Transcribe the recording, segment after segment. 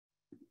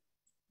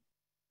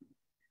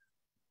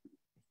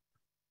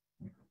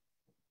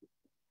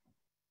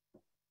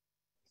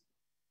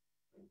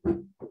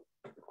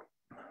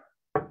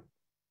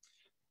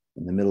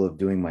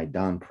doing my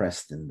Don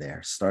Preston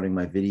there, starting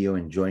my video,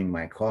 enjoying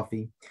my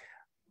coffee.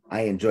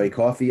 I enjoy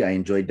coffee. I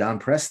enjoy Don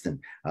Preston.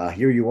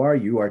 Here you are.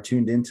 You are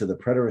tuned into the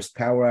Preterist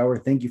Power Hour.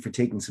 Thank you for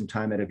taking some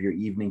time out of your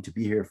evening to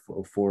be here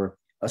for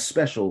a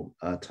special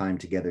time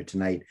together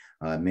tonight.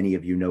 Many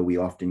of you know we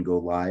often go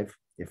live.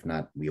 If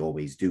not, we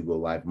always do go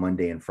live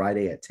Monday and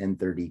Friday at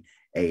 10:30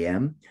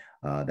 a.m.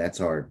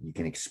 You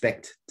can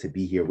expect to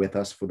be here with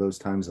us for those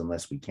times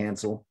unless we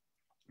cancel.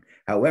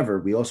 However,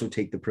 we also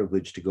take the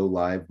privilege to go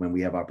live when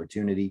we have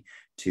opportunity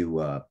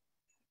to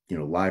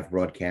live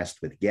broadcast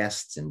with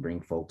guests and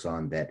bring folks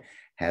on that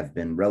have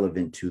been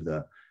relevant to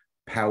the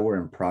power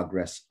and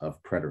progress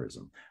of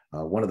preterism.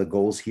 One of the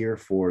goals here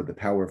for the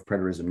Power of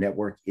Preterism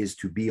Network is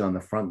to be on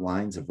the front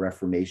lines of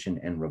reformation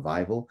and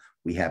revival.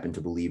 We happen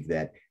to believe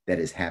that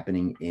is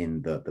happening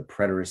in the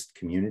preterist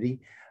community.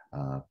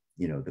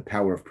 The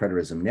Power of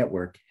Preterism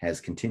Network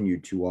has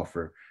continued to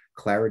offer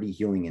clarity,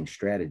 healing, and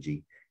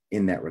strategy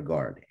in that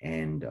regard,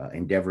 and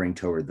endeavoring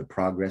toward the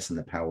progress and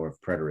the power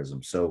of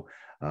preterism. So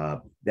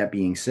that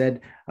being said,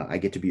 I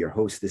get to be your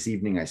host this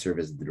evening. I serve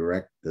as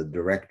the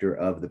director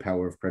of the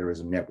Power of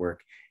Preterism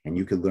Network, and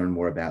you can learn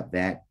more about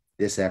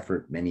this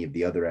effort, many of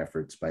the other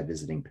efforts, by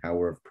visiting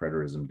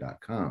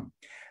powerofpreterism.com.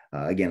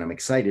 Again, I'm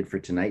excited for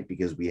tonight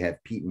because we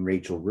have Pete and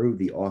Rachael Wrue,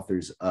 the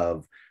authors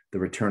of The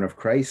Return of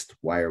Christ,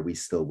 Why Are We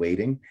Still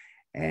Waiting?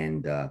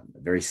 And a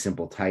very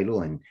simple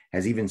title, and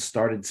has even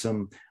started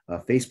some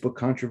Facebook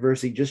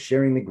controversy just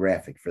sharing the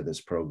graphic for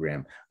this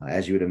program.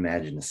 As you would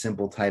imagine, a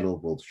simple title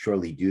will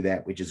surely do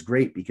that, which is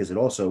great because it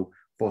also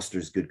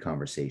fosters good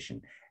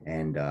conversation.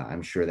 And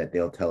I'm sure that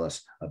they'll tell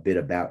us a bit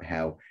about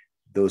how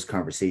those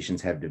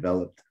conversations have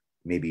developed,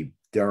 maybe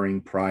during,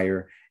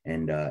 prior,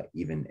 and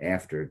even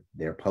after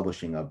their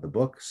publishing of the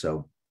book.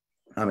 So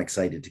I'm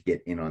excited to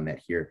get in on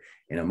that here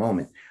in a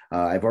moment.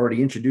 I've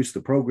already introduced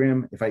the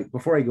program.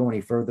 Before I go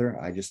any further,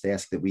 I just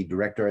ask that we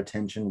direct our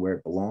attention where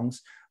it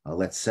belongs.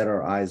 Let's set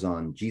our eyes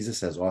on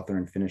Jesus as author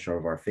and finisher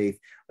of our faith.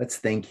 Let's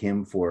thank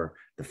him for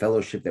the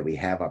fellowship that we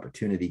have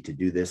opportunity to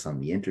do this on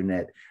the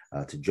internet,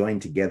 to join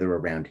together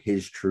around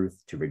his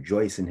truth, to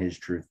rejoice in his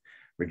truth,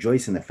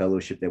 rejoice in the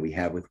fellowship that we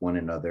have with one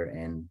another,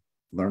 and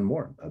learn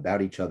more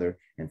about each other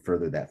and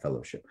further that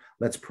fellowship.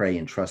 Let's pray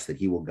and trust that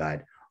he will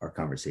guide our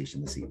conversation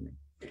this evening.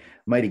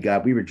 Mighty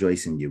God, we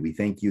rejoice in you. We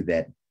thank you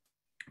that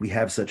we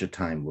have such a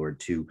time, Lord,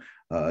 to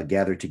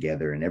gather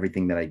together, and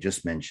everything that I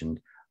just mentioned,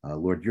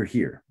 Lord, you're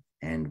here.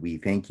 And we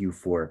thank you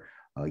for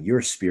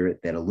your spirit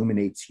that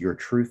illuminates your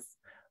truth,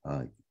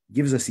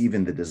 gives us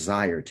even the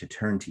desire to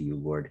turn to you,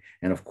 Lord.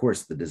 And of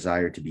course, the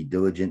desire to be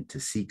diligent, to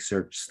seek,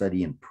 search,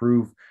 study, and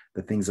prove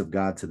the things of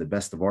God to the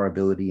best of our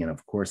ability. And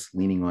of course,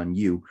 leaning on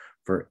you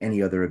for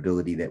any other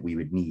ability that we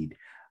would need.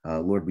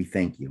 Lord, we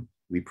thank you.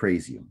 We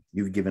praise you.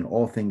 You've given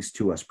all things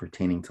to us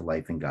pertaining to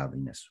life and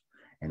godliness.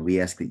 And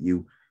we ask that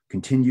you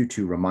continue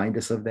to remind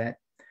us of that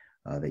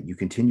you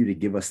continue to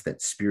give us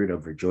that spirit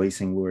of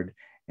rejoicing, Lord,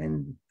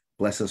 and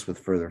bless us with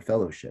further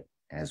fellowship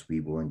as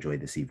we will enjoy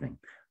this evening.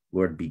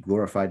 Lord, be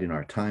glorified in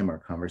our time, our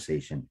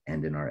conversation,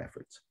 and in our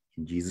efforts.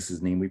 In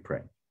Jesus' name we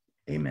pray.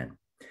 Amen.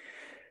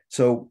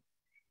 So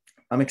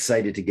I'm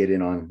excited to get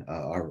in on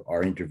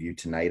our interview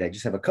tonight. I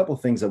just have a couple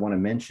things I want to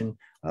mention,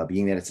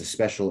 being that it's a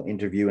special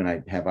interview and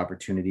I have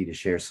opportunity to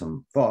share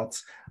some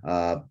thoughts.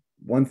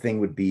 One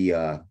thing would be,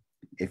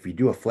 if we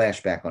do a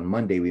flashback on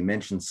Monday, we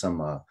mentioned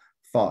some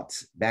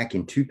thoughts. Back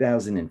in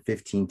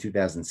 2015,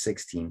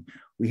 2016,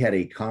 we had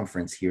a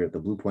conference here at the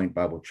Blue Point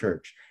Bible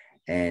Church.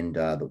 And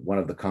one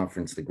of the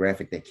conference, the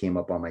graphic that came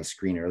up on my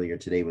screen earlier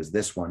today was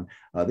this one.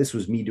 This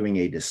was me doing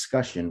a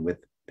discussion with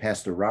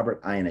Pastor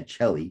Robert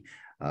Iannicelli.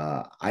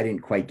 I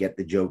didn't quite get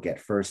the joke at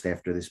first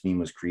after this meme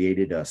was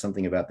created,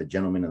 something about the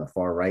gentleman in the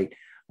far right.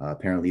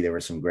 Apparently there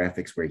were some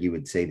graphics where he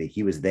would say that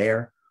he was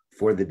there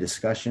for the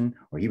discussion,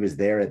 or he was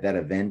there at that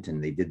event,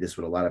 and they did this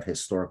with a lot of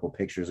historical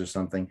pictures or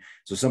something.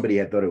 So somebody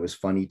had thought it was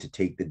funny to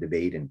take the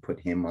debate and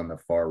put him on the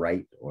far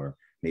right, or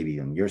maybe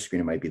on your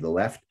screen it might be the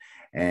left,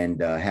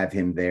 and have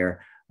him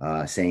there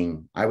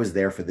saying, I was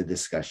there for the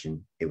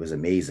discussion. It was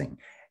amazing.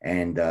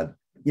 And it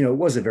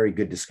was a very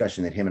good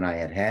discussion that him and I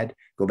had.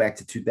 Go back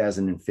to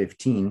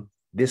 2015,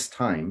 this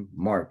time,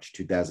 March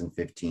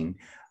 2015,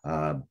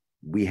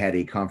 we had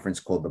a conference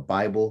called The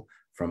Bible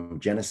from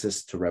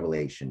Genesis to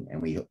Revelation.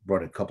 And we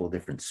brought a couple of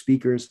different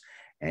speakers.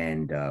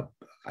 And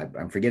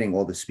I'm forgetting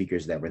all the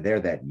speakers that were there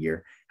that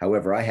year.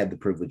 However, I had the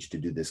privilege to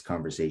do this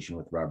conversation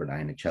with Robert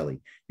Iannicelli.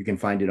 You can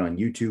find it on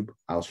YouTube.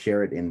 I'll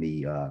share it in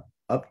the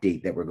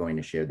update that we're going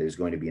to share. There's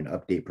going to be an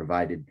update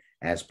provided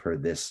as per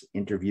this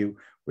interview,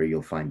 where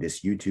you'll find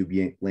this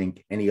YouTube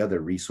link, any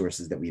other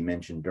resources that we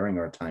mentioned during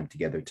our time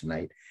together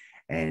tonight,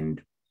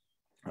 and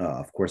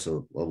of course,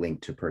 a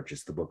link to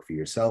purchase the book for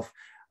yourself.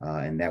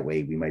 And that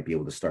way we might be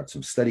able to start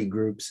some study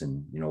groups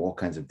and, all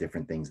kinds of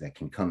different things that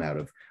can come out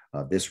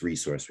of this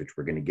resource, which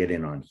we're going to get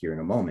in on here in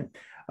a moment.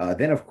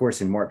 Then, of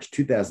course, in March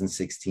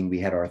 2016, we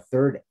had our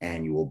third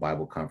annual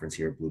Bible conference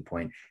here at Blue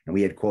Point, and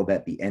we had called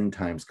that the End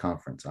Times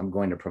Conference. I'm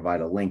going to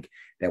provide a link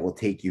that will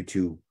take you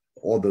to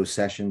all those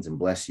sessions and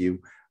bless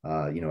you.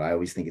 I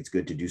always think it's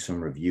good to do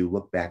some review,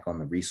 look back on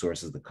the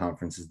resources, the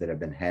conferences that have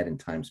been had in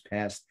times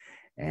past,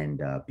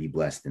 and be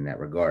blessed in that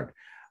regard.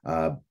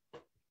 On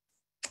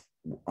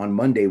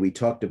Monday, we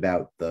talked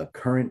about the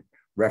current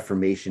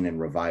Reformation and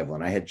revival,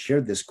 and I had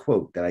shared this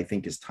quote that I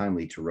think is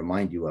timely to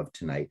remind you of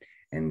tonight,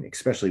 and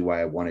especially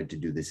why I wanted to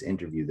do this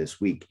interview this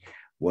week.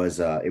 It was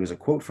a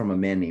quote from a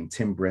man named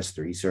Tim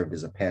Brister. He served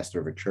as a pastor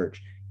of a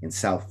church in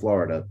South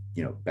Florida,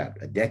 about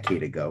a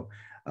decade ago.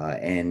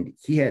 And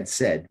he had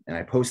said, and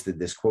I posted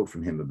this quote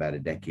from him about a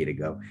decade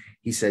ago.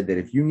 He said that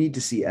if you need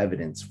to see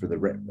evidence for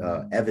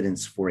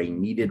evidence for a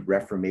needed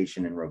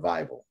reformation and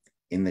revival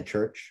in the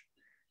church,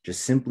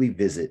 just simply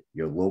visit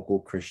your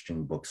local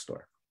Christian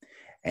bookstore.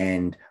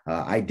 And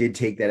I did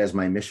take that as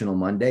my missional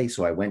Monday.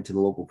 So I went to the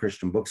local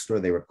Christian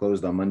bookstore. They were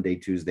closed on Monday,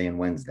 Tuesday, and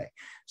Wednesday.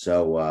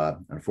 So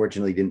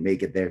unfortunately, didn't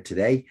make it there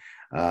today.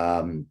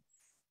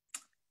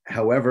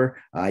 However,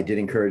 I did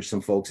encourage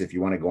some folks, if you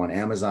want to go on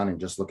Amazon and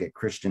just look at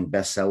Christian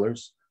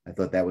bestsellers, I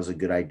thought that was a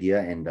good idea.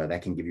 And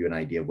that can give you an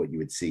idea of what you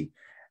would see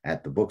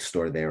at the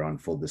bookstore there on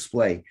full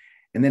display.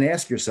 And then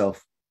ask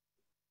yourself,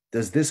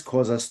 does this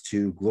cause us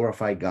to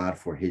glorify God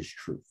for his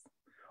truth?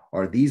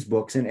 Are these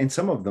books, and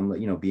some of them,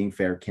 being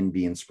fair, can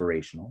be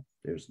inspirational.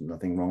 There's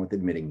nothing wrong with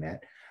admitting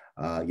that.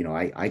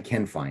 I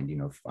can find,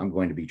 if I'm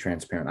going to be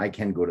transparent, I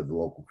can go to the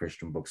local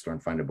Christian bookstore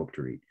and find a book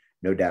to read,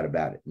 no doubt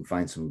about it, and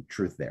find some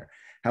truth there.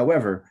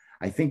 However,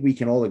 I think we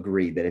can all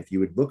agree that if you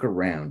would look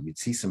around, you'd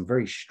see some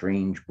very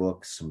strange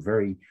books, some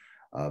very,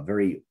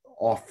 very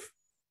off,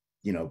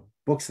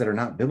 books that are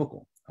not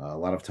biblical. A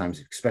lot of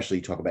times, especially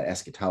you talk about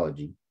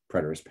eschatology,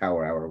 Preterist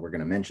Power Hour, we're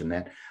going to mention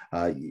that,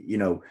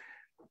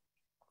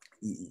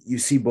 you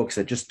see books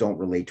that just don't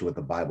relate to what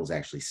the Bible's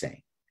actually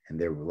saying. And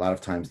there a lot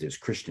of times there's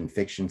Christian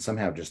fiction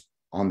somehow just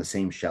on the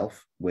same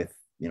shelf with,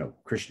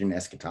 Christian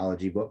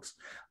eschatology books.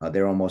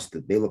 They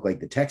look like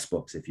the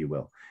textbooks, if you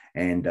will.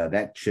 And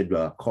that should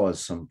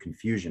cause some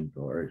confusion,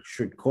 or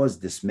should cause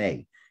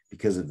dismay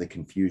because of the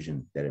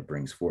confusion that it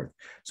brings forth.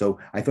 So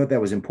I thought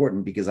that was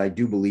important, because I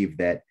do believe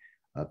that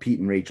Pete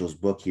and Rachel's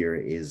book here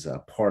is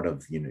part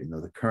of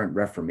the current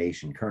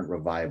Reformation, current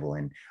revival,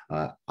 and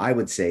I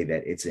would say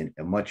that it's a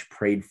much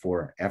prayed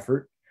for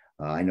effort.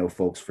 I know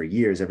folks for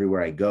years,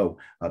 everywhere I go,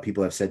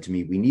 people have said to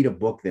me, we need a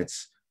book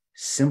that's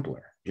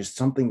simpler, just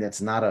something that's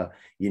not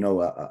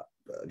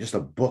just a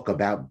book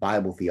about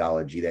Bible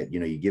theology that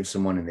you give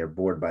someone and they're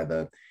bored by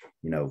the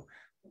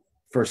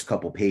first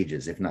couple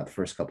pages, if not the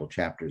first couple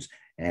chapters.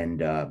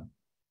 And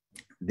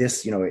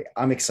this,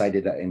 I'm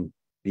excited, and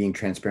being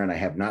transparent, I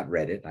have not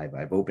read it.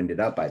 I've opened it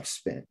up. I've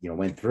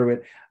went through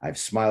it. I've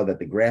smiled at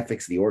the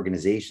graphics, the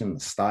organization, the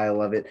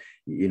style of it,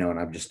 and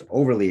I'm just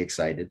overly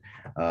excited.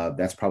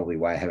 That's probably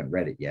why I haven't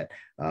read it yet.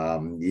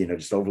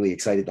 Just overly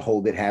excited to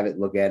hold it, have it,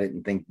 look at it,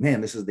 and think,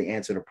 man, this is the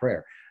answer to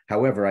prayer.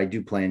 However, I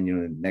do plan,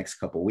 in the next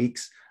couple of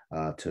weeks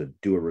to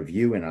do a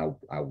review, and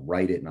I'll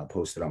write it and I'll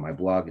post it on my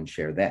blog and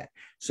share that.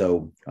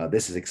 So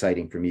this is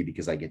exciting for me,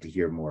 because I get to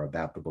hear more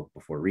about the book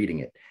before reading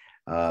it.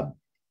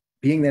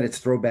 Being that it's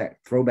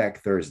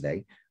Throwback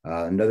Thursday,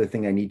 another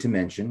thing I need to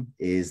mention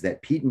is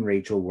that Pete and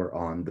Rachel were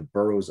on the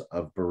Burrows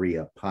of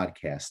Berea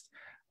podcast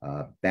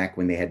back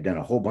when they had done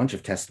a whole bunch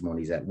of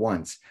testimonies at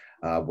once.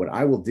 What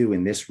I will do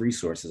in this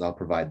resource is I'll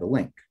provide the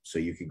link so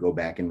you could go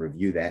back and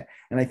review that.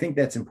 And I think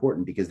that's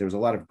important, because there's a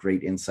lot of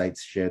great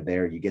insights shared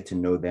there. You get to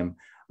know them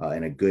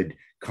in a good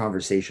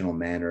conversational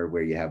manner,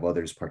 where you have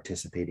others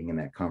participating in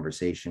that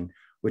conversation,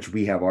 which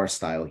we have our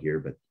style here.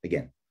 But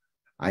again,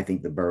 I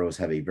think the Burrows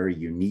have a very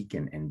unique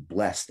and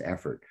blessed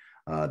effort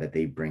that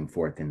they bring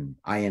forth. And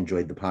I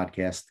enjoyed the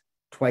podcast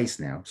twice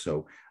now.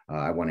 So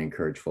I want to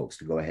encourage folks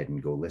to go ahead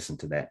and go listen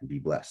to that and be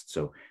blessed.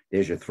 So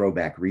there's your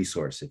throwback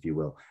resource, if you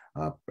will,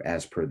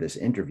 as per this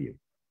interview.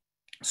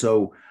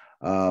 So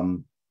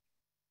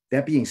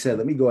that being said,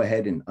 let me go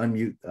ahead and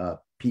unmute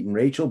Pete and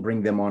Rachel,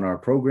 bring them on our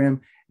program,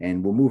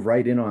 and we'll move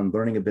right in on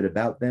learning a bit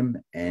about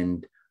them,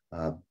 and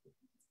a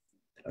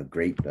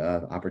great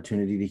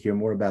opportunity to hear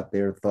more about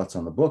their thoughts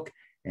on the book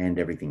and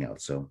everything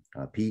else. So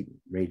Pete,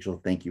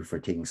 Rachel, thank you for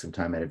taking some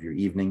time out of your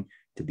evening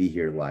to be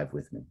here live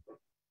with me.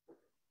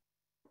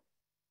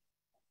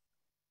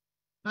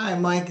 Hi,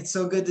 Mike. It's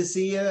so good to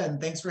see you,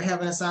 and thanks for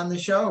having us on the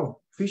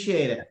show.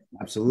 Appreciate it.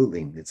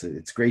 Absolutely.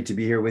 It's great to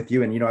be here with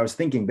you. And, I was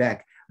thinking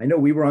back, I know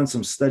we were on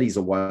some studies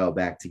a while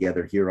back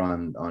together here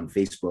on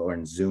Facebook or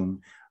in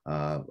Zoom.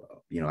 I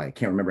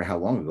can't remember how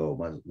long ago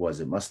it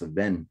was. It must have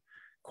been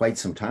quite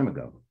some time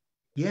ago.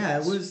 Yeah,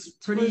 it was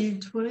pretty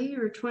 20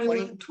 or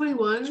 21.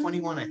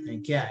 21, I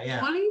think. Yeah.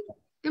 20?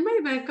 It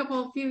might have been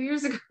a few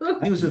years ago.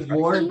 It was with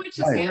Ward,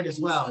 Ward as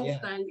well.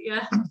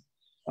 Yeah.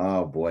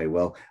 Oh boy.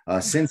 Well,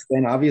 since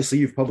then, obviously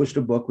you've published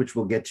a book, which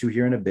we'll get to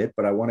here in a bit,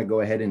 but I want to go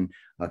ahead and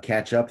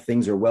catch up.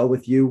 Things are well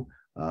with you.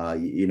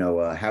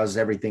 How's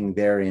everything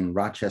there in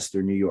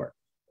Rochester, New York?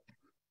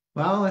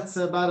 Well, it's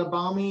about a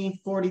balmy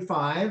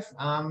 45.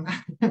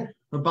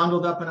 We're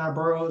bundled up in our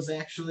burrows,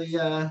 actually.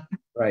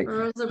 Right.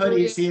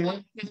 Hoodies here.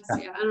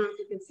 Yeah, I don't know if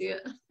you can see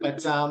it.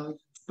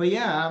 But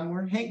yeah,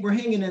 we're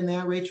hanging in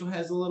there. Rachel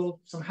has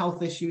some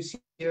health issues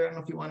here. I don't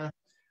know if you want to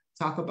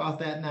talk about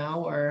that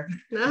now or,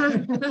 or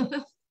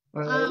later?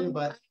 But I don't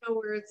know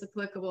where it's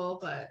applicable,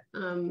 but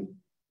you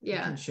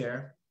yeah. can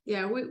share.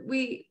 Yeah,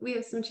 we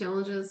have some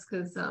challenges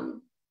because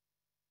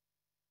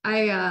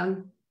I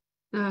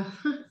I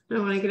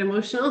don't want to get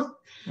emotional.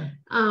 Yeah.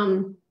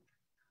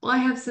 Well, I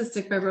have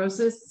cystic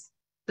fibrosis.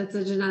 That's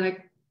a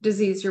genetic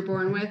disease you're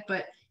born with,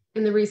 but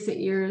in the recent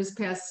years,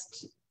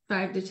 past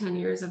 5 to 10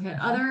 years, I've had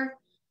other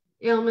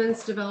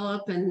ailments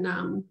develop,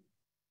 and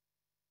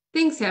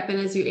things happen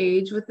as you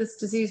age with this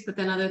disease, but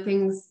then other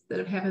things that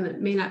have happened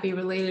that may not be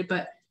related.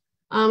 But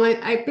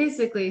I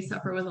basically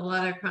suffer with a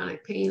lot of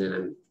chronic pain, and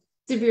I'm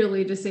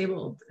severely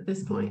disabled at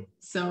this point.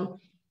 So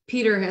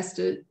Peter has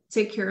to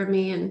take care of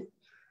me and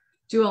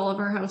do all of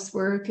our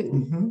housework,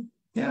 and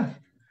yeah,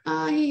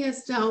 he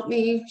has to help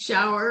me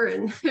shower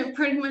and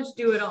pretty much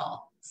do it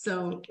all.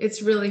 So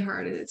it's really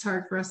hard, and it's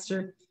hard for us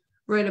to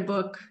write a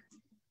book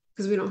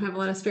because we don't have a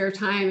lot of spare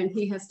time, and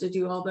he has to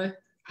do all the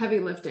heavy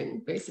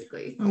lifting,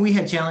 basically. and we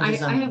had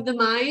challenges. I have the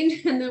mind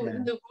and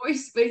Yeah. the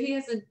voice, but he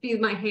has to be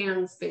my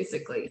hands,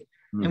 basically.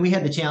 And we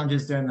had the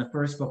challenges during the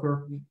first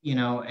book, you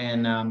know,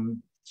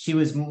 and she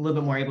was a little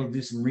bit more able to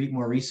do some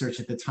more research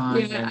at the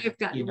time. Yeah, and, I've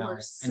gotten you know,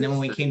 worse. and then when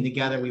we came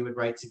together, we would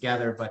write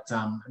together. But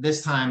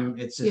this time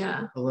it's just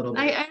a little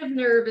bit. I have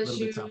nerve little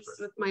bit issues tougher.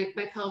 with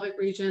my pelvic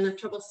region. I have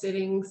trouble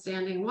sitting,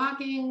 standing,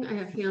 walking. I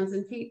have hands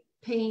and feet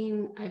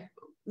pain. I've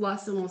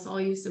lost almost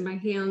all use of my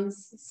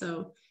hands,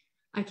 so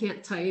I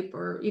can't type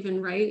or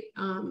even write.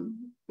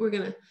 We're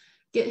gonna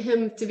get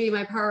him to be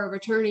my power of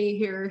attorney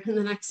here in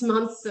the next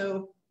month,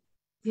 so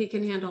he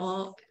can handle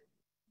all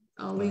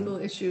legal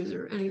issues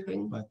or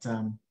anything. But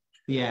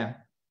yeah,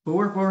 but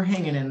we're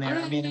hanging in there.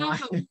 I mean, I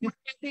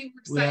think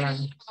we're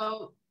excited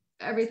about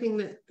everything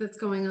that's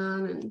going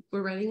on, and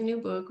we're writing a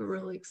new book we're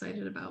really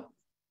excited about.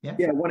 Yeah,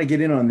 I want to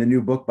get in on the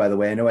new book, by the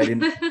way. I know I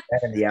didn't put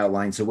that in the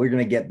outline, so we're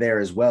going to get there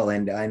as well.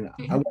 And I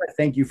want to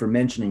thank you for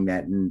mentioning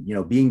that. And, you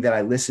know, being that I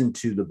listened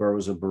to the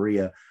Burroughs of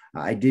Berea,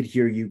 I did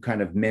hear you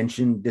kind of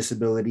mention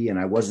disability, and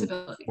I wasn't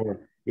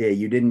sure. Yeah,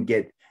 you didn't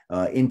get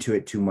into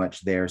it too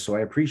much there. So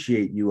I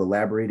appreciate you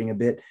elaborating a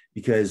bit,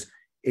 because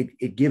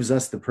it gives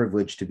us the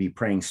privilege to be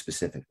praying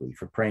specifically,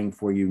 for praying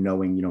for you,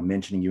 knowing, you know,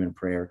 mentioning you in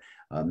prayer,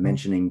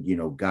 mentioning, you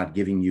know, God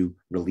giving you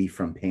relief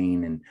from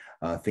pain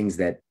and things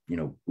that, you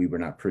know, we were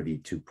not privy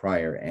to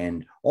prior.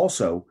 And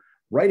also,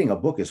 writing a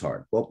book is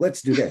hard. Well,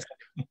 let's do this.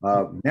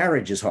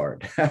 Marriage is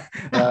hard.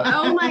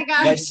 Oh my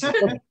gosh,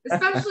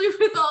 especially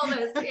with all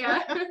this.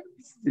 Yeah.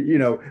 You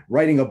know,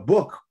 writing a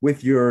book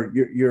with your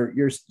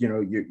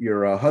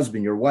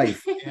husband, your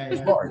wife,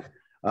 is hard.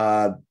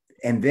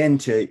 And then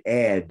to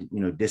add,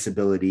 you know,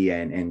 disability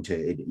and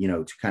to, you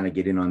know, to kind of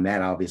get in on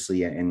that,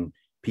 obviously. And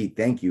Pete,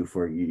 thank you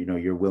for, you know,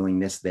 your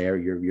willingness there,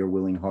 your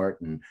willing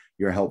heart and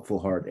your helpful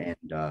heart. And,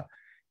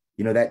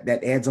 you know,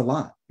 that adds a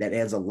lot. That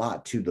adds a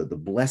lot to the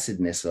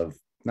blessedness of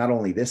not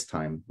only this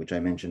time, which I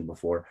mentioned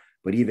before,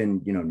 but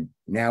even, you know,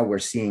 now we're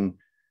seeing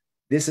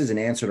this is an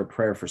answer to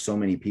prayer for so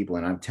many people.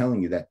 And I'm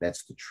telling you that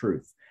that's the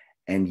truth.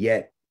 And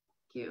yet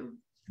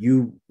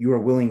you are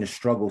willing to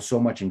struggle so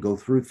much and go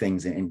through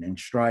things and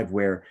strive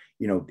where,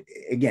 you know,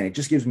 again, it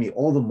just gives me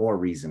all the more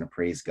reason to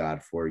praise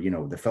God for, you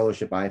know, the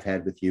fellowship I've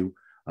had with you.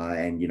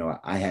 And, you know,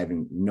 I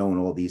haven't known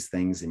all these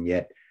things. And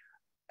yet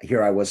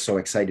here I was so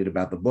excited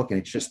about the book, and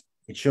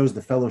it shows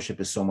the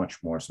fellowship is so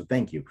much more. So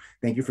thank you.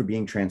 Thank you for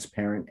being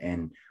transparent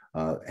and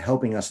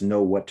helping us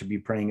know what to be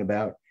praying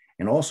about,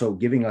 and also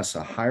giving us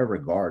a higher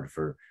regard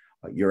for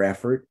your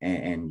effort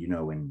and you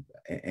know,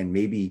 and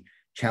maybe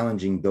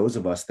challenging those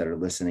of us that are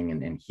listening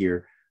and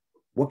hear,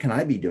 what can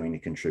I be doing to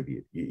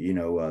contribute? You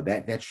know,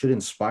 that should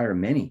inspire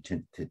many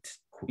to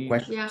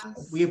question.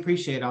 Yes. We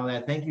appreciate all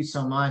that. Thank you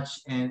so much.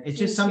 And it's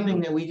just something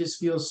that we just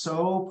feel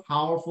so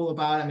powerful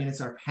about. I mean,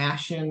 it's our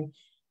passion,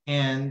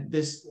 and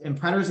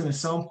preterism is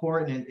so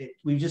important, and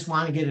we just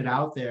want to get it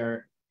out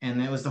there. And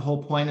that was the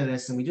whole point of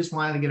this. And we just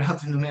wanted to get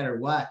out there no matter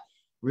what,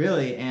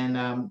 really.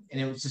 And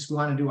it was just, we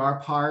want to do our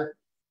part.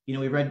 You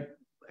know, we read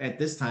at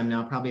this time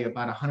now probably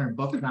about 100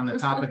 books on the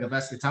topic of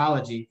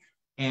eschatology,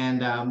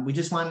 and we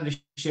just wanted to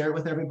share it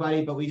with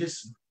everybody. But we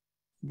just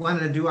wanted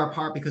to do our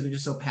part because we're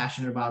just so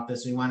passionate about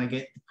this. We want to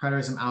get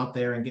preterism out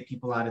there and get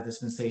people out of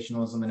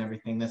dispensationalism and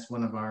everything. That's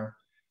one of our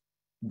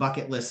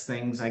bucket list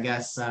things, I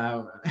guess,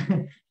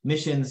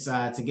 missions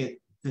to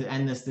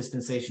end this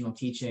dispensational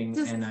teaching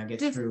and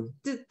get through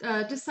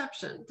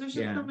deception. There's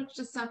just so much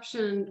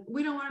deception.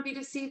 We don't want to be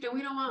deceived, and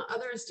we don't want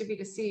others to be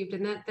deceived,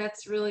 and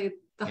that's really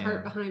the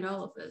heart behind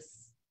all of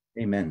this.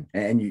 Amen.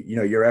 And you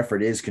know, your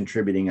effort is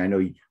contributing. I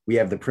know we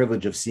have the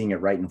privilege of seeing it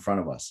right in front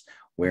of us,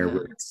 where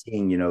we're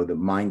seeing, you know, the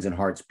minds and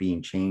hearts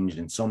being changed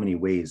in so many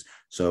ways.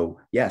 So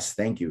yes,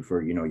 thank you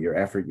for, you know, your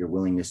effort, your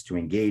willingness to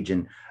engage.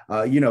 And,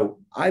 you know,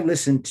 I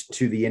listened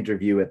to the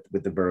interview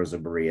with the Burroughs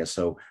of Berea,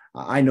 so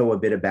I know a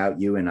bit about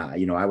you, and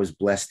you know, I was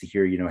blessed to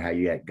hear, you know, how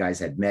you guys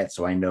had met.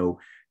 So I know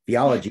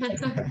theology has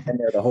been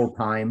there the whole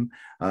time,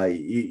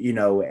 you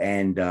know,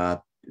 and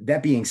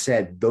that being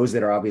said, those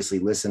that are obviously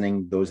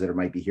listening, those that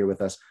might be here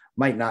with us,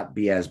 might not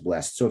be as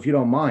blessed. So if you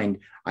don't mind,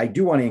 I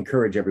do want to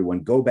encourage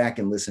everyone, go back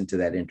and listen to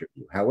that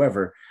interview.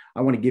 However,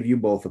 I want to give you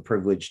both a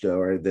privilege to,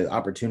 or the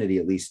opportunity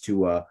at least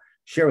to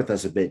share with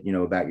us a bit,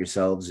 about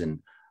yourselves and,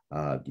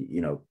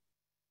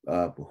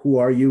 who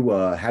are you?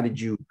 How did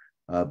you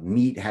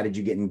meet? How did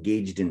you get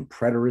engaged in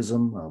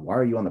preterism? Why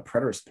are you on the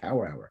Preterist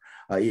Power Hour?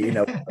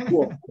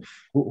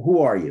 Who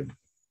are you?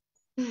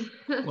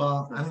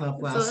 Well, I don't know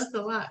if that's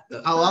a lot.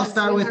 I'll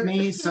start with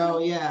me. So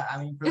yeah,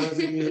 I mean, for those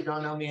of you who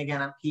don't know me,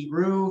 again, I'm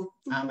Wrue.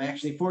 I'm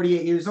actually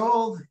 48 years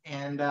old,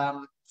 and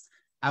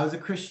I was a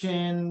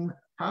Christian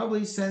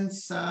probably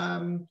since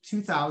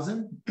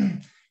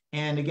 2000.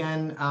 And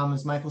again,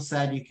 as Michael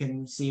said, you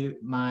can see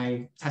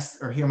my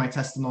hear my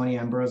testimony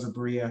on Bros of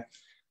Berea.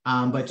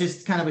 But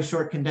just kind of a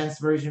short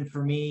condensed version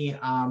for me.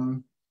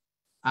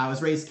 I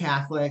was raised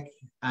Catholic,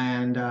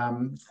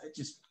 and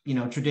just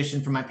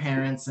tradition from my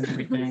parents and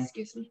everything.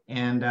 Excuse me.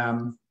 And I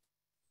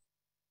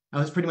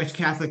was pretty much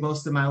Catholic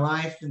most of my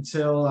life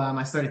until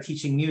I started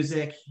teaching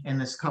music.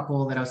 And this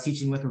couple that I was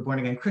teaching with were born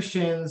again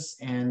Christians,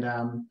 and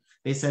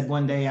they said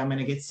one day I'm going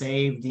to get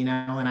saved, and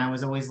I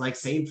was always like,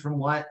 saved from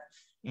what?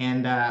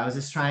 And I was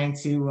just trying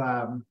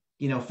to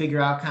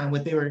figure out kind of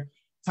what they were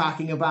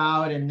talking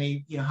about, and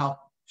they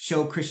helped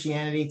show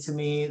Christianity to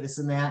me, this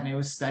and that. And I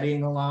was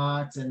studying a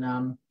lot,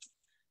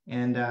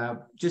 and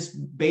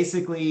just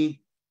basically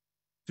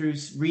through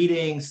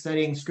reading,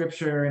 studying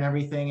scripture and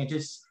everything,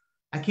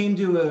 I came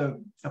to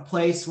a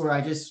place where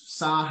I just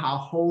saw how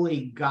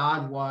holy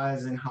God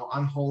was and how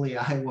unholy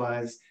I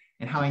was,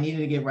 and how I needed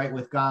to get right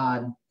with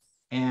God.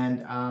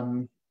 And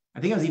I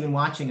think I was even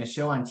watching a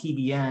show on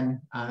TBN.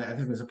 I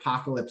think it was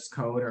Apocalypse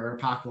Code or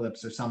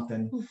Apocalypse or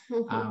something,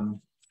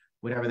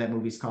 whatever that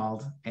movie's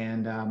called.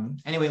 And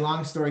anyway,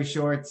 long story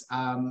short,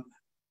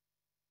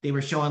 they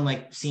were showing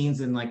like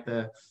scenes in like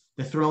the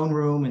throne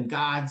room, and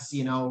God's,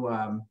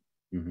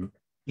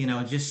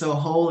 just so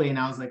holy. And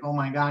I was like, oh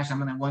my gosh, I'm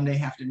going to one day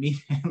have to meet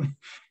him.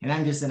 And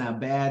I'm just in a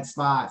bad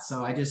spot.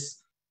 So I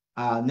just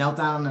knelt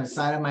down on the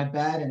side of my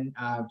bed and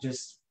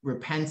just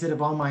repented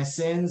of all my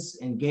sins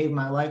and gave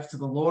my life to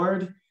the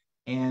Lord.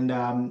 And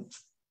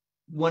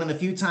one of the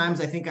few times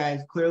I think I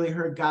clearly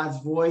heard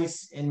God's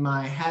voice in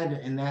my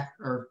head,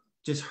 or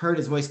just heard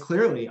his voice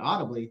clearly,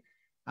 audibly.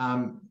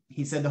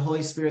 He said, the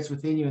Holy Spirit's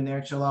within you, and there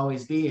it shall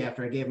always be,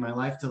 after I gave my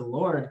life to the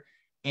Lord.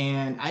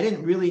 And I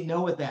didn't really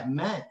know what that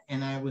meant.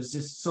 And I was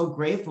just so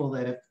grateful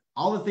that if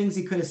all the things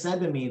he could have said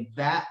to me,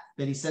 that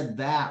he said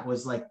that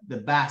was like the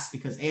best,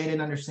 because I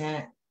didn't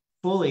understand it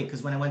fully.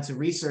 Because when I went to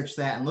research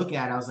that and look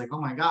at it, I was like,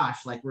 oh my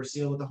gosh, like we're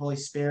sealed with the Holy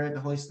Spirit.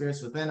 The Holy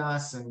Spirit's within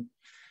us. And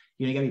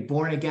you got to be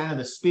born again of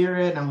the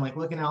Spirit. And I'm like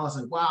looking at all this,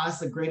 like, wow, that's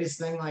the greatest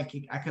thing like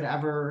I could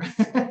ever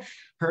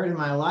heard in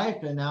my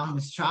life. And now I'm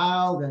his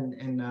child,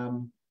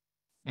 and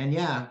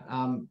yeah,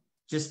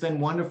 just been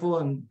wonderful.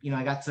 And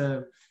I got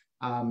to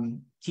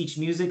teach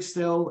music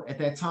still at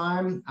that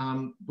time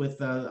with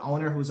the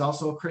owner, who's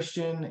also a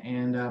Christian,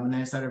 and then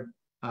I started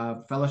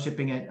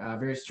fellowshipping at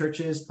various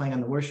churches, playing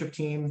on the worship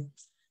team,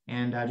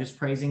 and just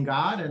praising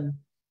God. And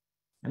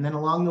then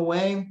along the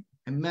way,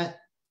 I met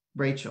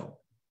Rachael.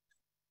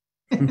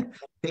 Take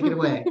it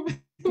away.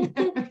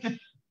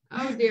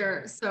 Oh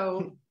dear.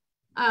 So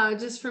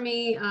just for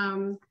me,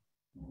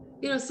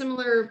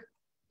 similar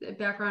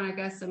background, I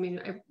guess. I mean,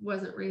 I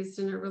wasn't raised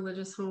in a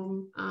religious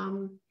home.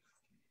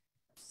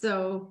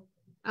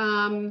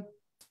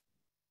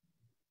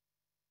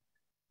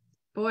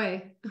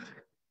 Boy,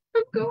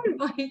 I'm going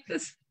blank.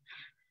 This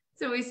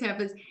always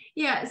happens.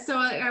 Yeah. So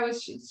I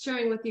was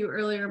sharing with you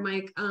earlier,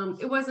 Mike.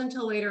 It wasn't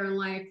until later in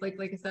life, like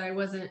I said, I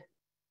wasn't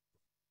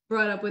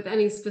brought up with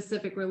any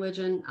specific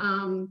religion.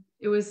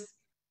 It was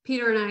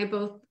Peter and I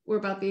both were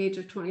about the age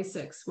of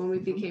 26 when we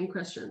became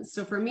Christians.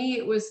 So for me,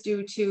 it was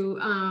due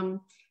to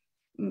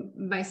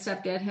my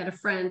stepdad had a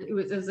friend. It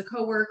was a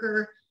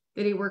coworker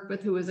that he worked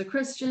with who was a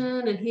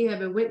Christian, and he had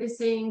been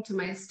witnessing to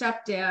my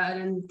stepdad,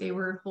 and they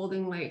were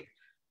holding like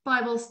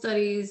Bible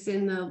studies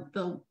in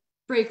the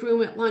break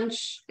room at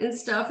lunch and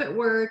stuff at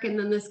work. And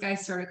then this guy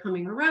started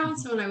coming around.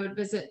 So when I would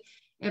visit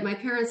at my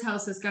parents'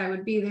 house, this guy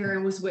would be there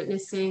and was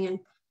witnessing. And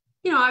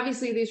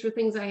obviously these were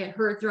things I had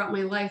heard throughout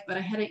my life, but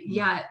I hadn't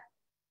yet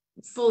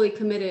fully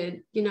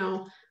committed, and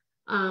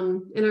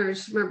I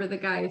just remember the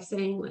guy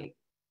saying, like,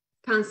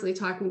 constantly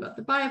talking about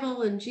the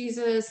Bible and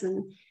Jesus,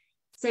 and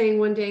saying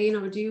one day,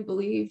 do you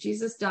believe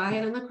Jesus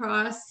died on the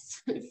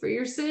cross for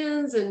your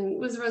sins and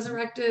was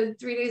resurrected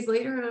 3 days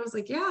later? And I was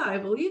like, yeah, I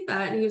believe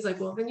that. And he was like,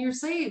 well, then you're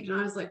saved. And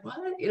I was like, what?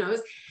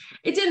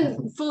 It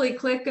didn't fully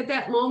click at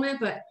that moment,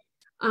 but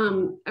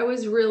I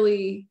was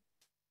really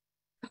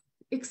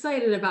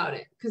excited about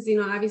it because,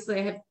 obviously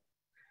I had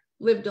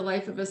lived a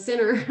life of a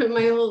sinner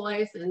my whole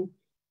life and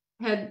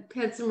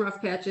had some rough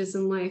patches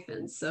in life.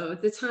 And so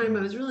at the time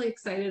I was really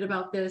excited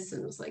about this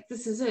and was like,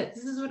 this is it.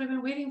 This is what I've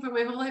been waiting for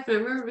my whole life. And I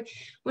remember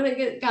when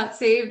I got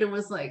saved and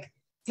was like,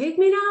 take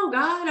me now,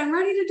 God, I'm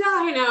ready to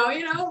die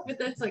now, but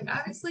that's like,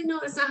 obviously,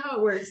 no, that's not how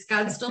it works.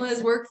 God still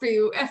has work for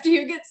you after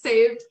you get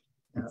saved.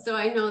 Yeah. So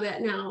I know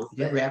that now. He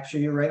didn't rapture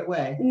you right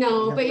away.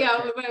 No, but yeah,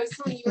 what I was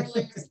telling you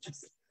earlier is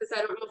just because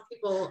I don't know if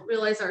people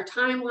realize our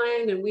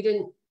timeline, and we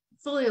didn't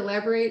fully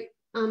elaborate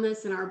on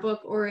this in our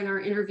book or in our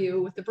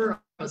interview with the Burrows.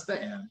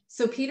 But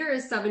so Peter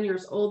is 7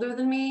 years older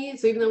than me.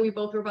 So even though we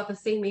both were about the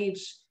same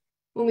age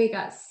when we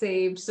got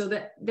saved, so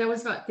that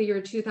was about the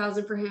year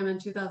 2000 for him and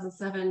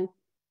 2007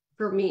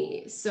 for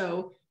me.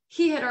 So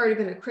he had already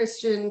been a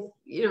Christian,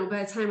 you know,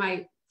 by the time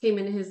I came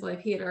into his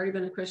life, he had already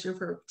been a Christian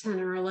for 10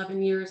 or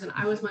 11 years. And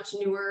I was much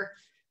newer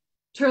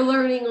to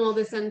learning all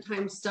this end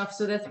time stuff.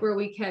 So that's where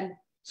we had.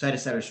 So I had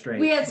to set her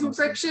straight. We had some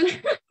friction.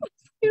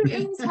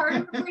 It was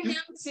hard for him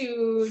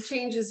to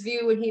change his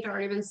view when he'd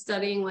already been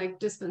studying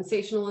like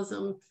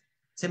dispensationalism.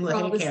 Tim,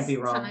 he can't be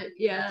wrong.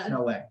 Yeah.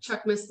 No way.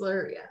 Chuck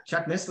Missler. Yeah.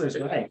 Chuck Missler's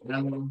right.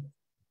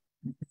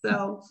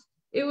 So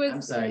it was.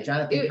 I'm sorry,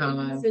 Jonathan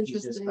Kahn.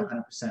 He's just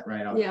 100%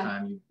 right all the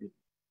time. You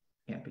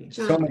can't be.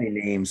 So many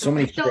names, so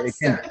many.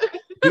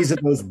 These are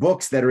those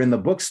books that are in the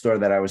bookstore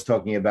that I was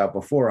talking about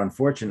before.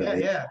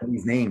 Unfortunately,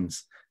 these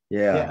names.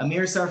 Yeah.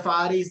 Amir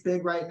Sarfati's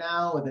big right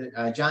now with it.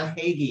 John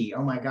Hagee.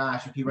 Oh my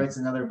gosh, if he writes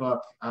another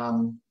book.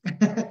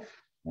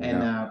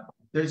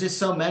 There's just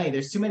so many.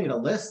 There's too many to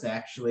list,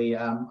 actually.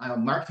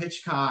 Mark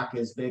Hitchcock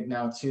is big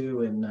now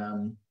too,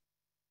 and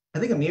I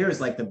think Amir is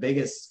like the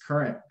biggest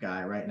current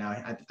guy right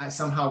now. I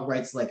somehow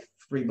writes like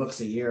 3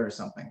 books a year or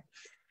something.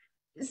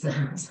 So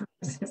that's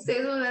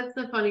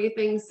the funny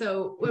thing.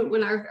 So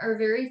when our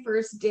very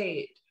first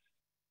date,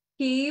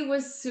 he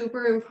was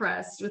super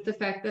impressed with the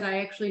fact that I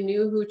actually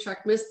knew who Chuck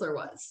Missler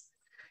was.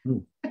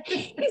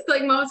 He's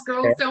like, most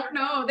girls don't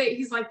know that.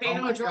 He's like, they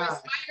know Joyce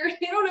Meyer.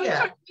 They don't know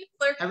Chuck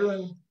Missler.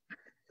 Everyone.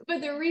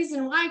 But the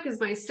reason why, because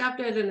my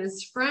stepdad and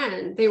his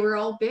friend, they were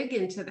all big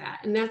into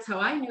that. And that's how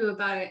I knew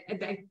about it.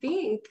 And I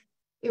think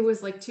it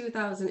was like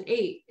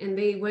 2008. And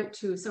they went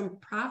to some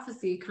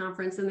prophecy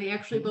conference and they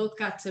actually both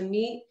got to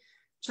meet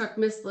Chuck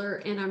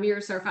Missler and Amir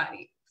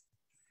Sarfati.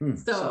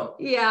 So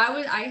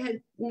I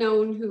had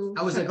known who.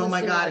 I was Chuck like, oh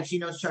my God, if she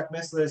knows Chuck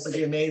Missler, this would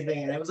be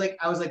amazing. And I was like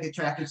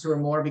attracted to her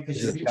more because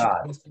she's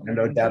God,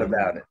 no doubt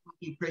about it.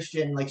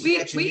 Christian, like we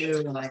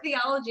knew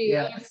theology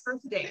on the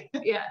first date.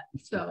 Yeah.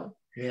 So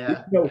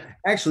So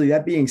actually,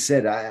 that being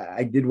said,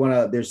 I did want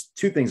to. There's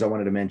 2 things I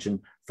wanted to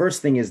mention.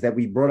 First thing is that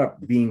we brought up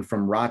being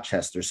from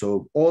Rochester.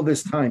 So all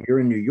this time you're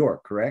in New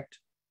York, correct?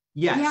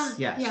 Yes.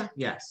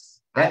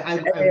 I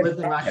lived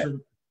in Rochester.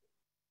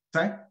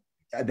 Sorry.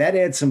 That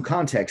adds some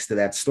context to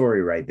that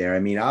story right there. I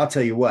mean, I'll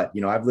tell you what,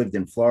 you know, I've lived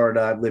in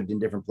Florida. I've lived in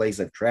different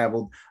places. I've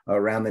traveled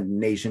around the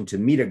nation to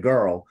meet a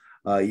girl,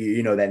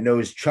 you know, that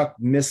knows Chuck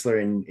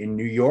Missler in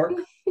New York.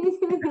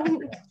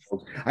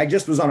 I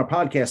just was on a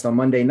podcast on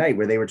Monday night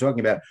where they were talking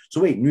about,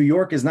 so wait, New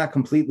York is not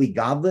completely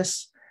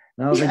godless?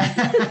 And I was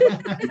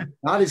like,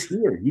 God is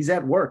here. He's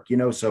at work, you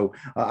know, so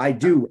I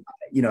do,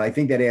 you know, I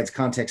think that adds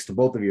context to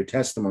both of your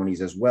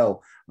testimonies as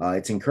well.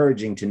 It's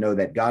encouraging to know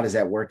that God is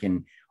at work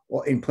in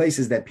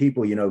places that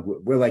people, you know,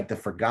 we're like the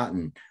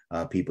forgotten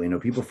people, you know,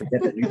 people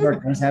forget that New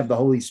York does have the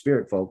Holy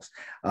Spirit, folks.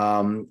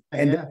 And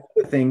the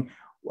other thing,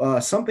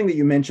 something that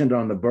you mentioned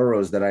on the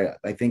Burrows that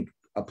I think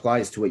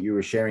applies to what you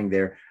were sharing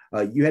there.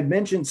 You had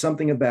mentioned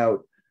something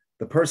about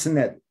the person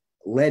that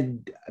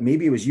led,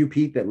 maybe it was you,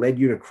 Pete, that led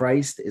you to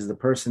Christ is the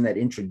person that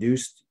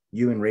introduced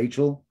you and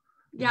Rachael.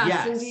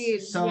 Yes.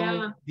 Indeed.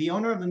 So the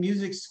owner of the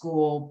music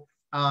school,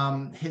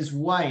 his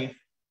wife,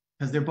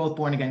 because they're both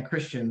born again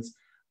Christians,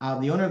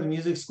 the owner of the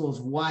music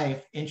school's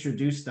wife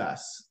introduced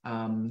us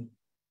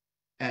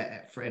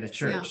at a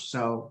church.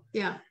 So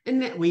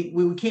and then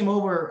we came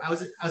over. I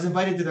was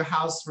invited to their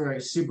house for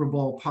a Super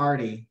Bowl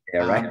party.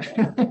 Yeah,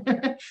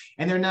 right.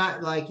 And they're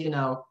not like, you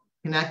know,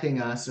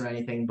 connecting us or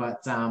anything,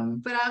 but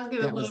I'll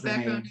give a little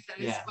background to that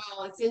as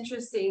well. It's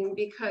interesting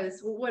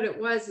because what it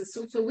was is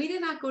so we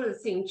did not go to the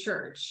same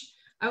church.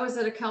 I was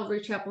at a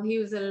Calvary Chapel. He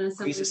was at an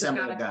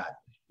Assembly of God.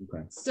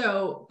 Okay.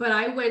 So, but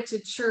I went to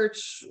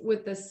church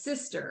with the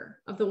sister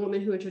of the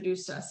woman who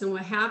introduced us. And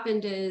what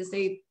happened is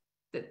they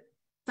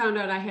found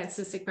out I had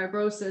cystic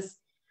fibrosis.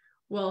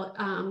 Well,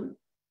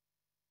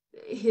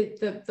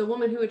 the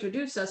woman who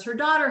introduced us, her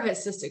daughter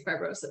has cystic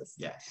fibrosis.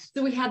 Yes.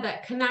 So we had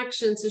that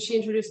connection. So she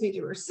introduced me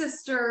to her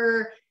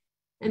sister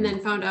and then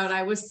found out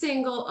I was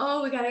single.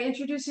 Oh, we got to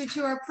introduce you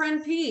to our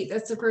friend Pete.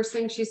 That's the first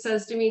thing she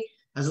says to me.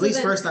 As at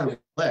least first on the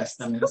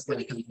list. I mean, it's going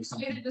to come to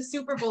something. I did a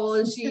Super Bowl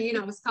and she, you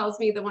know, calls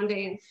me the one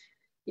day and,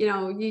 you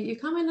know, you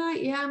coming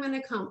tonight? Yeah, I'm going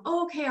to come.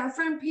 Oh, okay. Our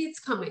friend Pete's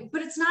coming,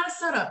 but it's not a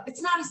setup.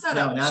 It's not a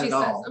setup. No, not she at says.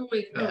 all. I'm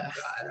like, oh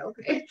God,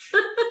 okay.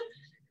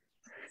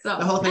 So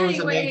the whole thing was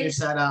a major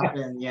setup,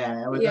 and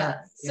it was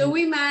so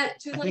we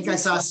met. I think I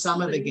saw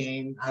some of the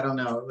game. I don't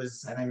know. It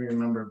was, I don't even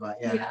remember, but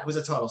it was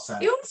a total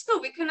setup. It was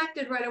cool. We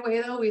connected right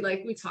away though.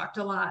 We talked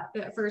a lot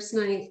that first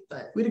night,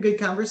 but we had a good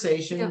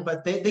conversation.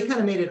 But they kind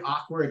of made it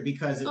awkward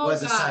because it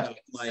was a setup.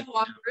 Like so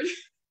awkward.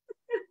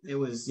 It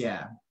was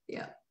Yeah.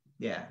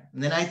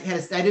 And then I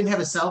didn't have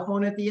a cell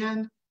phone at the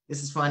end.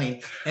 This is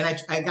funny. And I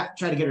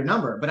tried to get her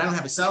number, but I don't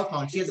have a cell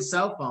phone. She has a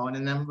cell phone.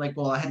 And I'm like,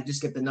 well, I had to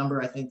just get the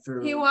number, I think,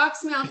 through. He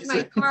walks me out to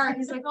my car.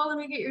 He's like, oh, let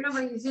me get your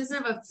number. He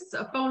doesn't have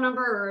a phone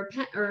number or a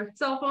pen or a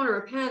cell phone or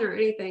a pen or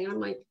anything. I'm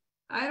like,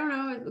 I don't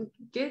know,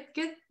 get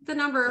the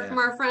number from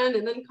our friend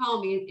and then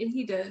call me. And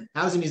he did.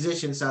 I was a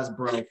musician, so I was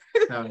broke.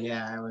 So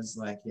yeah, I was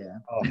like, yeah.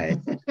 Oh, hey.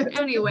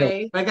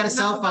 Anyway. But I got a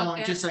cell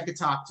phone just so I could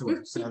talk to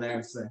her. So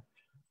there's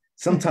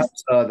Sometimes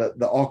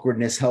the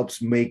awkwardness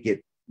helps make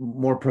it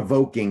more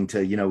provoking to,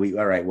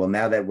 all right, well,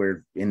 now that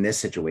we're in this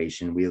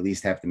situation, we at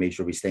least have to make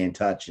sure we stay in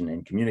touch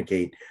and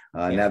communicate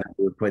now that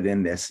we're put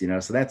in this,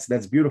 so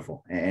that's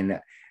beautiful. And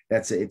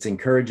it's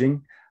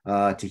encouraging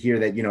to hear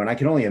that, and I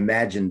can only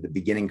imagine the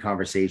beginning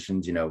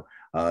conversations, here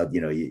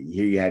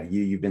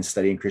you've been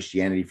studying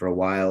Christianity for a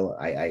while.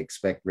 I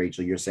expect,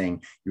 Rachel, you're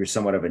saying you were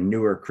somewhat of a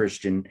newer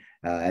Christian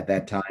at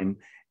that time.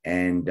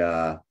 And,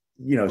 so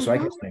I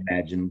can only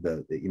imagine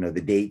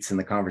the dates and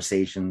the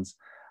conversations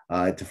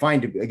to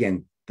find,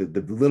 again,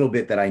 the little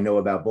bit that I know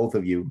about both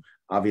of you.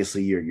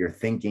 Obviously you're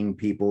thinking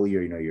people,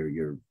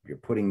 you're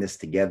putting this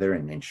together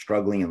and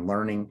struggling and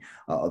learning,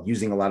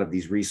 using a lot of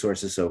these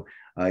resources. So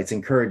it's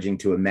encouraging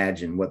to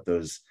imagine what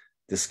those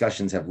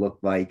discussions have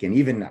looked like. And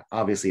even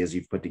obviously, as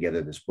you've put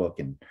together this book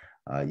and,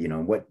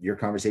 what your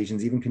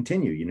conversations even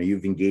continue,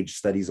 you've engaged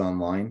studies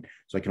online.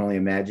 So I can only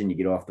imagine you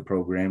get off the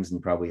programs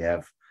and probably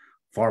have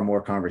far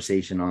more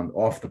conversation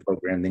off the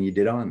program than you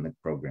did on the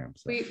program.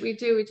 So. We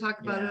do. We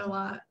talk about it a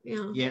lot.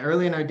 Yeah.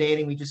 Early in our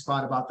dating, we just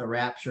fought about the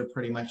rapture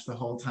pretty much the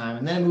whole time.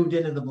 And then it moved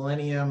into the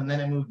millennium, and then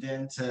it moved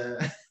into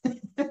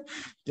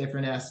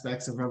different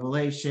aspects of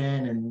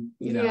Revelation and,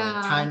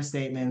 time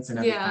statements and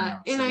everything else.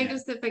 And so, I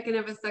just, if I can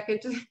have a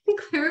second to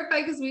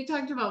clarify, because we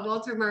talked about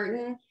Walter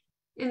Martin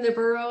in the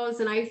Burroughs,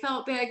 and I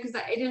felt bad because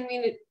I didn't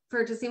mean it for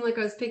it to seem like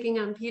I was picking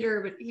on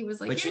Peter, but he was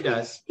like, but she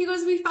does. He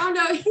goes, we found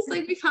out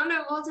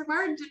Walter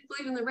Martin didn't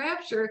believe in the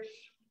rapture.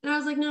 And I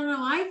was like, no,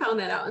 I found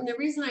that out. And the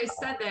reason I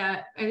said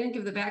that, I didn't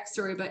give the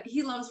backstory, but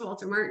he loves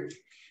Walter Martin.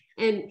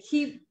 And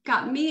he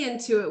got me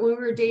into it when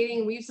we were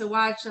dating. We used to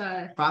watch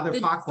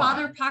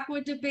Father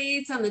Packwood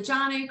debates on the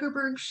John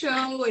Ankerberg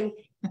show and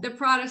the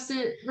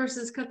Protestant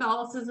versus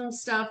Catholicism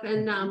stuff.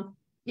 And,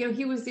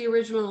 he was the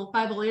original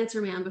Bible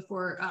answer man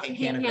before Hank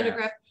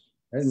Hanegraaff.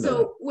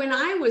 So when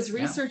I was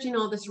researching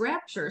all this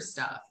rapture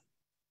stuff,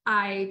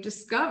 I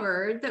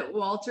discovered that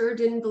Walter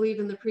didn't believe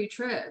in the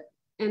pre-trib.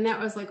 And that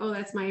was like, oh,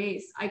 that's my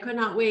ace. I could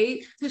not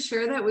wait to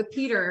share that with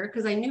Peter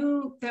because I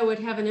knew that would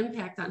have an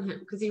impact on him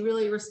because he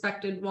really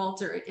respected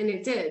Walter, and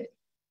it did.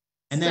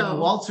 And then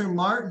Walter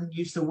Martin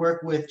used to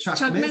work with Chuck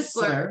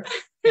Missler,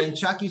 and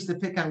Chuck used to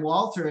pick on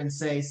Walter and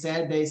say,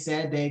 sad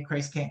day,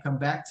 Christ can't come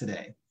back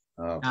today.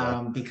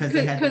 Because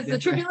the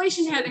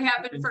tribulation had to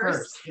happen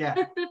first. Yeah.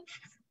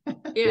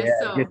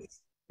 So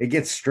it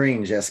gets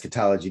strange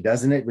eschatology,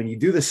 doesn't it? When you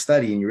do the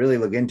study and you really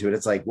look into it,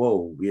 it's like,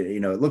 whoa,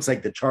 it looks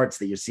like the charts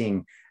that you're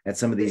seeing at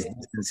some of these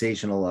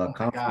dispensational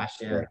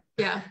conferences.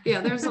 Yeah,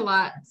 there's a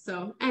lot.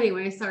 So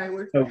anyway, sorry,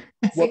 we're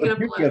taking up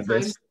a lot of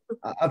time.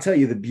 I'll tell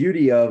you, the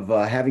beauty of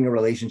having a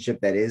relationship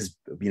that is,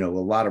 a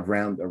lot of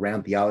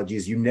around theology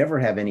is you never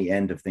have any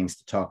end of things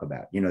to talk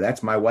about.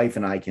 That's my wife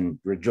and I can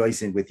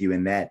rejoice with you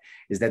in that,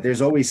 is that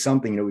there's always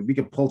something, we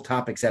can pull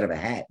topics out of a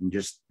hat and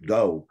just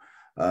go.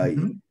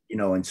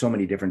 In so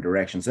many different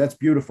directions. So that's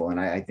beautiful. And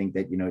I think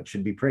that, it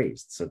should be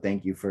praised. So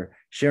thank you for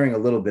sharing a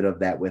little bit of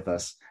that with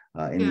us.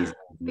 These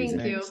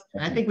thank you.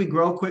 And I think we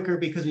grow quicker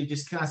because we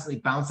just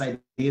constantly bounce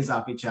ideas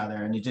off each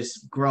other and you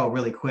just grow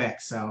really quick.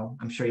 So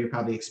I'm sure you're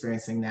probably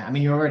experiencing that. I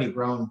mean, you're already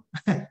grown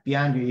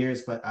beyond your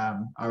years, but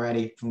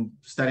already from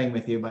studying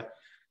with you, but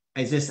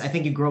I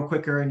think you grow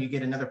quicker and you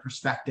get another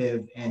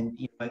perspective and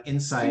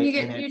insight.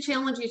 And you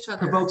challenge each other.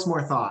 Provokes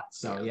more thought.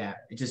 So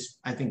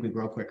I think we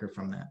grow quicker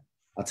from that.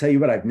 I'll tell you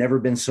what, I've never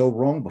been so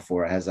wrong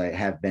before as I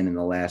have been in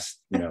the last,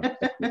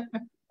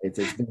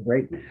 it's been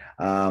great.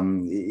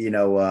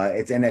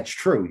 And that's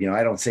true.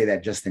 I don't say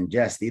that just in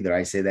jest either.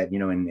 I say that,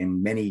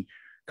 in many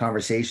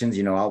conversations,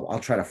 I'll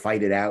try to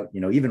fight it out,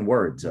 even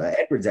words.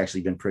 Edward's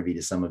actually been privy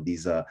to some of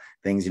these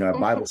things, at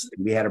Bible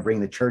study, we had to bring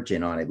the church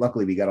in on it.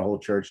 Luckily, we got a whole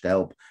church to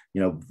help,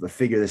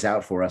 figure this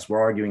out for us.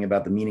 We're arguing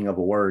about the meaning of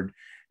a word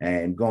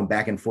and going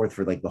back and forth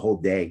for like the whole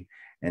day.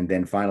 And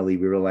then finally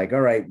we were like, all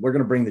right, we're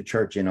going to bring the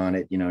church in on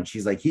it, and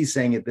she's like, he's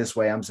saying it this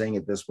way, I'm saying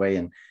it this way.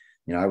 And,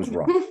 I was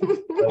wrong.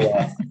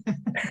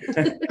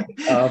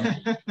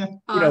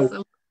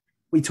 Awesome.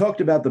 We talked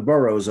about the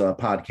Burroughs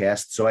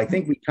podcast. So I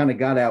think we kind of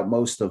got out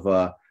most of,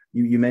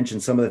 you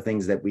mentioned some of the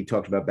things that we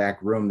talked about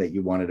back room that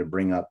you wanted to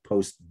bring up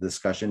post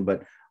discussion,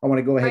 but I want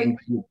to go ahead and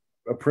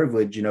a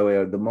privilege,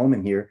 the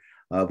moment here.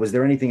 Was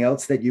there anything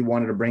else that you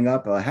wanted to bring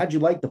up? How'd you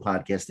like the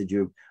podcast? Did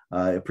you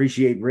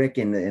appreciate Rick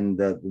and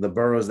the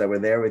Burroughs that were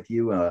there with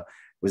you?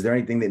 Was there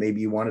anything that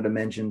maybe you wanted to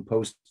mention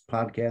post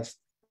podcast?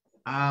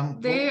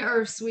 They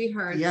are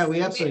sweethearts. Yeah,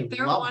 we absolutely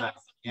love them.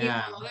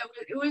 Yeah,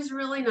 it was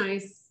really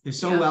nice. They're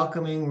so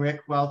welcoming.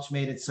 Rick Welch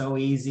made it so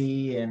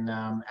easy, and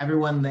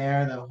everyone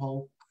there, the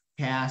whole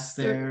cast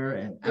there,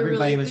 and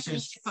everybody was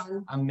just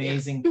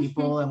amazing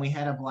people, and we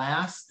had a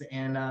blast,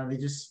 and they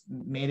just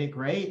made it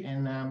great,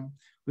 and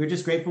we're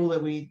just grateful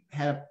that we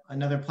had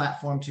another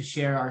platform to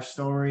share our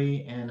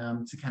story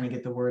and to kind of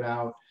get the word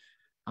out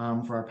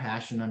for our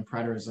passion on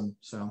preterism.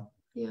 So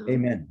Yeah.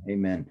 Amen.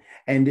 Amen.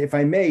 And if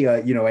I may,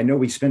 I know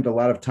we spent a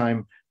lot of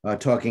time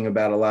talking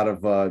about a lot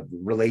of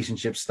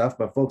relationship stuff,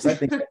 but folks, I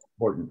think that's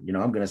important.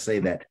 I'm going to say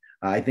that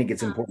I think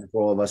it's important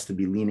for all of us to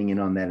be leaning in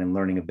on that and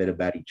learning a bit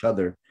about each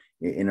other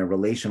in a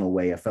relational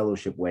way, a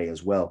fellowship way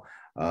as well.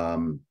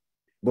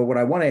 But what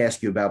I want to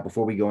ask you about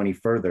before we go any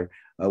further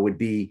would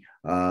be,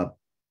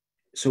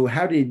 so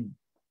how did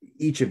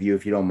each of you,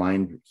 if you don't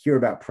mind, hear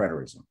about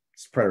preterism?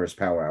 It's Preterist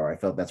Power Hour. I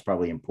felt that's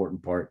probably an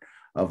important part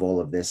of all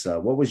of this.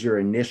 What was your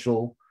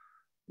initial,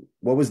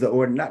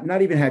 or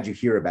not even how'd you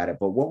hear about it,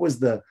 but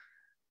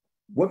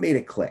what made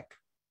it click?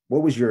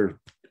 What was your,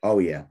 oh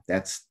yeah,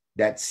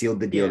 that sealed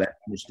the deal, that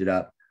finished it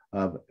up.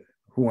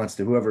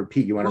 Whoever,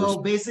 Pete, you want to?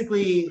 Well,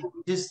 basically,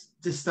 just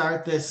to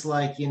start this,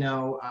 in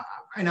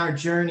our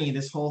journey,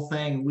 this whole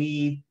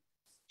thing,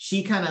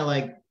 she kind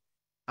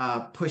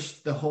of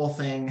pushed the whole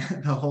thing,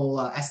 the whole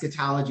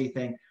eschatology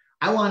thing.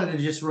 I wanted to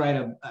just write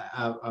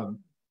a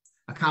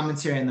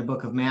commentary in the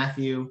book of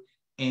Matthew.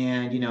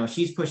 And,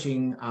 she's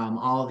pushing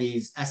all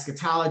these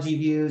eschatology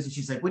views. And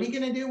she's like, what are you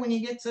going to do when you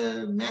get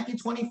to Matthew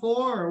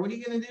 24? Or what are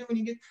you going to do when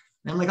you get...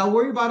 And I'm like, I'll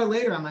worry about it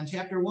later. I'm on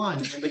chapter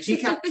 1. But she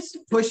kept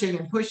pushing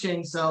and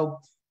pushing. So,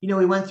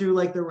 we went through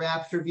like the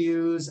rapture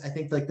views, I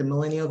think like the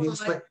millennial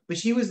views, but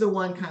she was the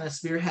one kind of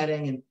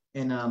spearheading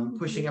and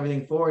pushing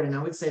everything forward. And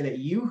I would say that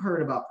you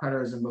heard about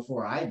preterism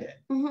before I did.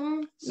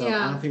 Mm-hmm. So I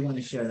don't know if you want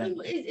to share that.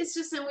 It's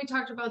just that we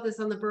talked about this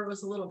on the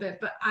Burrows a little bit,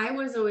 but I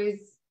was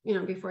always,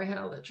 before I had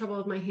all the trouble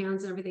with my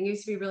hands and everything, I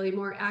used to be really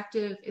more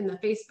active in the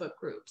Facebook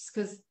groups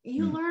because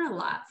you learn a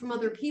lot from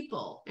other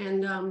people.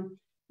 And,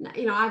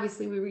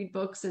 obviously we read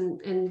books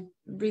and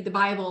read the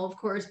Bible, of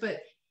course, but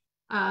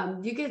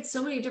you get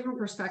so many different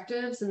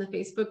perspectives in the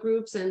Facebook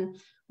groups. And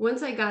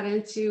once I got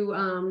into,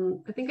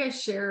 I think I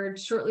shared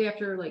shortly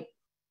after like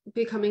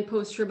becoming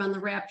post-trib on the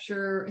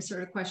rapture, I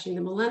started questioning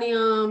the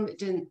millennium.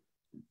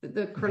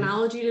 The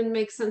chronology didn't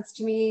make sense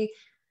to me.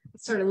 I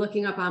started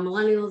looking up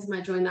amillennialism.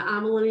 I joined the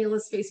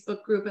amillennialist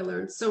Facebook group. I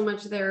learned so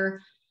much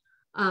there.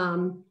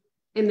 And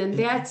then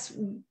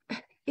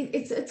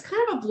it's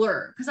kind of a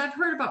blur because I've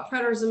heard about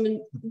preterism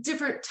in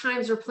different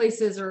times or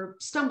places or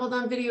stumbled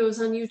on videos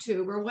on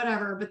YouTube or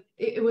whatever, but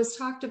it was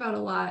talked about a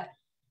lot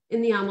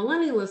in the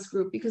amillennialist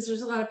group because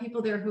there's a lot of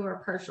people there who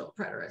are partial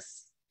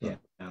preterists. Yeah.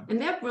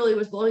 And that really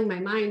was blowing my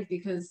mind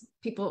because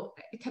I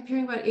kept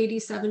hearing about AD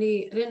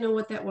 70. I didn't know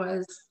what that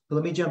was. But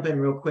let me jump in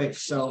real quick.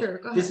 So sure,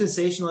 go ahead.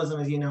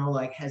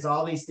 Dispensationalism, as has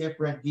all these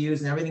different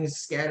views and everything is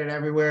scattered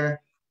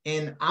everywhere.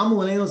 And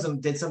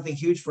amillennialism did something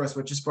huge for us,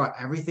 which just brought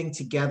everything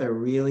together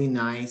really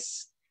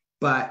nice.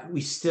 But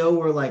we still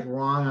were like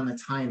wrong on the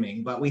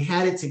timing, but we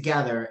had it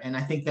together. And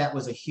I think that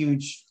was a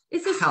huge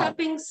It's a help.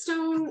 stepping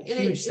stone.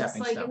 Huge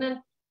stepping stone. And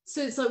then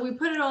so it's like we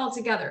put it all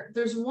together.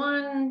 There's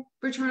one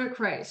return of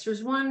Christ.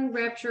 There's one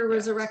rapture,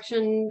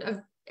 resurrection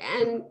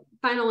and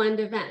final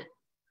end event.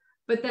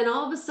 But then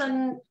all of a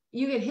sudden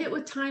you get hit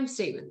with time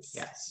statements.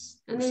 Yes.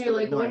 And then you're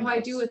like, what do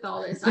I do with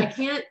all this? I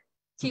can't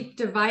keep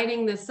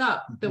dividing this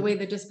up the way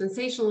the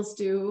dispensationalists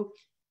do.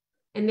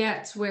 And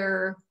that's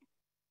where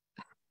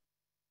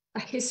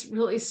I just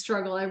really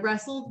struggle. I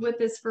wrestled with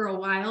this for a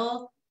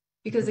while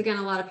because again,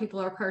 a lot of people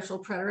are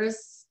partial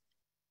preterists.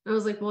 I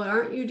was like, well,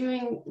 aren't you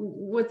doing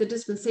what the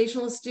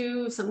dispensationalists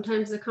do?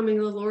 Sometimes the coming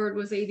of the Lord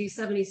was AD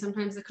 70.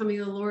 Sometimes the coming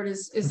of the Lord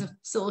is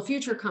still a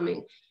future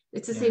coming.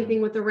 It's the same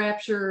thing with the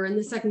rapture and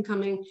the second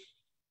coming.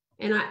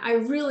 And I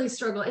really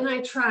struggled. And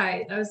I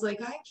tried. I was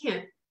like, I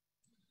can't.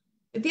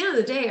 At the end of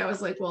the day, I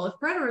was like, well, if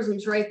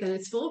preterism's right, then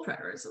it's full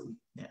preterism.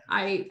 Yeah.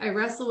 I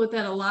wrestled with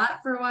that a lot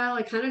for a while.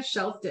 I kind of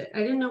shelved it. I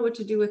didn't know what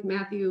to do with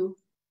Matthew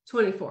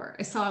 24.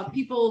 I saw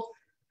people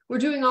were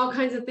doing all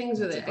kinds of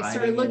things with it. I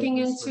started looking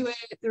into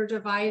it. They're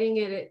dividing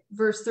it at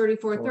verse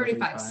 34,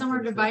 35. Some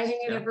are dividing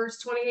it at verse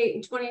 28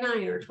 and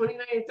 29 or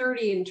 29 and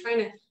 30 and trying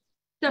to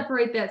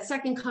separate that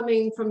second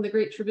coming from the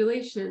Great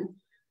Tribulation.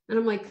 And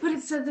I'm like, but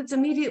it says it's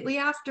immediately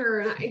after.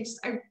 And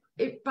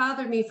it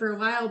bothered me for a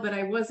while, but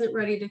I wasn't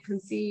ready to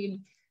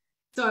concede.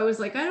 So I was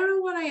like, I don't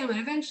know what I am.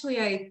 And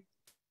eventually I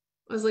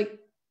was like,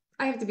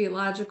 I have to be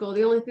logical.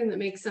 The only thing that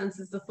makes sense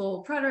is the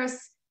full preterist.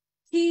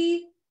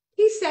 He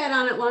sat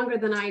on it longer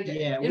than I did.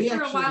 Yeah, and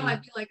for a while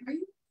I'd be like, are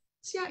you?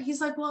 Yeah.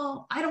 He's like,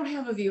 well, I don't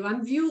have a view.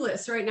 I'm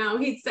viewless right now,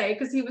 he'd say,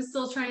 because he was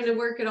still trying to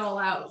work it all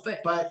out.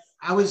 But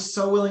I was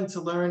so willing to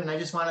learn and I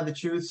just wanted the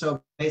truth.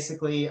 So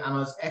basically,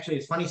 it's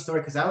a funny story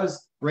because I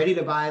was ready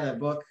to buy the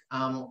book,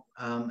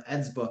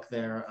 Ed's book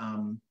there.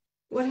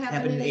 What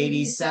happened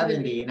in AD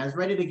 70? And I was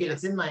ready to get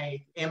it's in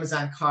my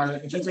Amazon cart.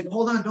 And she's like,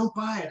 hold on, don't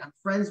buy it. I'm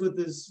friends with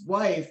his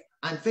wife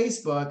on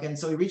Facebook. And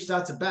so we reached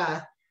out to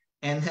Beth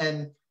and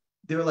then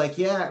they were like,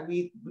 yeah,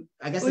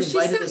 I guess they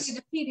invited us. She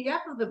sent me the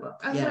PDF of the book.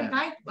 I was like,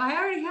 I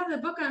already have the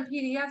book on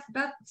PDF.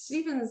 Beth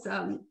Stevens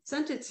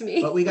sent it to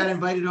me. But we got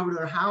invited over to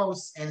their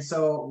house. And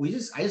so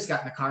I just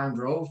got in the car and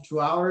drove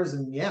 2 hours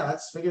and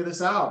let's figure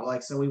this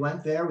out. So we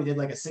went there, we did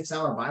like a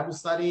 6-hour Bible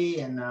study.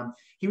 And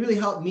he really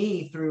helped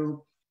me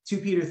through 2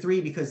 Peter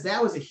 3, because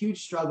that was a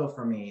huge struggle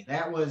for me.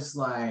 That was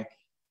like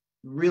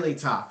really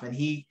tough. And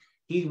he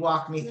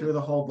walked me through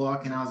the whole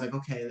book and I was like,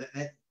 okay,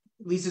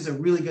 at least there's a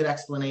really good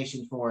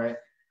explanation for it.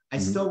 I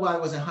still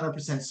wasn't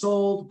 100%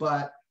 sold,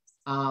 but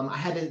I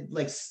had to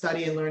like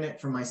study and learn it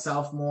for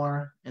myself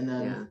more. And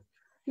then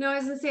no, I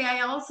was gonna say,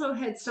 I also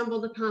had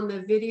stumbled upon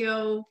the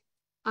video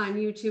on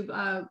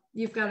YouTube,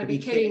 You've Got to Be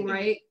Kidding,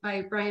 right?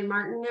 By Brian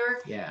Martin there.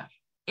 Yeah.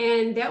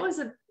 And that was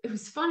it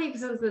was funny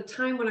because it was a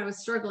time when I was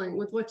struggling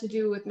with what to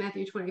do with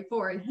Matthew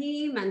 24. And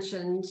he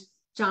mentioned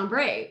John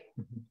Bray.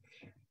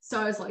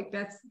 So I was like,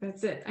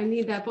 that's it. I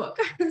need that book.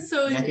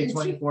 So in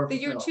the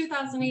year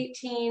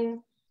 2018,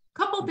 a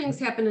couple things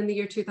happened in the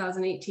year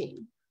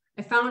 2018.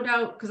 I found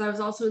out, because I was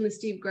also in the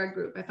Steve Gregg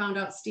group, I found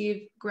out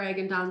Steve Gregg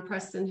and Don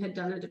Preston had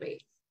done a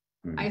debate.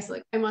 I was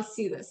like, I must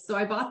see this. So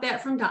I bought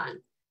that from Don.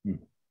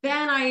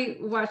 Then I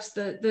watched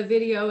the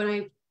video and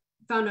I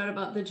found out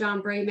about the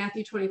John Bray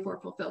Matthew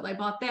 24 fulfilled. I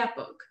bought that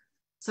book.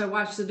 So I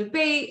watched the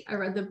debate. I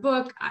read the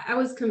book. I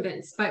was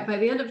convinced. By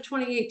the end of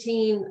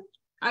 2018,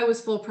 I was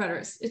full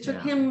preterist. It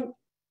took him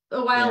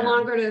a while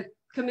longer to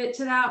commit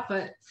to that,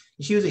 but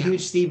she was a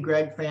huge Steve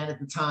Gregg fan at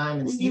the time,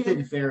 and Steve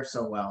didn't fare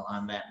so well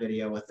on that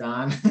video with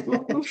Don.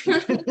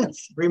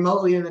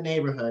 Remotely in the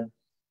neighborhood.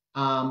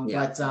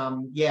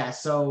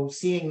 So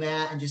seeing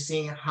that and just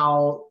seeing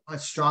how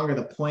much stronger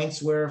the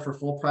points were for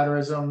full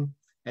preterism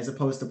as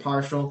opposed to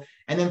partial.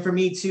 And then for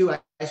me too,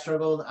 I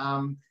struggled.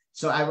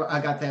 So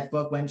I got that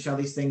book, When Shall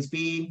These Things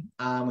Be?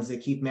 Was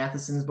it Keith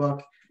Matheson's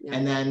book? Yeah.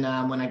 And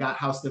then when I got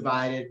House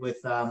Divided with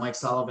Mike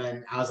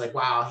Sullivan, I was like,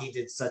 wow, he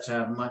did such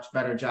a much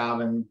better job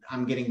and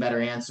I'm getting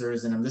better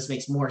answers and this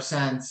makes more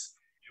sense.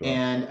 Sure.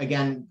 And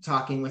again,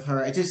 talking with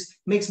her, it just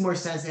makes more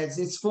sense.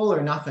 It's full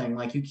or nothing.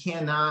 Like you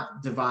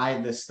cannot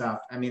divide this stuff.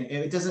 I mean,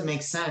 it doesn't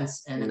make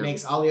sense and it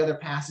makes all the other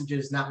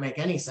passages not make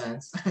any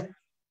sense.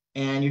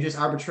 And you're just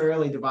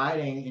arbitrarily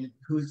dividing and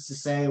who's to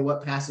say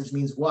what passage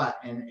means what,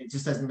 and it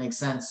just doesn't make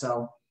sense.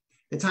 So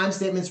the time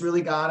statements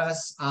really got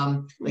us.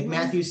 Like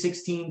Matthew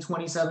 16,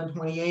 27,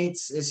 28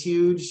 is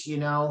huge, you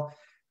know.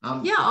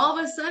 All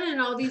of a sudden,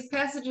 all these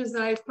passages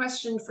that I've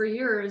questioned for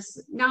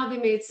years, now they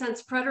made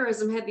sense.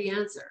 Preterism had the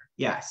answer.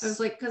 Yes. I was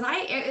like, because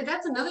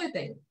that's another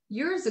thing.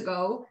 Years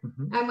ago,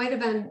 I might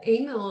have been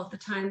amill at the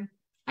time.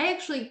 I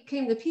actually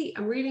came to Pete.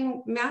 I'm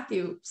reading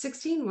Matthew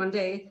 16 one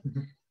day,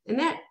 and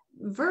that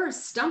verse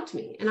stumped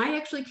me. And I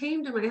actually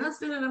came to my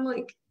husband and I'm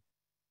like,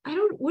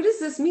 what does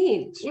this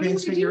mean? What do you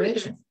do with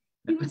this?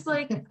 He was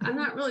like, I'm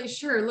not really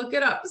sure. Look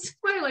it up. So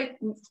I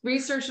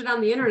researched it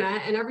on the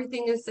internet and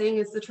everything is saying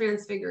it's the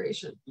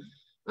transfiguration.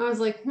 I was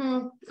like,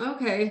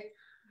 okay.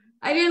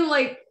 I didn't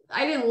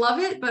love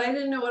it, but I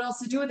didn't know what else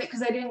to do with it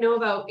because I didn't know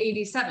about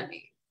AD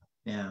 70.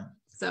 Yeah.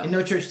 So and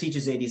no church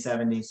teaches AD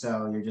 70,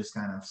 so you're just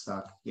kind of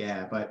stuck.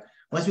 Yeah. But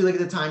once we look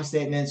at the time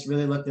statements,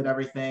 really looked at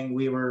everything,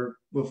 we're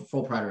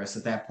full preterists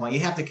at that point.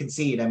 You have to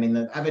concede. I mean,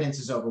 the evidence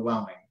is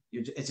overwhelming.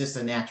 It's just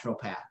a natural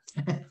path.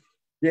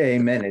 Yeah,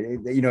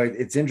 amen.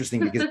 It's interesting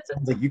because it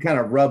sounds like you kind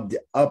of rubbed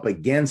up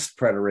against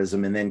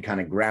preterism and then kind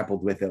of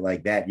grappled with it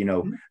like that.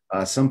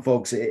 Some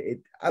folks,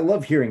 I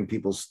love hearing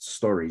people's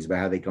stories about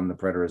how they come to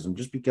preterism,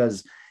 just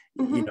because,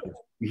 you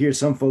hear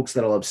some folks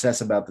that'll obsess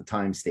about the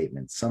time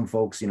statements. Some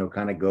folks,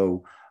 kind of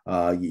go,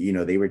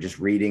 they were just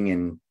reading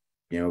and,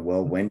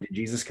 well, when did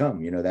Jesus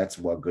come? That's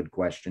a good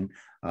question.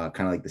 Kind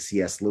of like the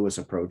C.S. Lewis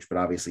approach, but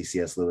obviously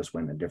C.S. Lewis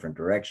went in a different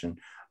direction.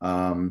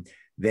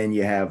 Then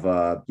you have,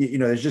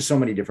 there's just so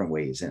many different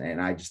ways.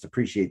 And I just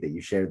appreciate that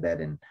you shared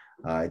that. And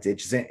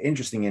it's just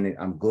interesting. And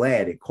I'm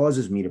glad it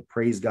causes me to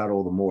praise God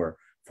all the more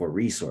for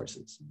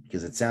resources,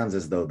 because it sounds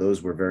as though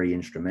those were very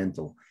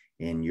instrumental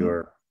in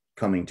your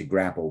coming to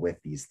grapple with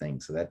these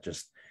things. So that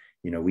just,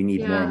 we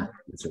need more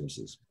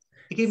resources.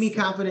 It gave me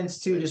confidence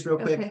too, just real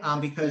quick,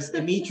 because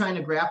me trying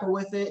to grapple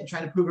with it and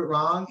trying to prove it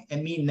wrong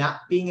and me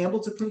not being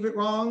able to prove it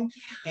wrong.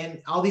 And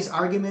all these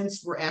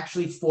arguments were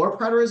actually for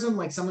preterism.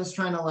 Like someone's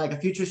trying to a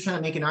futurist trying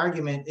to make an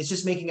argument. It's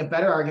just making a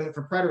better argument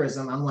for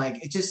preterism. I'm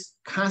like, it just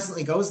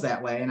constantly goes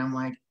that way. And I'm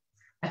like,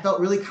 I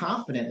felt really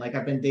confident. Like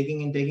I've been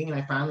digging and digging and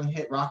I finally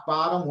hit rock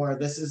bottom where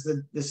this is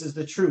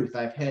the truth.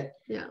 I've hit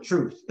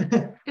truth.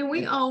 And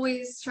we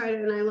always try to,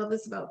 and I love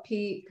this about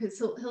Pete, because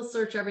he'll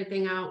search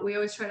everything out. We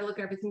always try to look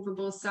at everything from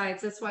both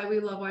sides. That's why we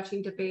love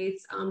watching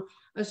debates. I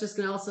was just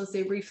going to also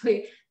say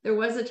briefly, there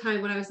was a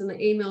time when I was in the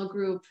email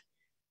group,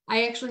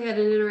 I actually had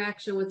an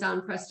interaction with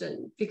Don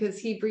Preston because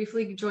he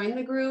briefly joined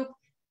the group.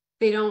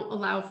 They don't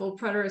allow full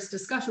preterist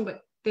discussion,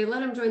 but they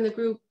let him join the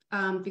group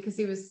because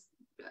he was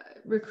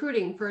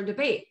recruiting for a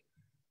debate.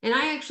 And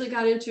I actually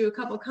got into a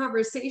couple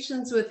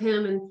conversations with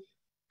him and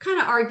kind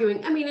of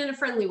arguing, in a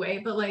friendly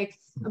way, but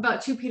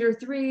about 2 Peter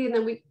 3. And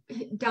then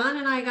Don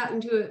and I got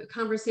into a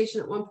conversation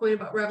at one point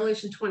about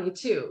Revelation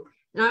 22.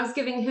 And I was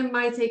giving him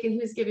my take and he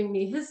was giving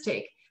me his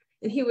take.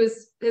 And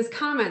his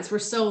comments were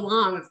so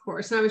long, of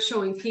course. And I was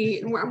showing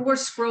Pete and we're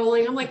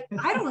scrolling. I'm like,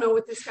 I don't know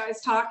what this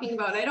guy's talking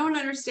about. I don't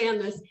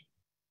understand this.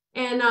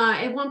 And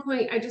at one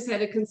point I just had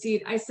to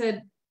concede. I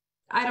said,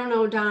 I don't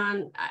know,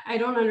 Don, I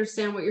don't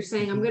understand what you're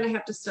saying. I'm going to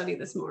have to study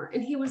this more.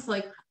 And he was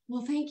like,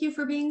 well, thank you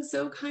for being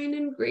so kind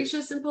and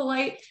gracious and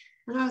polite.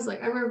 And I was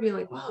like, I remember being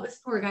like, wow, this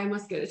poor guy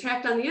must get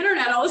attacked on the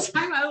internet all the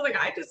time. I was like,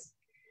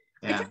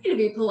 I tried to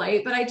be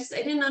polite, but I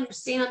didn't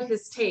understand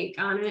his take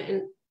on it.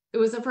 And it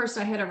was the first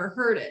I had ever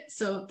heard it.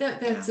 So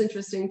that's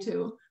interesting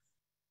too.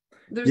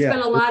 There's been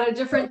a lot of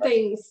different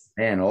things.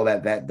 Man, all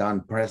that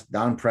Don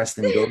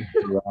Preston goes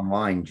through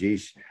online.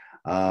 Geez.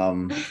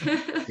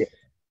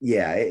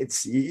 Yeah,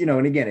 it's,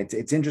 and again,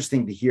 it's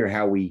interesting to hear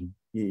how we,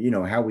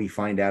 how we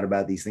find out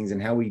about these things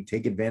and how we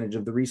take advantage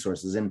of the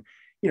resources. And,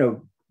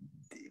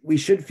 we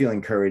should feel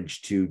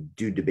encouraged to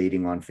do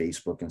debating on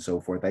Facebook and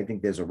so forth. I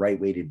think there's a right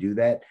way to do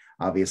that.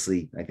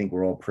 Obviously, I think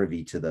we're all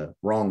privy to the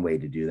wrong way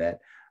to do that.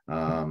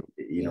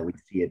 We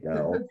see it.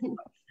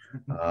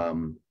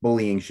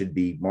 Bullying should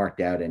be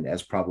marked out and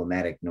as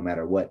problematic, no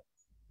matter what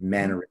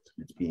mannerism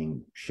it's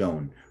being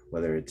shown.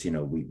 Whether it's,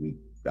 we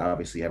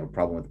obviously have a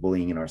problem with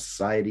bullying in our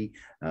society,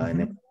 and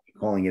then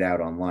calling it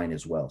out online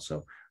as well.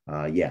 So,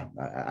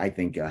 I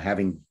think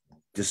having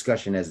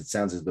discussion, as it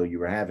sounds as though you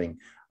were having,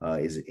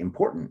 is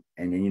important.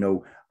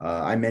 And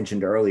I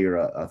mentioned earlier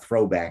a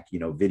throwback,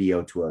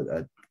 video to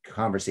a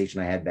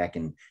conversation I had back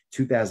in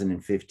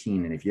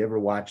 2015. And if you ever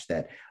watch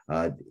that,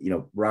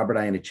 Robert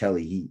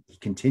Iannicelli, he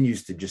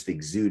continues to just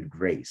exude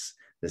grace.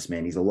 This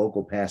man, he's a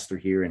local pastor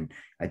here, and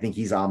I think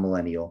he's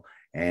amillennial.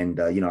 And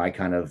I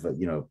kind of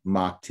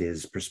mocked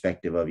his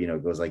perspective of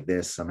it goes like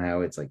this. Somehow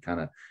it's like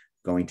kind of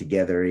going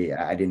together.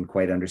 I didn't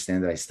quite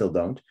understand that. I still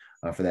don't,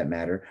 for that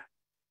matter.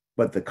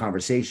 But the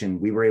conversation,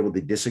 we were able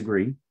to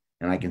disagree.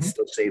 And I can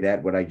still say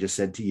that, what I just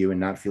said to you, and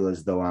not feel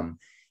as though I'm,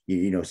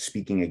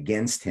 speaking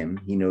against him.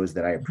 He knows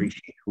that I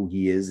appreciate who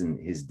he is and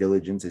his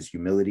diligence, his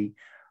humility.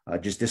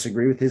 Just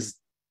disagree with his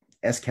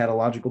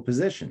eschatological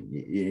position.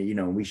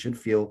 We should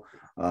feel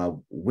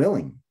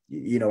willing.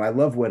 I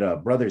love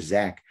what Brother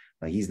Zach,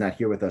 he's not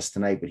here with us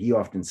tonight, but he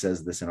often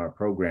says this in our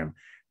program,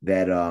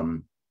 that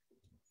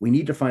we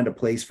need to find a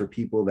place for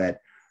people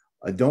that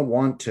don't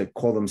want to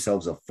call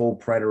themselves a full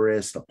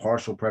preterist, a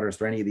partial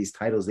preterist, or any of these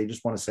titles. They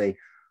just want to say,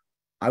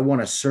 I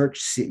want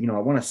to I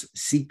want to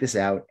seek this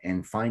out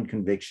and find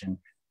conviction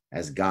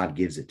as God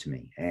gives it to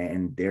me.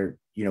 And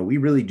we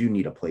really do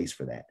need a place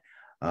for that.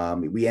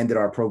 We ended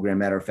our program,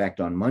 matter of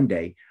fact, on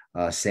Monday,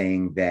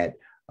 saying that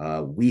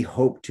we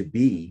hope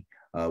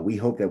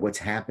that what's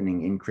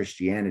happening in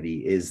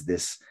Christianity is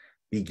this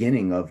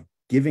beginning of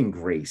giving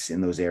grace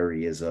in those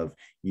areas of,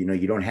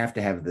 you don't have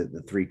to have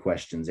the three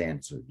questions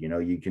answered.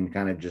 You can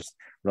kind of just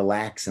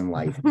relax in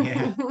life.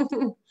 Yeah.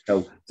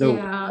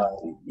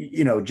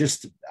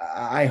 Just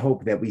I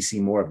hope that we see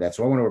more of that.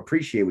 So I want to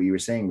appreciate what you were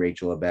saying,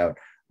 Rachel, about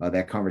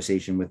that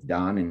conversation with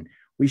Don. And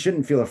we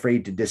shouldn't feel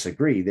afraid to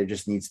disagree. There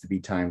just needs to be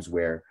times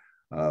where,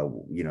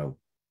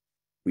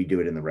 we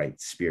do it in the right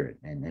spirit,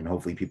 and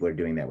hopefully people are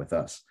doing that with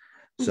us.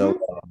 So,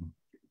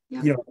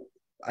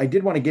 I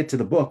did want to get to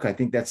the book. I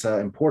think that's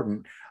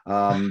important.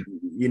 We've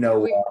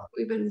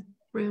been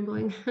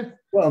rambling.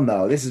 Well,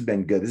 no, this has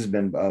been good. This has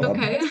been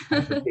okay.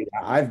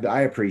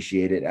 I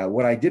appreciate it.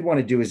 What I did want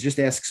to do is just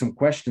ask some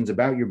questions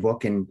about your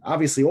book, and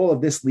obviously all of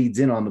this leads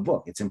in on the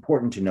book. It's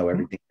important to know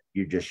everything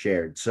you just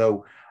shared.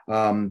 So,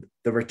 the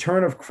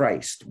return of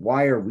Christ.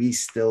 Why are we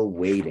still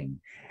waiting?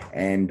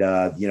 And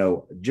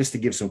just to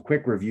give some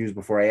quick reviews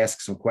before I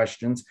ask some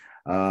questions.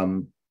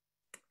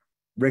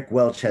 Rick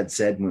Welch had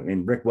said,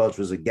 and Rick Welch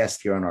was a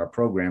guest here on our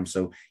program,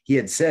 so he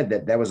had said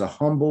that was a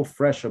humble,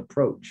 fresh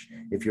approach.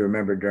 If you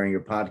remember during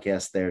your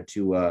podcast there,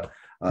 to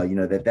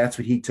that's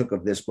what he took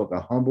of this book, a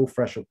humble,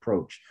 fresh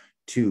approach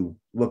to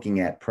looking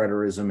at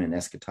preterism and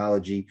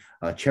eschatology.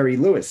 Cherry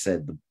Lewis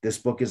said this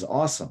book is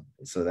awesome,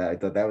 so that I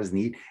thought that was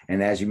neat.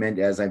 And as you meant,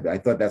 I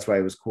thought that's why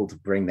it was cool to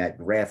bring that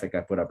graphic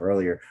I put up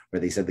earlier, where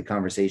they said the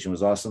conversation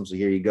was awesome. So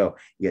here you go,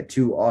 you get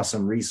two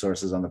awesome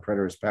resources on the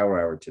Preterist Power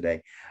Hour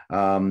today.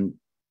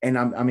 And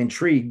I'm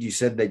intrigued. You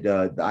said that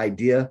the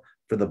idea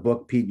for the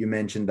book, Pete, you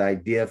mentioned the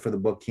idea for the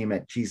book came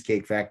at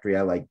Cheesecake Factory.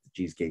 I like the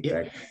Cheesecake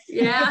Factory.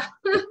 Yeah.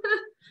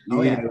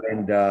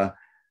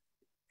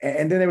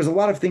 And then there was a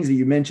lot of things that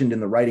you mentioned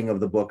in the writing of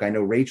the book. I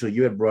know, Rachel,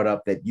 you had brought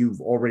up that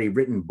you've already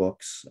written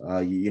books,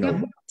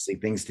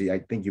 things to, I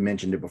think you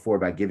mentioned it before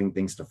about giving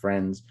things to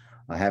friends,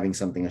 having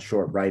something, a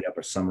short write-up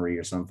or summary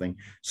or something.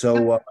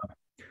 So,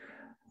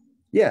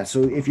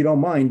 so if you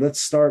don't mind,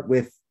 let's start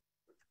with,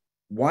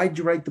 why'd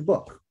you write the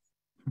book?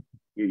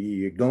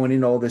 You're going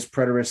into all this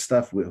preterist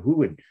stuff. Who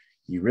would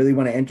you really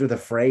want to enter the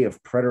fray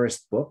of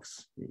preterist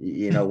books?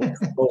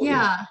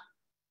 Yeah.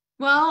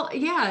 Well,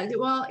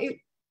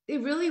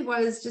 it really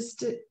was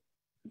just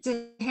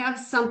to have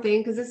something,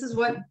 because this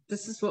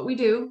is what we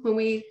do when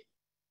we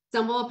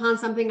stumble upon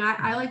something.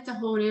 I like to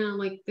hone in on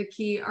like the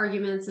key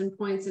arguments and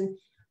points and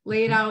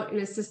lay it out in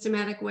a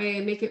systematic way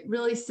and make it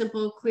really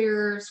simple,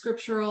 clear,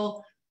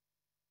 scriptural,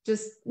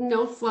 just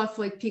no fluff,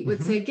 like Pete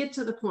would say, get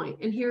to the point.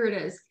 And here it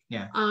is.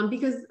 Yeah.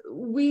 Because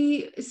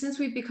since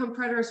we've become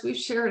preterists, we've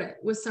shared it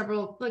with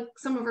several, like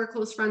some of our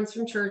close friends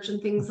from church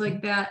and things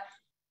like that.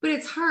 But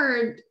it's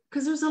hard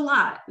because there's a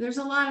lot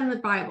in the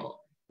Bible.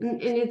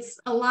 And it's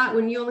a lot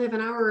when you only have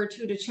an hour or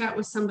two to chat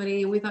with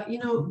somebody. And we thought,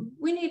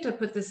 we need to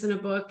put this in a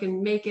book and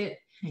make it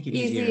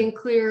easy and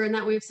clear. And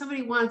that way, if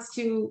somebody wants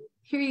to,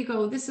 here you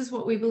go, this is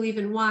what we believe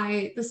and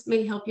why. This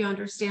may help you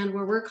understand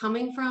where we're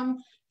coming from.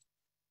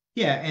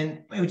 Yeah,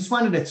 and we just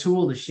wanted a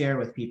tool to share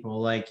with people.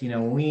 Like,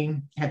 when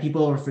we have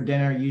people over for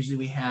dinner, usually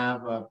we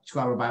have a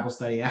 2-hour Bible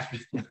study after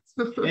that.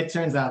 It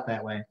turns out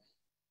that way.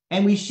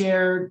 And we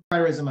shared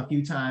preterism a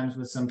few times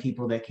with some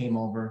people that came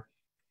over.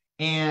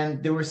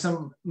 And there were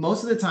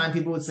most of the time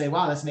people would say,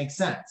 wow, this makes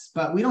sense.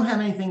 But we don't have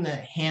anything to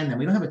hand them.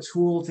 We don't have a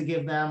tool to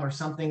give them or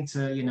something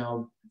to,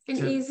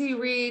 an easy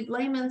read,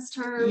 layman's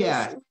terms.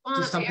 Yeah,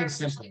 just something the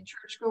simple.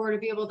 Churchgoer to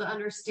be able to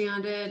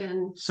understand it.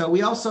 And so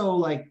we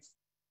also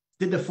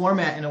did the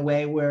format in a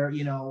way where,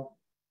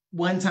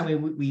 one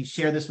time we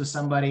shared this with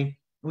somebody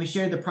and we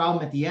shared the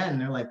problem at the end.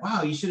 And they're like,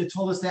 wow, you should have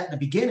told us that in the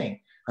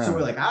beginning. So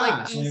we're like,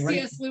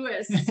 C.S.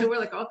 Lewis. So we're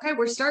like, okay,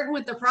 we're starting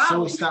with the problem.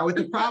 So we start with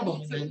the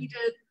problem. So we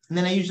did. And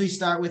then I usually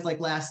start with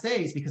last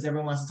days, because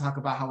everyone wants to talk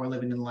about how we're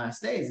living in the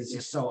last days. It's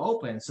just so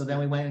open. So then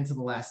we went into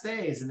the last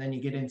days, and then you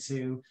get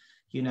into,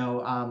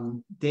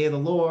 Day of the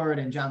Lord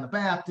and John the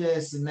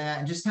Baptist and that,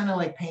 and just kind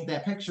of paint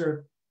that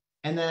picture.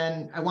 And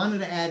then I wanted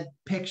to add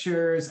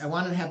pictures. I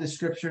wanted to have the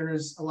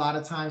scriptures a lot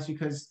of times,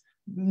 because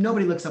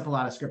nobody looks up a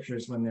lot of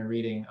scriptures when they're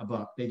reading a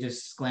book. They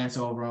just glance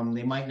over them.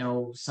 They might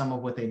know some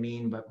of what they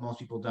mean, but most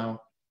people don't.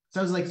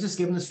 So I was like, just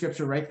give them the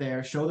scripture right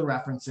there, show the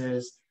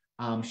references,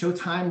 show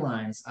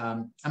timelines.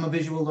 I'm a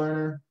visual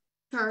learner.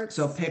 Charts,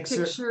 so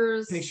pictures,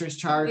 charts,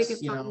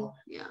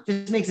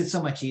 just makes it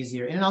so much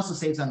easier. And it also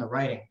saves on the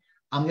writing.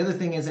 The other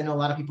thing is, I know a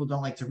lot of people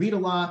don't like to read a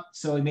lot,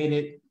 so we made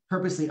it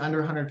purposely under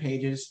 100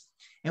 pages.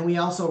 And we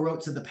also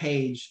wrote to the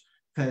page,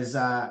 because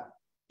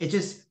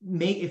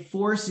it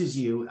forces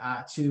you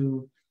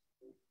to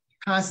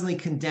constantly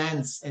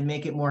condense and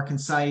make it more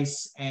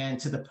concise and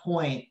to the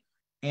point.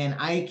 And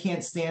I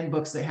can't stand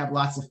books that have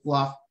lots of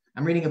fluff.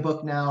 I'm reading a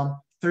book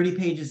now, 30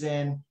 pages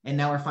in, and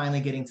now we're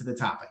finally getting to the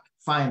topic.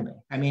 Finally.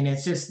 I mean,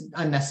 it's just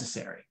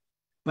unnecessary.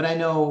 But I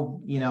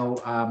know,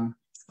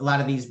 a lot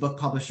of these book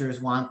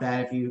publishers want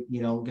that. If you're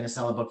going to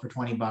sell a book for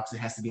 $20, it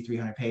has to be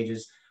 300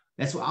 pages.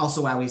 That's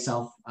also why we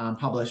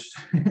self-published.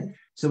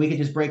 So we could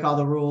just break all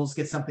the rules,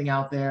 get something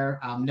out there.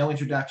 No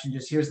introduction,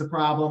 just here's the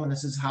problem, and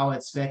this is how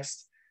it's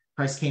fixed.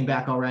 Christ came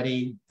back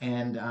already,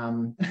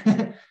 and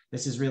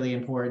this is really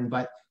important.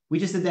 But we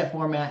just did that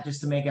format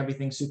just to make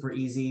everything super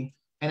easy.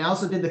 And I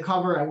also did the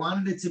cover. I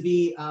wanted it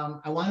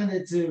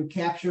to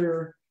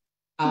capture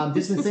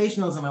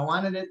dispensationalism. I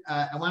wanted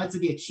it to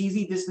be a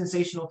cheesy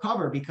dispensational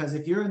cover, because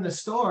if you're in the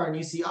store and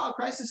you see, oh,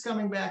 Christ is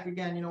coming back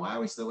again, why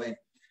are we still waiting?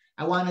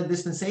 I wanted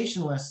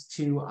dispensationalists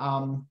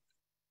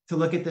to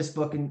look at this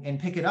book and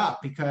pick it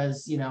up,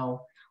 because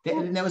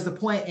that was the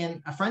point.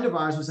 And a friend of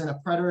ours was in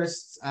a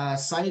preterist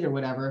site or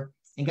whatever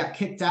and got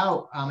kicked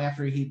out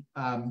after he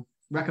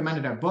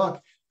recommended our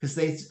book, because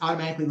they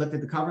automatically looked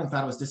at the cover and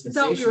thought it was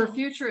dispensational. So you were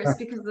futurist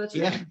because of the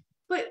yeah.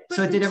 But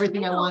so it did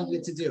everything I wanted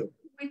it to do.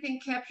 We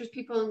think captures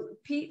people.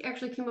 Pete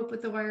actually came up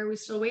with the "Why are we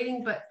still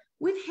waiting?" But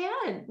we've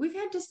had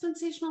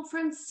dispensational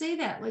friends say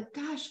that, like,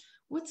 "Gosh,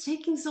 what's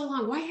taking so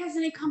long? Why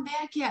hasn't it come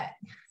back yet?"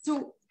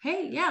 So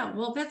hey, yeah,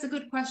 well, that's a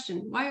good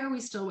question. Why are we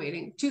still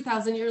waiting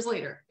 2,000 years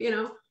later?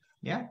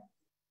 Yeah.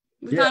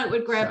 We thought it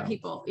would grab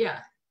people. Yeah.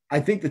 I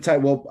think the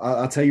title, well,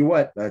 I'll tell you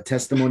what,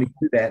 testimony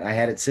to that. I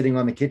had it sitting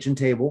on the kitchen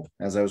table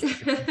as I was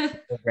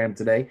program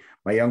today.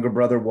 My younger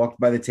brother walked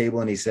by the table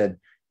and he said,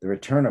 "The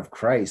return of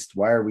Christ,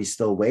 why are we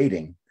still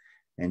waiting?"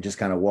 And just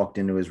kind of walked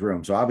into his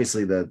room. So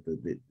obviously the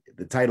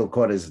title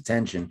caught his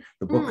attention.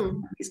 The book at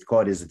least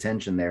caught his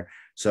attention there.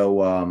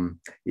 So,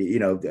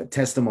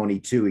 testimony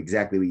to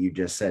exactly what you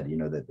just said,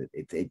 that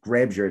it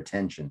grabs your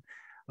attention.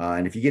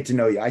 And if you get to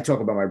know, I talk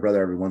about my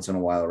brother every once in a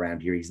while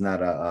around here. He's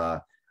not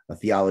a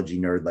theology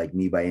nerd like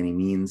me by any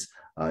means.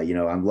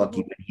 I'm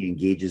lucky when he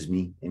engages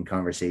me in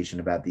conversation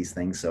about these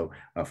things. So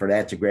for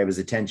that to grab his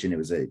attention, it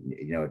was it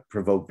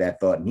provoked that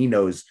thought. And he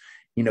knows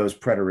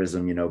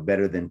preterism,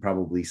 better than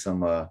probably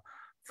some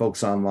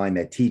folks online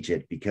that teach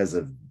it, because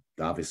of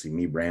obviously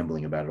me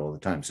rambling about it all the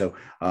time. So,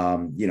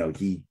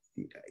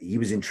 he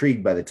was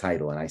intrigued by the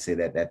title, and I say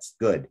that's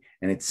good.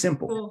 And it's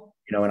simple, cool.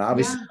 And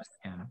obviously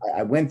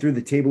I went through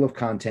the table of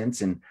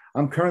contents, and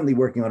I'm currently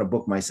working on a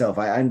book myself.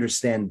 I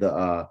understand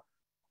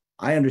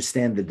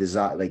the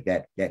desire, like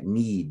that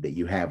need that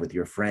you have with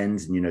your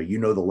friends, and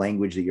the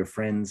language that your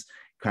friends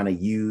kind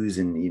of use,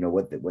 and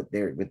what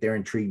they're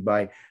intrigued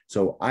by.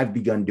 So I've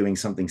begun doing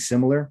something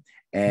similar,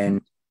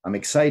 and I'm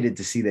excited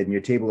to see that in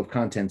your table of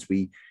contents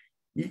we,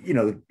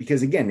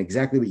 because again,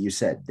 exactly what you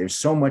said, there's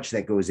so much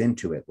that goes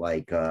into it.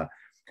 Like,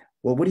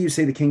 well, what do you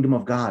say the kingdom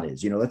of God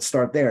is? Let's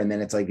start there, and then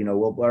it's like,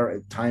 well, our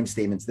time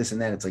statements, this and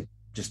that. It's like,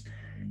 just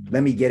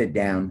let me get it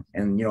down.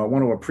 And, I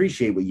want to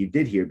appreciate what you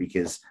did here,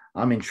 because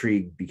I'm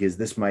intrigued, because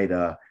this might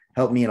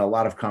help me in a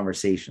lot of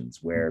conversations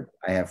where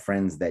I have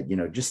friends that,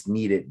 just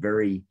need it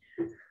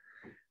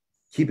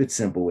keep it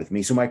simple with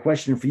me. So my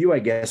question for you, I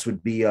guess,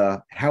 would be,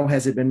 how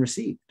has it been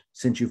received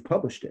since you've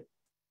published it?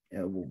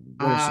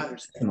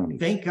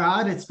 Thank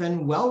God it's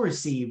been well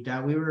received.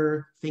 We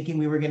were thinking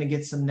we were going to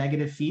get some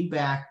negative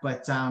feedback,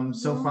 but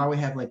so far we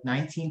have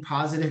 19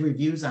 positive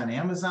reviews on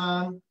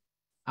Amazon.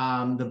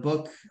 The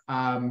book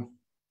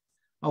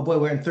Oh boy,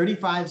 we're in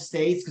 35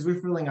 states because we're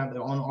filling out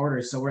their own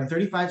orders. So we're in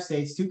 35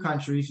 states, 2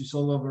 countries. We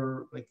sold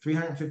over like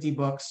 350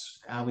 books.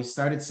 We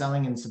started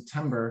selling in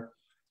September.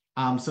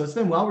 So it's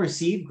been well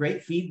received,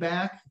 great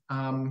feedback.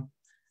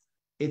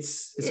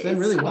 It's been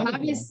really wonderful.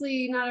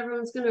 Obviously, not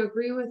everyone's going to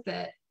agree with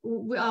it.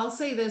 I'll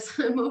say this: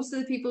 most of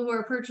the people who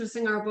are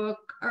purchasing our book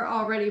are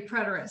already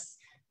preterists.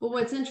 But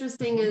what's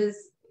interesting is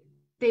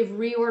they've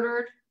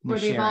reordered or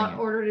they've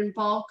ordered in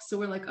bulk. So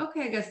we're like,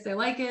 okay, I guess they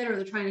like it, or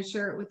they're trying to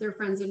share it with their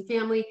friends and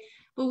family.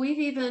 But we've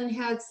even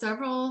had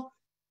several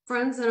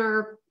friends in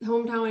our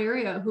hometown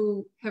area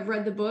who have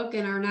read the book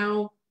and are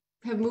now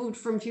have moved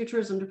from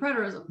futurism to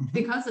preterism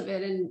because of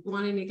it, and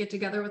wanting to get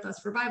together with us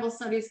for Bible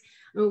studies.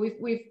 I mean,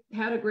 we've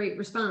had a great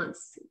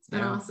response. It's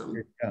been awesome.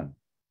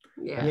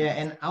 Yeah,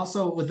 and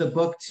also with the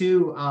book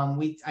too,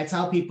 I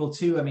tell people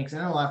too. I mean, because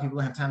I know a lot of people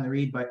don't have time to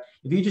read, but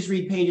if you just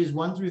read pages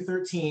 1 through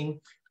 13,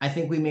 I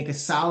think we make a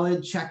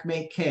solid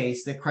checkmate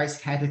case that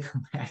Christ had to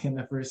come back in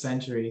the first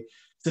century.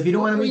 So if you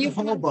don't want to read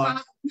the whole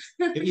book,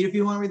 if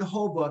you want to read the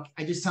whole book,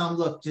 I just tell them,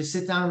 look, just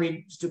sit down and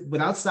read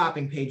without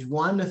stopping, page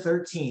 1 to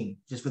 13,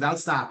 just without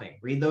stopping.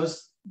 Read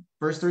those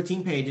first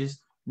 13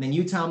 pages, and then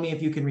you tell me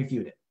if you can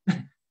refute it.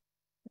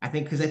 I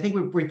think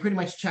we pretty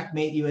much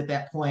checkmate you at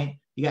that point.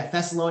 You got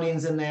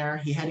Thessalonians in there.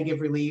 He had to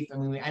give relief. I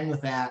mean, we end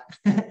with that.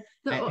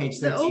 At page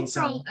 13, the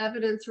overall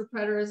evidence for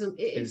preterism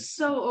is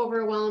so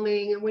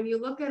overwhelming. And when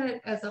you look at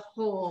it as a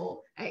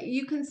whole,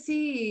 you can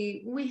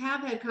see we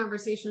have had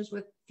conversations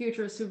with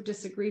futurists who've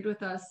disagreed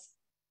with us.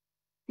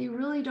 They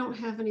really don't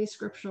have any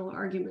scriptural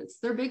arguments.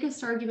 Their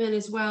biggest argument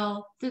is,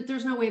 well,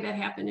 there's no way that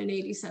happened in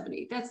AD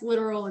 70. That's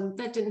literal, and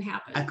that didn't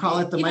happen. I call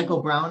it the Michael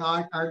Brown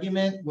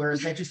argument, where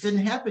that just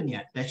didn't happen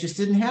yet. That just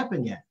didn't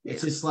happen yet.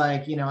 It's just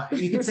like, you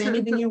can say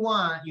anything you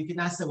want. You can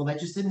not say, well, that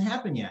just didn't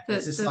happen yet.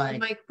 It's just like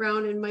Mike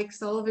Brown and Mike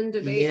Sullivan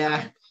debate.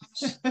 Yeah.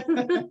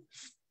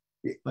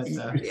 But see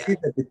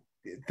that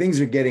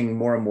things are getting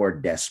more and more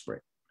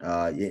desperate.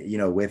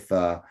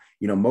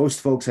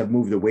 Most folks have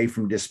moved away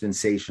from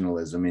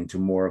dispensationalism into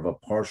more of a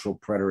partial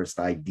preterist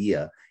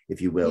idea,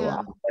 if you will,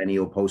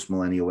 millennial,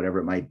 post-millennial, whatever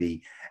it might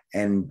be.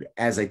 And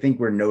as I think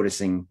we're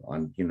noticing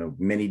on,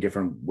 many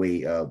different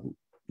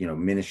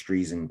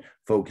ministries and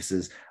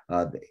focuses,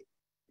 that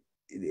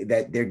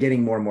they're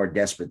getting more and more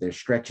desperate. They're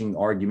stretching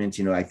arguments.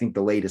 I think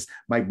the latest,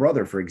 my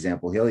brother, for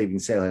example, he'll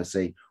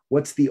say,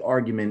 what's the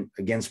argument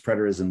against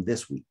preterism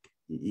this week?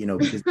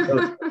 Because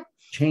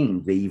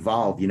change, they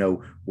evolve,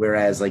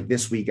 whereas like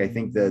this week, I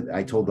think that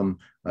I told them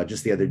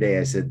just the other day,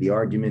 I said, the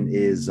argument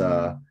is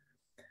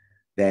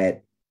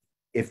that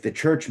if the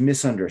church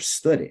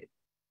misunderstood it,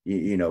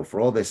 for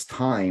all this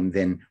time,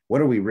 then what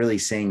are we really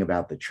saying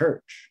about the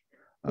church?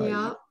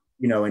 And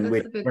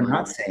we're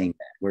not saying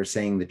that. We're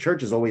saying the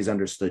church has always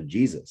understood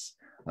Jesus.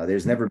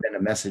 There's never been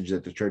a message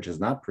that the church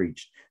has not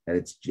preached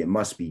that it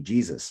must be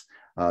Jesus.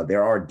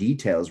 There are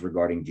details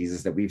regarding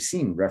Jesus that we've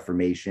seen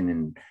Reformation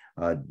and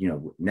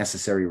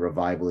necessary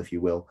revival, if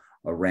you will,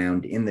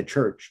 around in the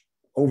church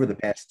over the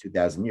past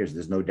 2,000 years.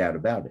 There's no doubt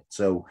about it.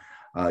 So,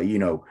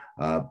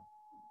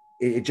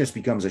 it just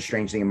becomes a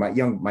strange thing.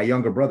 And my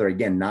younger brother,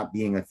 again, not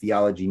being a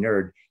theology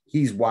nerd,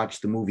 he's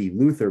watched the movie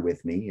Luther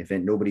with me. If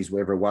nobody's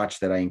ever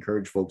watched that, I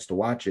encourage folks to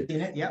watch it.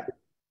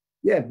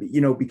 Yeah,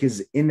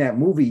 because in that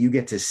movie you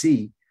get to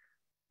see,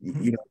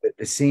 the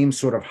same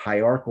sort of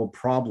hierarchical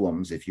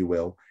problems, if you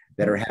will,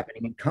 that are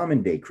happening in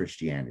common day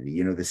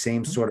Christianity. The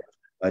same sort of.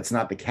 It's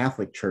not the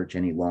Catholic Church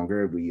any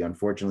longer. We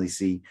unfortunately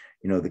see,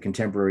 the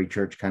contemporary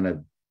church kind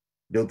of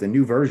built a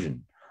new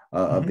version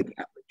of the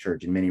Catholic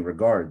Church in many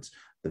regards,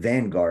 the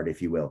vanguard, if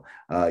you will.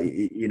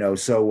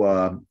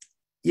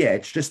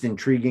 It's just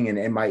intriguing.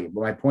 And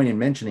my point in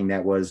mentioning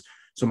that was,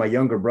 so my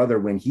younger brother,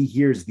 when he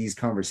hears these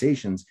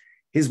conversations,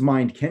 his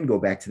mind can go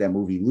back to that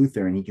movie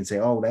Luther, and he can say,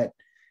 oh,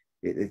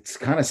 it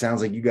kind of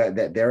sounds like you got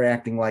that they're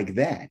acting like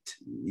that,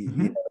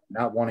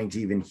 not wanting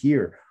to even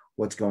hear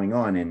what's going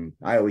on. And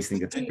I always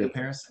think it's a good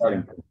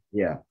starting point.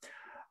 Yeah.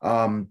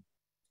 Well,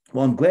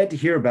 I'm glad to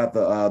hear about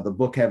the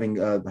book having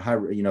high,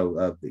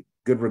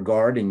 good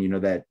regard,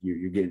 and that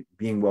you're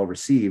being well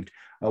received.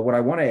 What I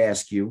want to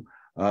ask you,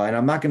 and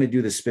I'm not going to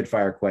do the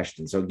Spitfire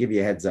question, so I'll give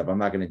you a heads up. I'm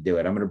not going to do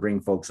it. I'm going to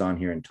bring folks on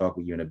here and talk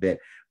with you in a bit.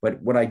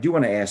 But what I do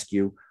want to ask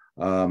you,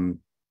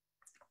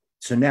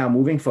 so now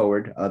moving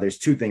forward, there's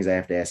two things I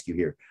have to ask you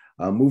here.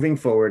 Moving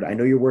forward, I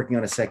know you're working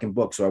on a second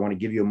book, so I want to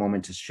give you a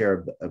moment to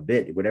share a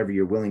bit, whatever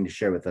you're willing to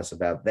share with us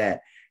about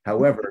that.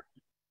 However,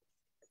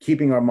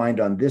 keeping our mind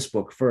on this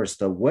book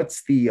first, are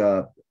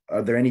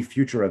there any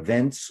future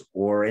events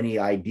or any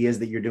ideas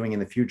that you're doing in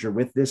the future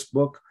with this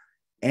book?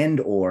 And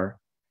or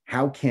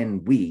how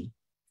can we,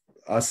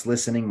 us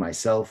listening,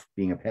 myself,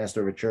 being a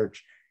pastor of a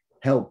church,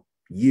 help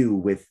you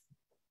with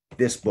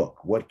this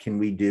book? What can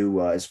we do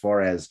as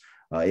far as,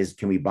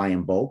 can we buy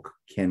in bulk?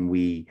 Can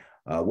we...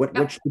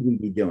 what should we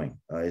be doing?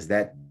 Is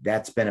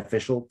that's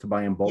beneficial to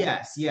buy in bulk?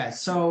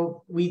 Yes.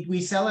 So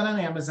we sell it on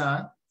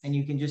Amazon, and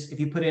you can just, if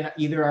you put in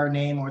either our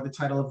name or the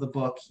title of the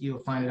book, you'll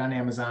find it on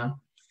Amazon.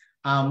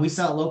 We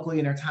sell it locally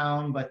in our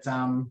town, but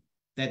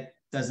that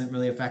doesn't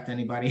really affect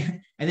anybody.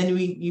 And then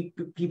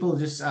people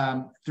just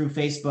through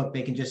Facebook,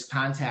 they can just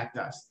contact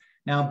us.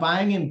 Now,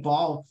 buying in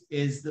bulk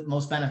is the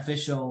most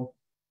beneficial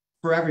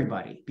for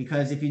everybody,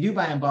 because if you do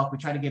buy in bulk, we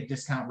try to give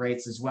discount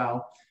rates as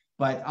well.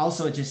 But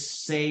also it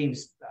just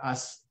saves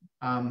us,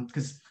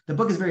 because the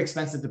book is very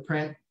expensive to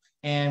print.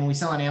 And when we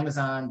sell on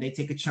Amazon, they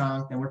take a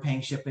chunk and we're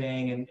paying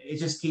shipping, and it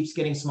just keeps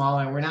getting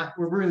smaller. And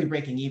we're really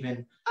breaking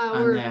even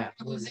on that.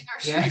 Losing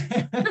our shit.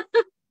 Yeah.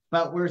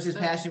 But we're just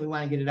passionate. We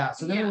want to get it out.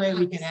 So then the way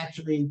we can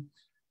actually,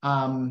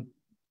 well,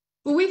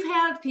 we've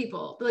had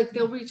people like,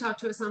 they'll reach out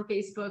to us on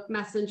Facebook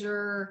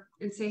Messenger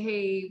and say,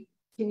 hey,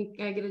 can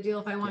I get a deal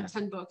if I want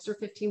 10 books or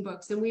 15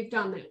 books? And we've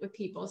done that with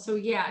people. So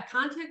yeah,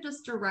 contact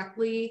us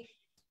directly.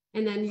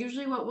 And then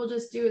usually what we'll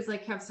just do is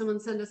like have someone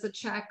send us a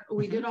check.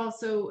 We did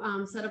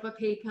also set up a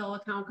PayPal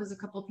account because a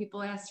couple of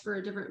people asked for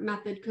a different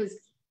method, because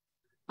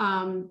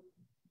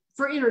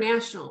for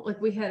international,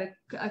 like we had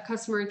a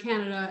customer in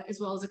Canada as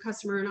well as a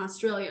customer in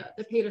Australia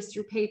that paid us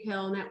through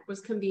PayPal, and that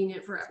was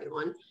convenient for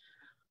everyone.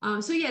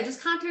 So yeah,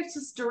 just contact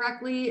us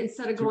directly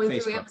instead of going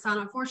through Amazon.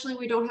 Unfortunately,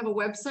 we don't have a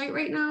website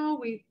right now.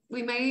 We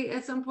may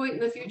at some point in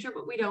the future,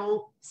 but we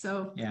don't.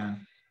 So yeah,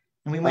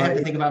 and we might have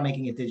to think about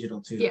making it digital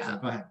too. Yeah. So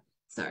go ahead.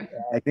 Sorry.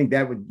 I think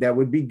that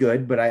would be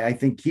good, but I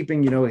think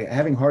keeping,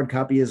 having hard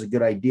copy is a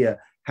good idea.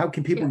 How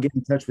can people get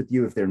in touch with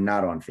you if they're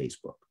not on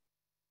Facebook?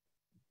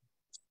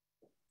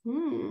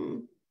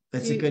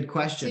 That's a good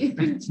question.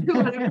 Do you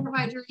want to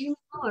provide your email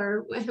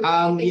or?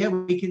 Yeah,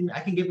 I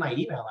can give my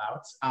email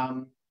out.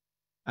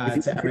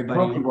 To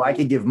everybody. I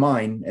could give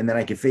mine, and then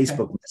I could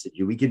Facebook message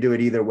you. We could do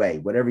it either way,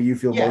 whatever you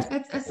feel most.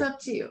 It's up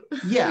to you.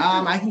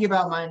 Yeah, I can give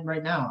out mine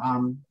right now.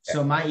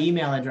 So my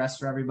email address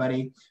for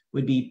everybody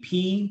would be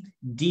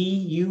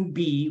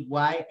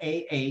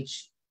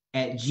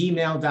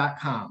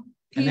pdubyah@gmail.com.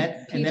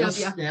 And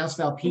that'll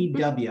spell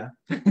PW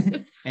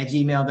at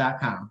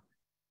gmail.com.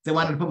 They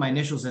wanted to put my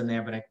initials in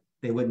there, but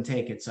they wouldn't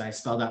take it. So I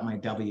spelled out my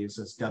W,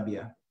 so it's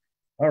W.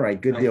 All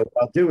right, good deal. What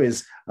I'll do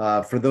is,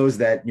 for those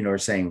that are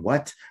saying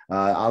what,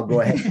 I'll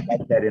go ahead and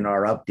write that in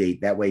our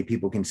update. That way,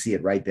 people can see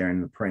it right there in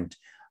the print.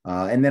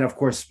 And then, of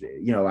course,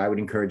 I would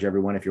encourage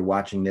everyone, if you're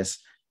watching this,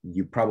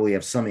 you probably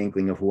have some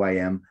inkling of who I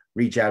am.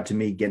 Reach out to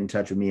me, get in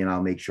touch with me, and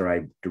I'll make sure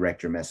I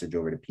direct your message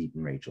over to Pete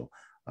and Rachel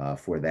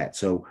for that.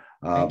 So,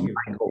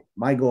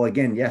 my goal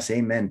again, yes,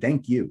 amen.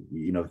 Thank you.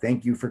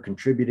 Thank you for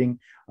contributing.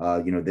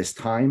 This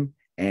time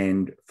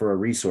and for a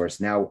resource.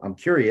 Now, I'm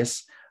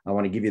curious. I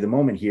want to give you the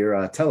moment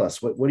here. Tell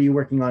us, what are you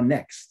working on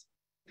next?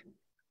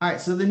 All right.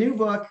 So the new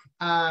book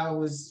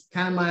was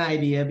kind of my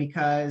idea,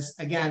 because,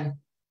 again,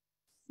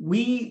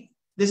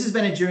 this has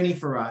been a journey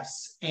for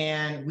us.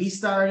 And we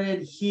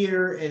started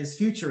here as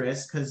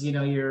futurists because,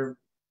 you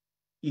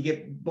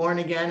get born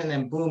again and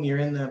then boom, you're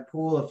in the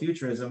pool of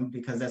futurism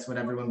because that's what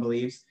everyone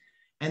believes.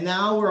 And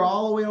now we're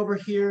all the way over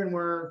here and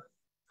we're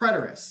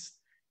preterists.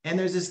 And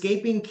there's this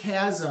gaping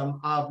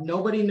chasm of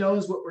nobody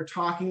knows what we're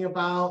talking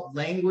about,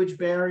 language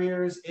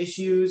barriers,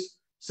 issues.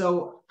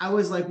 So I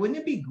was like, wouldn't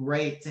it be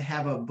great to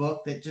have a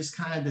book that just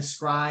kind of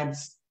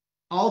describes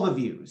all the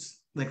views,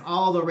 like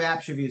all the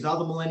rapture views, all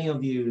the millennial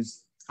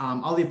views,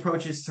 all the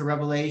approaches to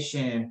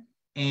Revelation,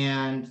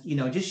 and,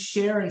 just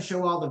share and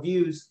show all the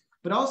views,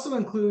 but also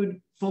include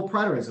full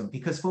preterism,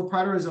 because full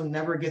preterism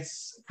never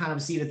gets kind of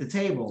a seat at the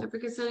table. Never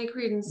gets any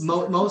credence.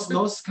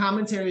 Most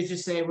commentaries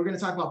just say we're going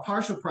to talk about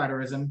partial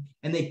preterism,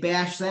 and they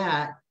bash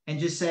that and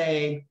just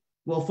say,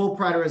 well, full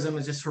preterism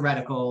is just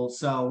heretical,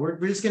 so we're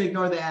just going to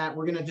ignore that.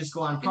 We're going to just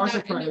go on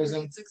partial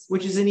preterism,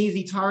 which is an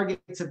easy target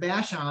to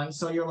bash on.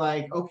 So you're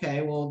like,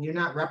 okay, well, you're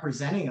not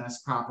representing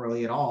us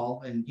properly at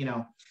all, and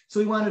so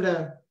we wanted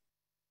to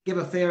give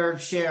a fair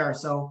share.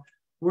 So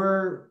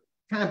we're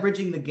kind of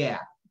bridging the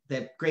gap,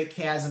 that great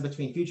chasm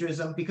between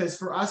futurism, because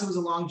for us it was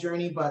a long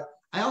journey. But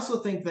I also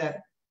think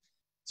that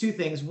two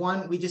things: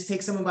 one, we just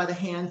take someone by the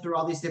hand through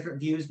all these different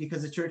views,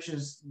 because the church,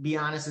 be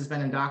honest, has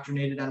been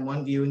indoctrinated on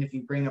one view, and if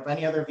you bring up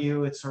any other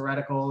view, it's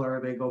heretical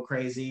or they go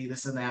crazy,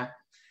 this and that.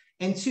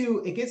 And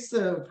two, it gets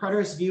the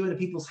preterist view into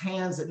people's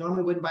hands that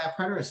normally wouldn't buy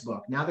a preterist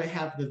book. Now they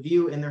have the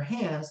view in their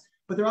hands,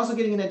 but they're also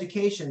getting an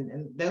education,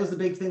 and that was the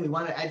big thing. We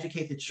want to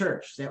educate the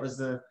church. That was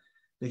the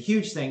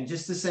huge thing,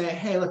 just to say,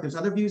 hey, look, there's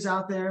other views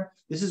out there.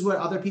 This is what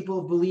other people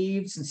have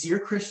believed, sincere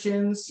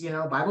Christians,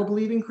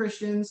 Bible-believing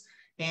Christians,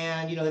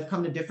 and, they've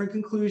come to different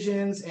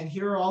conclusions, and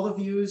here are all the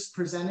views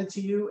presented to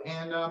you,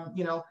 and,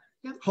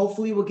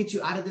 hopefully we'll get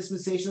you out of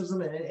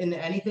dispensationalism and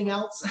into anything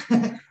else.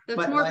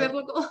 That's more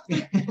biblical.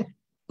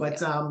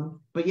 But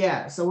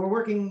yeah, so we're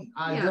working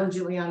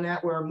diligently on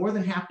that. We're more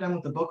than half done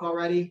with the book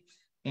already.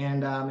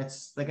 And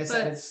it's, like I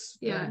said, it's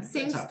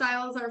same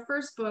style as our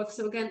first book.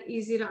 So again,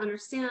 easy to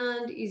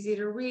understand, easy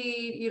to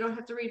read. You don't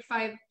have to read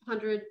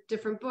 500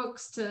 different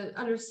books to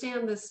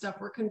understand this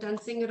stuff. We're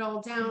condensing it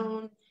all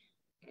down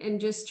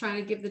and just trying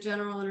to give the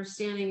general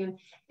understanding.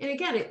 And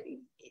again,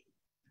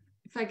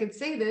 if I could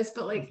say this,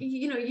 but like,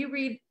 you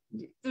read,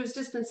 there's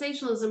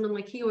dispensationalism, and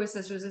like he always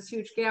says, there's this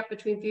huge gap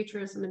between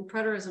futurism and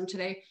preterism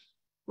today,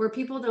 where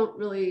people don't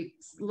really,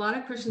 a lot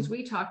of Christians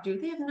we talk to,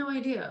 they have no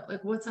idea,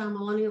 like, what's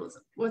millennialism,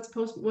 what's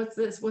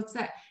this, what's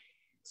that.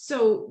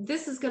 So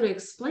this is going to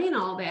explain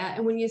all that.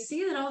 And when you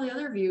see that all the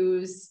other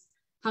views,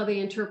 how they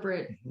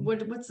interpret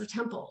what's the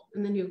temple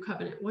in the new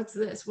covenant, what's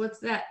this, what's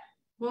that?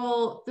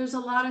 Well, there's a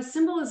lot of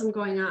symbolism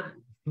going on.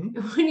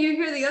 When you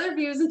hear the other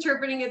views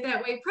interpreting it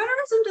that way,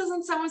 preterism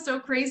doesn't sound so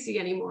crazy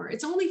anymore.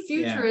 It's only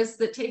futurists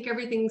that take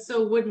everything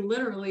so wooden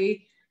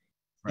literally.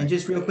 And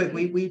just real quick,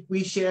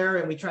 we share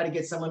and we try to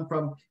get someone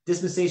from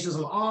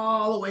dispensationalism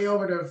all the way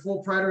over to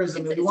full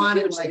preterism. We want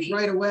it like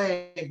right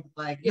away.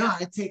 Like, no,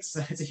 it's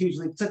a huge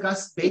leap. It took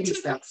us baby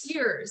steps.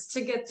 Years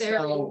to get there.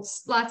 So,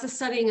 lots of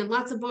studying and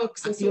lots of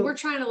books. And so we're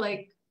trying to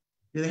like,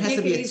 there has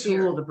to be a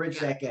tool to bridge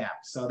that gap.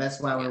 So that's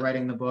why we're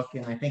writing the book.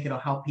 And I think it'll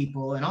help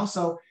people. And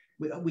also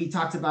we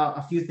talked about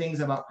a few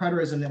things about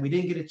preterism that we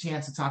didn't get a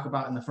chance to talk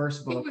about in the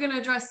first book. We're going to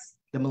address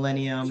the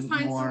millennium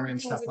more and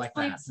stuff like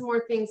that. Some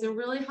more things and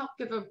really help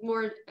give a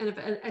more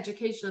an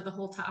education of the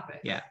whole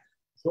topic. Yeah.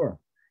 Sure.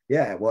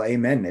 Yeah. Well,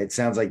 amen. It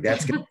sounds like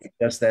that's going to be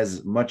just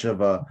as much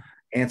of a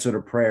answer to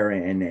prayer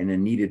and a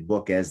needed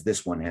book as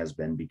this one has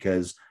been,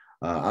 because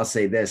I'll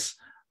say this,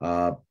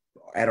 at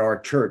our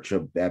church,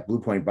 at Blue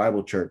Point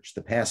Bible Church,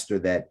 the pastor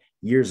that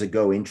years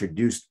ago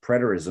introduced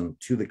preterism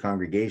to the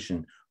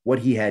congregation, what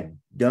he had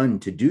done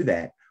to do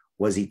that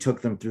was he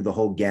took them through the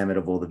whole gamut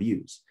of all the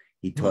views.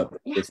 He taught them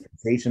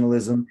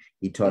dispensationalism.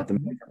 He taught them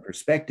different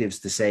perspectives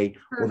to say,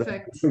 well,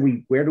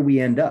 where do we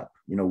end up?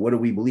 You know, what do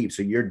we believe?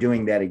 So you're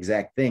doing that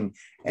exact thing.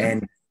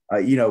 And,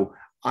 you know,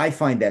 I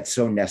find that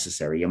so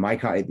necessary. In my,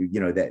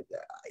 that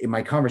in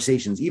my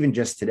conversations, even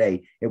just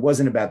today, it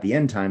wasn't about the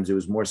end times. It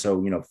was more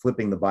so, you know,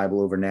 flipping the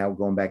Bible over now,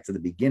 going back to the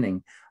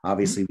beginning.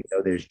 Obviously, we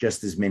know there's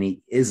just as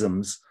many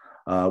isms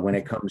when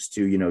it comes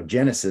to, you know,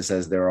 Genesis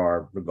as there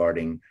are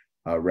regarding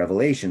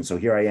Revelation. So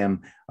here I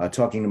am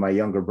talking to my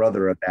younger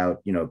brother about,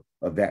 you know,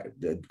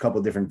 a couple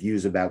of different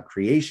views about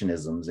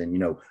creationisms, and, you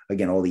know,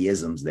 again, all the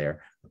isms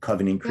there,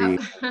 covenant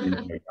creation,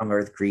 young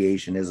earth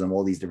creationism,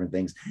 all these different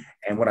things.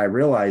 And what I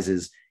realize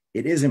is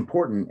it is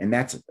important. And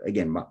that's,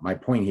 again, my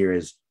point here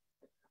is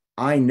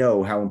I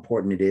know how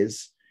important it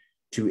is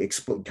to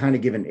kind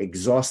of give an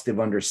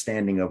exhaustive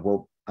understanding of,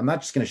 well, I'm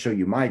not just going to show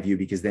you my view,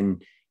 because then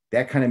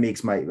that kind of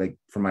makes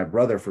for my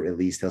brother, for at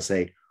least, he'll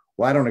say,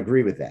 well, I don't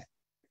agree with that.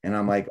 And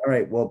I'm like, all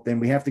right, well, then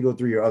we have to go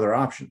through your other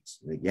options.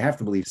 You have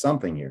to believe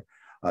something here.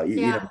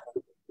 You know,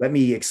 let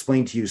me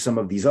explain to you some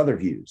of these other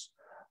views.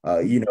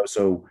 You know,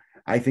 so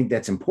I think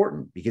that's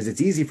important, because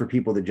it's easy for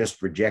people to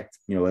just reject,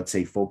 you know, let's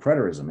say full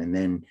preterism. And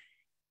then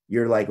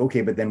you're like,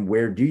 okay, but then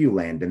where do you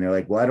land? And they're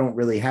like, well, I don't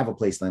really have a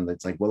place to land.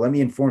 It's like, well, let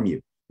me inform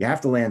you. You have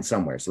to land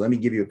somewhere. So let me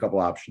give you a couple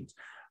options.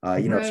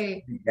 You know,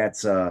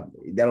 so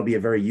that'll be a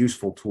very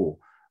useful tool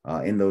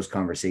in those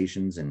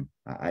conversations. And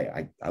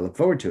I look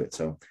forward to it.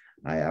 So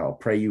I'll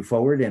pray you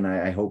forward, and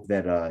I hope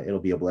that it'll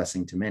be a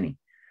blessing to many.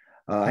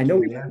 I know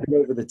we have to go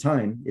over the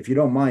time. If you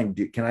don't mind,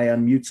 can I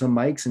unmute some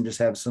mics and just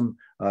have some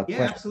questions?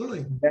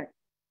 Absolutely.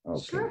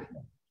 Okay. Sure.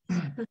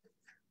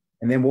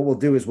 And then what we'll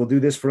do is we'll do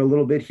this for a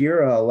little bit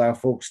here, allow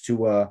folks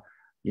to,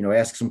 you know,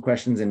 ask some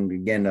questions. And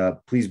again,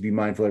 please be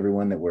mindful,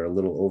 everyone, that we're a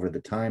little over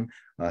the time.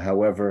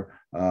 However,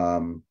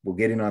 we'll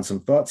get in on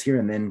some thoughts here,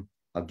 and then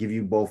I'll give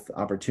you both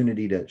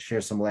opportunity to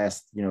share some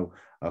last, you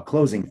know,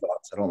 closing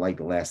thoughts. I don't like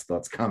the last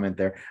thoughts comment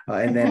there.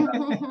 And then,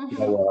 you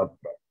know,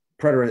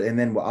 and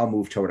then I'll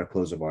move toward a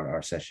close of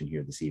our session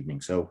here this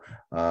evening. So,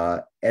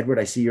 Edward,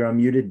 I see you're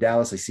unmuted.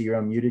 Dallas, I see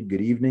you're unmuted.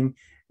 Good evening.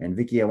 And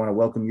Vicky, I want to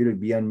welcome you to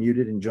be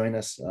unmuted and join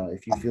us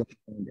if you feel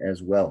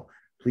as well.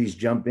 Please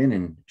jump in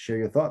and share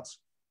your thoughts.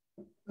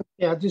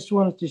 Yeah, I just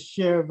wanted to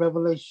share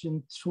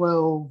Revelation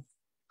 12,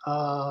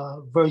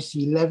 verse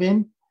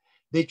 11.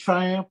 They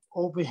triumph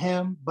over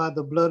him by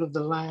the blood of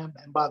the Lamb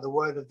and by the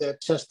word of their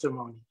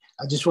testimony.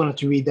 I just wanted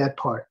to read that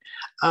part.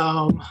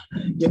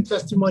 Your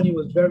testimony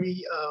was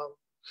very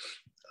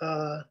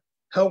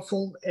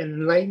helpful and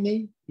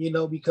enlightening, you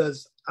know,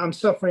 because I'm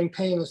suffering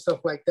pain and stuff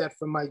like that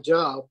from my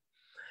job.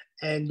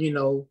 And, you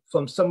know,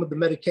 from some of the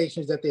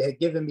medications that they had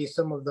given me,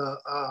 some of the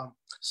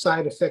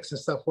side effects and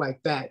stuff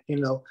like that, you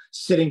know,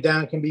 sitting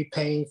down can be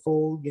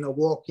painful, you know,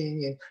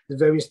 walking and the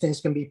various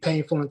things can be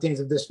painful and things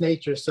of this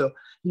nature. So,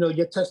 you know,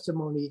 your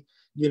testimony,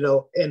 you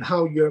know, and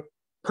how you're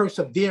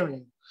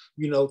persevering,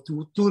 you know,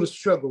 through the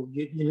struggle,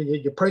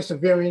 you're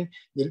persevering,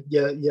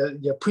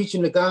 you're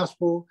preaching the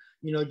gospel,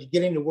 you know, you're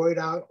getting the word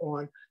out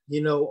on,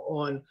 you know,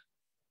 on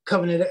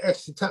covenant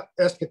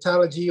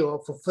eschatology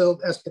or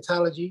fulfilled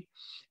eschatology.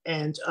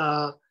 And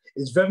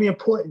it's very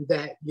important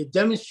that you're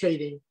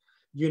demonstrating,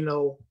 you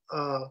know,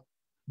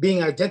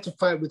 being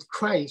identified with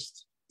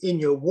Christ in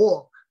your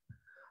walk,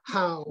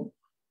 how,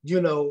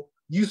 you know,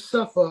 you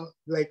suffer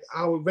like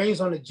our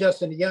reigns on the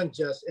just and the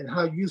unjust, and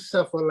how you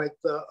suffer like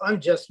the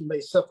unjust may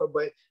suffer,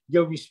 but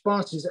your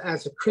response is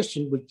as a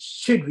Christian, which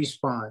should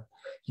respond.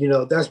 You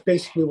know, that's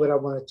basically what I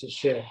wanted to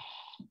share.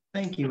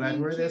 Thank you,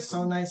 Edward. That's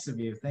so nice of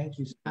you. Thank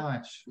you so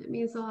much. It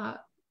means a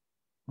lot.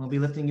 We'll be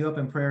lifting you up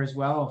in prayer as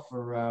well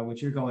for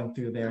what you're going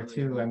through there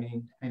too. I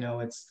mean, I know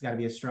it's got to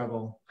be a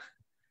struggle.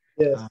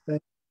 Yes.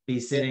 Be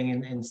sitting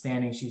and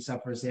standing. She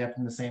suffers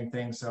from the same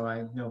thing. So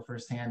I know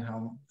firsthand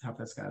how tough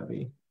that's got to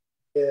be.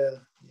 Yeah.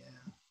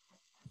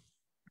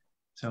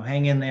 So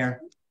hang in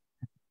there.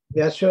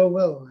 Yeah, sure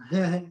will.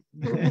 You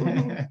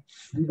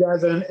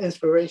guys are an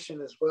inspiration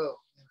as well.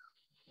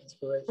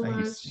 Inspiration.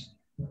 Thanks.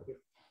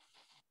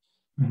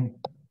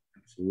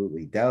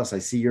 Absolutely. Dallas, I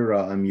see you're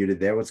unmuted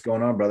there. What's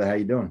going on, brother? How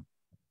you doing?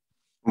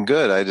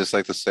 Good. I just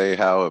like to say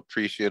how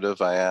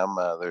appreciative I am.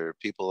 There are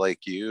people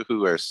like you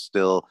who are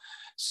still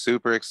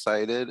super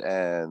excited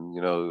and,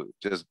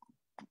 just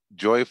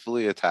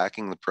joyfully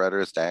attacking the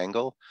preterist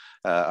angle.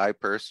 I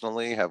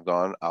personally have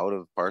gone out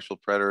of partial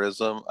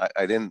preterism.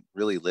 I didn't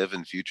really live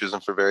in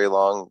futurism for very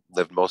long,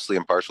 lived mostly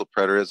in partial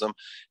preterism.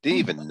 Didn't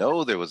even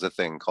know there was a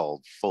thing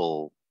called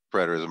full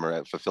preterism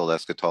or fulfilled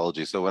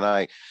eschatology. So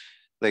when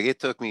it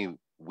took me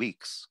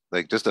weeks,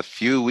 like just a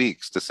few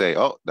weeks to say,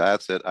 oh,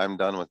 that's it, I'm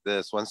done with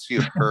this. Once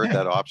you've heard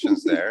that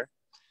option's there.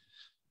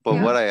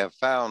 But what I have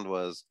found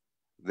was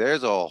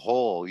there's a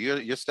hole.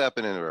 You're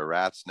stepping into a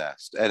rat's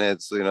nest. And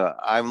it's,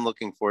 I'm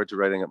looking forward to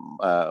writing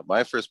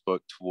my first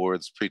book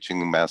towards preaching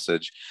the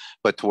message,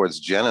 but towards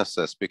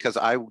Genesis, because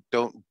I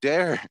don't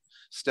dare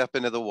step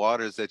into the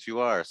waters that you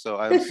are. So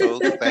I'm so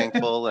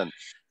thankful and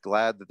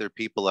glad that there are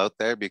people out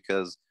there,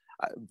 because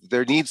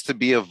there needs to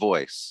be a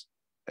voice.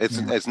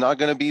 It's not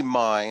going to be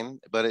mine,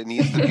 but it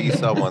needs to be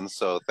someone.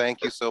 So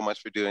thank you so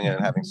much for doing it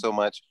and having so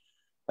much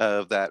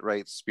of that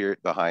right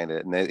spirit behind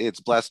it. And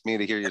it's blessed me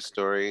to hear your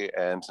story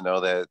and to know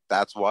that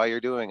that's why you're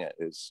doing it.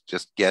 It's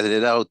just getting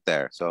it out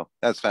there. So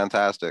that's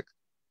fantastic.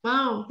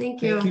 Wow.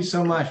 Thank you. Thank you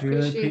so much. We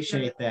really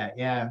appreciate that.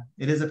 Yeah,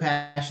 it is a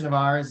passion of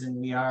ours, and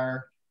we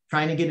are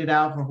trying to get it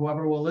out for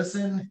whoever will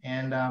listen.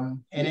 And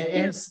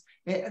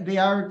they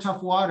are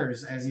tough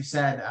waters, as you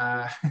said.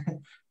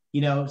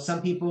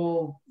 Some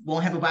people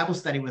won't have a Bible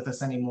study with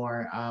us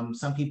anymore.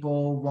 Some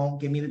people won't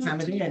give me the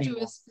time of day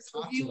anymore.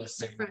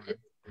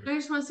 I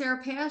just want to say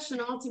our passion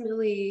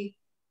ultimately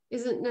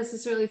isn't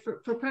necessarily for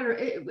preter.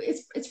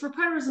 It's for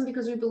preterism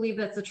because we believe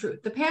that's the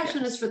truth. The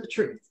passion is for the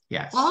truth.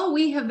 Yes. All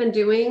we have been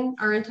doing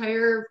our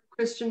entire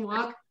Christian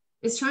walk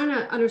is trying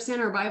to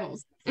understand our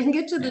Bibles and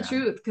get to the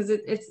truth, because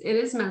it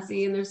is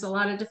messy and there's a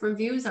lot of different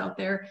views out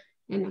there.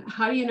 And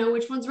how do you know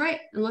which one's right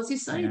unless you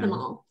study them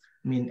all?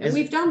 I mean,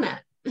 we've done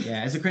that.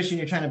 Yeah, as a Christian,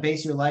 you're trying to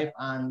base your life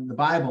on the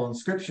Bible and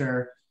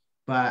Scripture,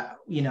 but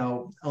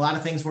a lot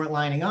of things weren't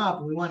lining up,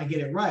 and we want to get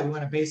it right. We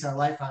want to base our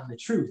life on the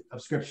truth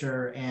of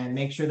Scripture and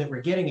make sure that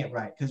we're getting it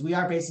right, because we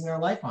are basing our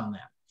life on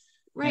that.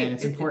 Right. And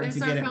it's important to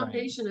get it right. That's our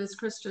foundation as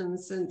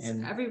Christians,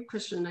 and every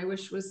Christian I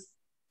wish was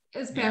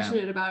as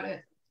passionate about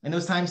it. And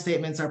those time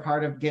statements are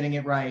part of getting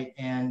it right,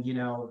 and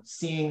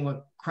seeing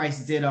what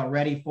Christ did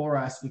already for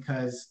us,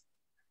 because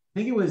I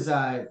think it was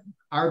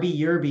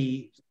R.B.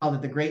 Yerby called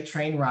it the Great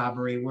Train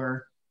Robbery,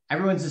 where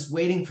everyone's just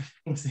waiting for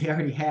things they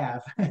already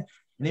have. And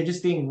they're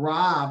just being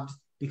robbed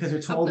because they're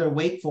told to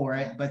wait for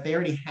it, but they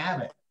already have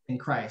it in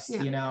Christ,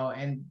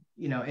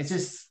 it's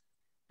just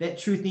that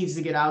truth needs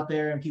to get out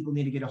there, and people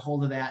need to get a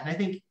hold of that. And I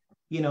think,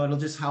 it'll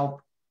just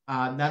help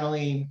not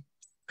only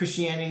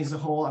Christianity as a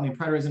whole,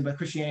 preterism, but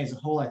Christianity as a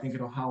whole. I think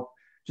it'll help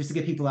just to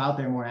get people out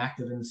there more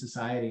active in the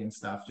society and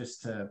stuff,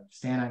 just to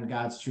stand on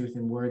God's truth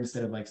and word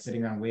instead of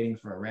sitting around waiting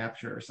for a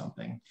rapture or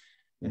something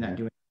and not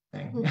doing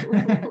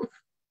anything.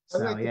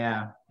 So,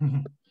 yeah.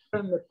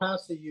 The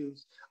pastor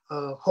used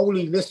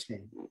holy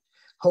listening,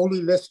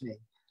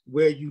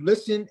 where you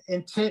listen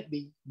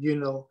intently,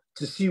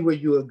 to see where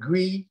you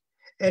agree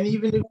and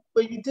even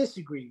where you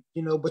disagree,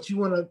 but you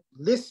want to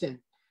listen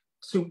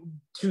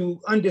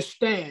to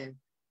understand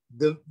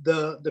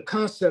the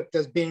concept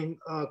that's being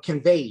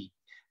conveyed,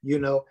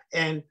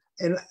 and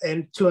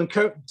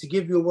to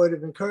give you a word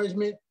of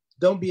encouragement.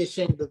 Don't be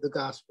ashamed of the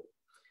gospel.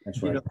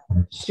 That's right.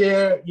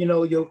 Share,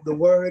 the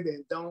word,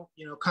 and don't,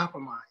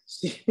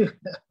 compromise.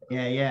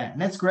 Yeah.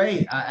 And that's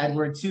great,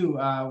 Edward, too.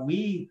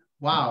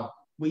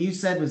 What you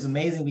said was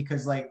amazing,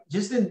 because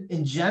just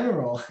in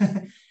general,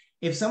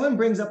 if someone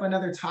brings up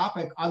another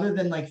topic other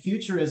than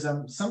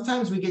futurism,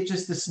 sometimes we get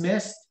just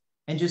dismissed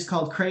and just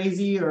called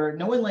crazy, or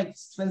no one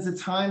spends the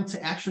time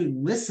to actually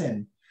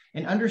listen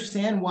and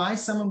understand why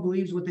someone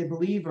believes what they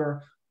believe,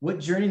 or what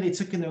journey they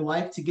took in their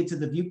life to get to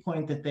the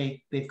viewpoint that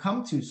they've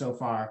come to so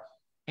far.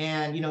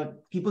 And,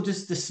 people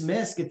just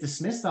get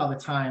dismissed all the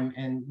time.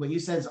 And what you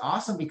said is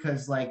awesome,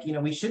 because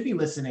we should be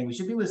listening. We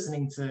should be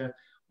listening to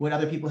what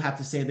other people have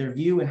to say, their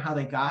view and how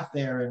they got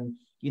there. And,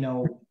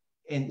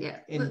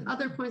 and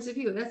other points of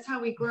view. That's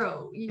how we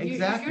grow.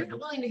 Exactly. If you're not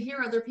willing to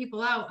hear other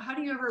people out, how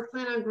do you ever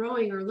plan on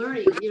growing or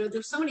learning?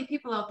 There's so many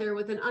people out there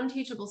with an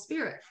unteachable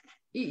spirit.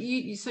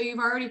 So you've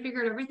already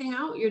figured everything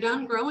out. You're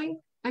done growing.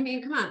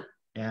 Come on.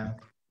 Yeah.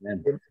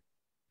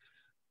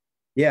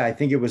 Yeah, I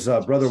think it was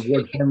Brother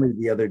Ward Henley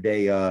the other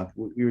day.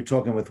 We were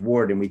talking with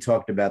Ward, and we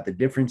talked about the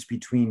difference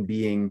between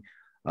being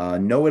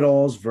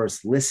know-it-alls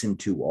versus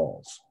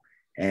listen-to-alls.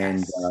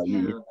 And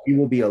you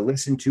will be a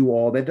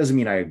listen-to-all. That doesn't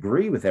mean I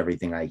agree with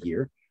everything I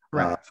hear,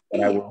 but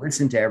I will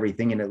listen to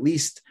everything. And at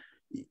least,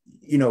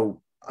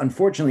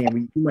 unfortunately,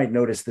 and you might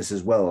notice this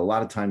as well, a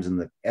lot of times in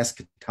the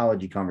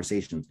eschatology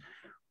conversations,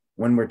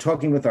 when we're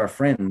talking with our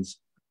friends,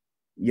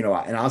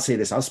 and I'll say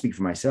this, I'll speak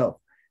for myself.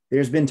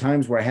 There's been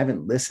times where I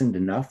haven't listened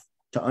enough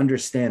to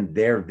understand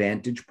their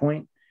vantage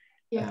point.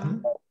 Yeah.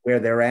 where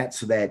they're at,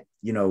 so that,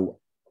 you know,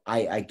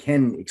 I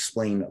can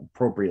explain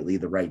appropriately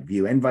the right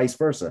view, and vice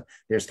versa.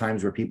 There's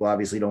times where people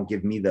obviously don't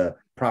give me the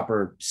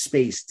proper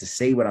space to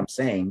say what I'm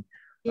saying.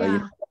 Yeah. You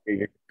know,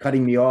 you're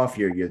cutting me off.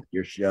 You're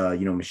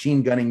you know,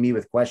 machine gunning me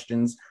with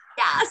questions.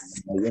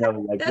 Yes. You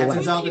know, like, That well,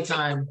 happens all the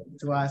time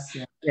to us.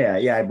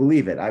 yeah, I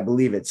believe it. I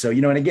believe it. So,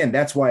 you know, and again,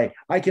 that's why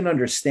I can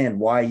understand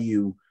why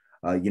you,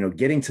 you know,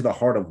 getting to the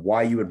heart of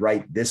why you would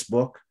write this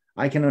book.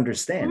 I can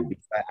understand,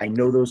 because I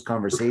know those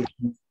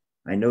conversations.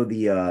 I know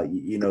the,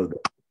 you know, the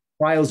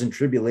trials and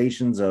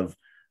tribulations of,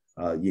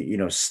 you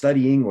know,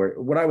 studying, or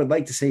what I would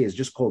like to say is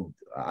just called,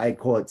 I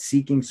call it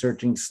seeking,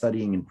 searching,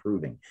 studying, and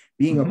proving.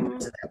 Being a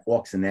person that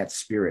walks in that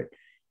spirit,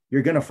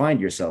 you're going to find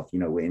yourself, you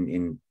know,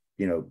 in,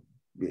 you know,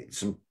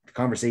 some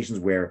conversations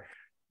where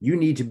you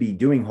need to be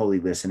doing holy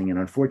listening. And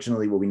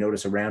unfortunately, what we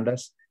notice around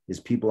us is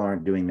people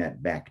aren't doing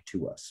that back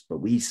to us. But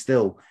we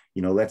still,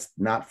 you know, let's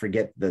not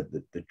forget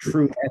the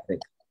true ethic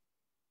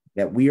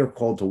that we are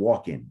called to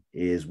walk in.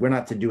 Is we're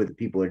not to do what the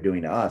people are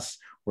doing to us.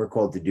 We're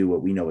called to do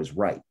what we know is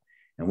right.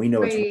 And we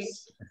know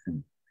it's right,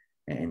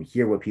 and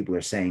hear what people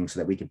are saying, so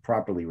that we can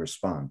properly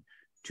respond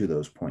to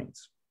those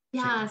points.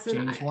 Yes,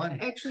 and I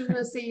actually want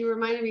to say, you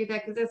reminded me of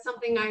that, because that's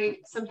something I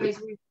sometimes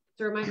we have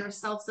to remind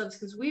ourselves of,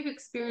 because we've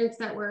experienced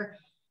that, where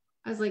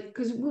I was like,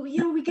 because, you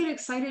know, we get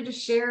excited to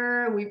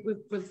share, and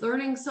we're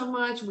learning so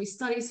much, and we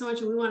study so much,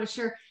 and we want to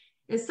share.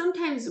 And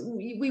sometimes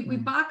we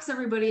box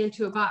everybody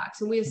into a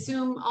box, and we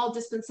assume all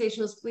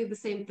dispensationalists believe the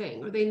same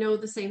thing, or they know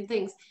the same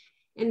things.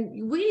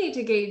 And we need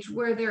to gauge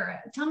where they're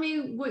at. Tell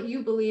me what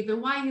you believe and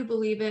why you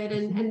believe it.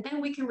 And then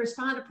we can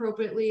respond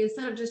appropriately,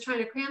 instead of just trying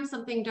to cram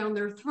something down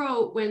their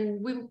throat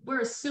when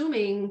we're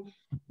assuming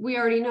we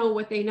already know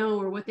what they know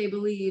or what they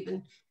believe.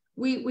 And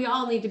we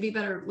all need to be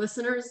better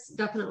listeners,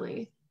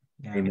 definitely.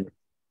 Yeah.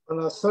 On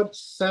our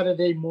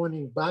Saturday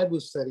morning Bible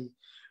study,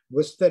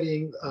 we're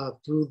studying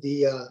through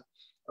the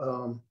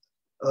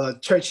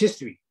church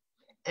history.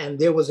 And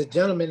there was a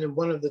gentleman in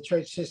one of the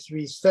church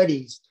history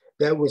studies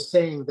that was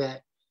saying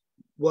that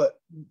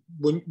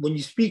when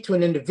you speak to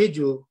an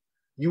individual,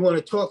 you want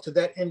to talk to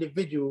that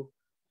individual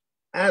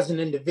as an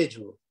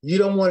individual. You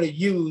don't want to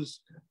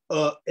use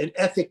an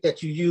ethic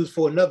that you use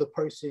for another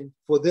person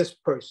for this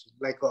person,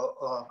 like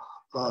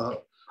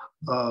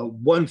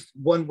one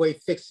way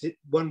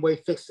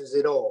fixes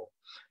it all.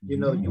 You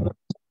know, you want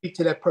to speak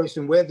to that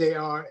person where they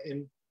are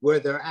and where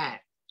they're at.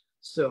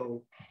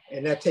 So,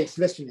 and that takes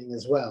listening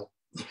as well.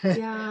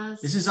 Yes.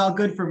 This is all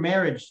good for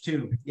marriage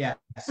too. Yes.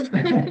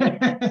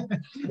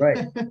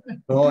 Right.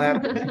 The whole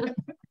no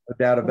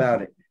doubt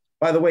about it.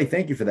 By the way,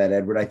 thank you for that,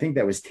 Edward. I think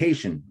that was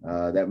Tatian.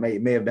 That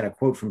may have been a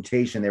quote from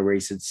Tatian there, where he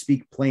said,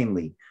 "Speak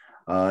plainly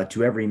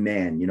to every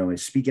man," you know, and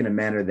speak in a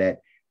manner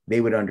that they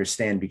would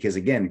understand. Because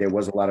again, there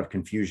was a lot of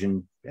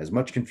confusion. As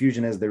much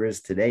confusion as there is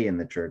today in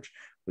the church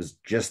was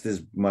just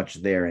as much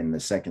there in the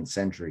 2nd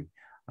century.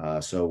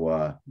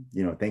 So,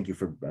 you know, thank you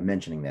for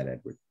mentioning that,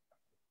 Edward.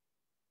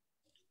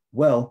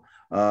 Well,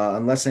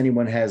 unless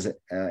anyone has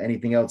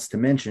anything else to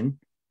mention,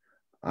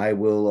 I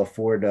will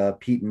afford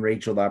Pete and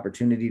Rachel the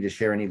opportunity to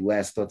share any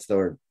last thoughts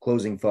or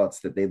closing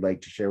thoughts that they'd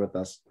like to share with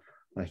us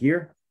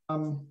here.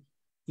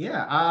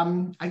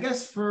 I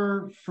guess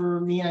for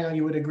me, I know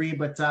you would agree,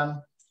 but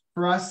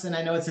for us, and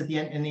I know it's at the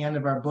end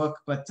of our book,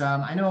 but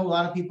I know a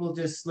lot of people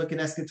just look at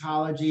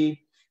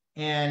eschatology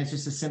and it's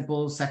just a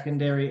simple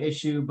secondary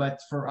issue. But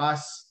for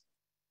us,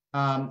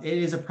 it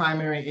is a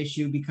primary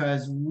issue,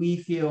 because we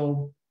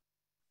feel,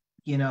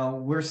 you know,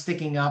 we're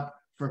sticking up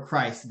for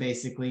Christ,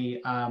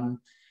 basically.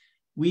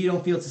 We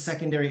don't feel it's a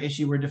secondary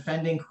issue. We're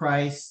defending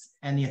Christ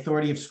and the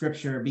authority of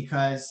Scripture,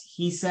 because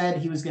he said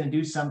he was going to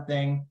do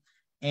something.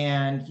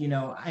 And, you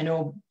know, I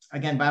know,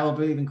 again,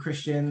 Bible-believing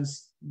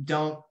Christians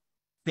don't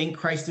think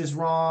Christ is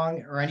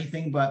wrong or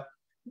anything, but,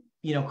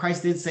 you know,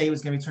 Christ did say he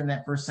was going to return in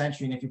that 1st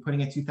century. And if you're putting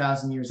it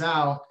 2,000 years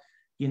out,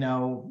 you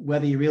know,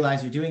 whether you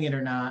realize you're doing it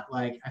or not,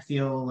 like, I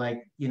feel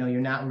like, you know,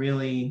 you're not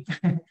really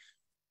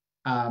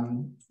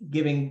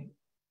giving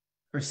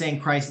or saying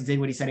Christ did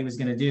what he said he was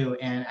going to do.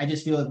 And I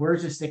just feel like we're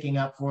just sticking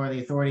up for the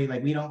authority.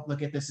 Like, we don't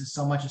look at this as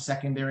so much a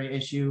secondary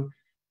issue,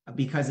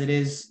 because it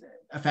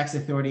affects the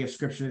authority of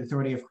Scripture, the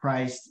authority of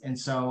Christ. And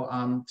so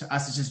to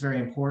us, it's just very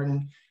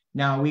important.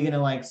 Now, are we going to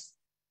like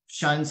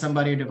shun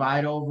somebody or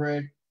divide over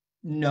it?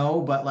 No,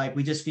 but like,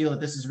 we just feel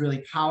that this is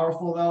really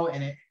powerful though.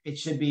 And it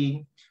should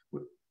be,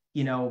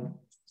 you know,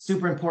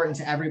 super important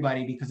to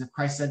everybody, because if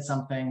Christ said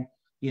something,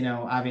 you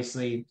know,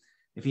 obviously,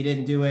 if he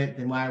didn't do it,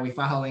 then why are we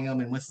following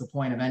him? And what's the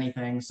point of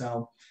anything?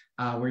 So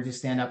we're just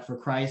stand up for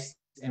Christ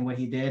and what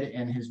he did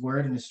and his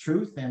word and his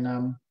truth.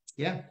 And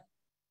yeah.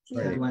 Do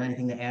you want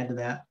anything to add to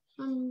that?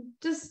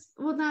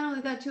 Well, not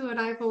only that too, what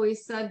I've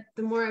always said,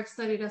 the more I've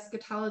studied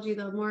eschatology,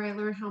 the more I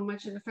learn how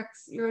much it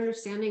affects your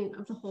understanding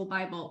of the whole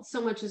Bible. So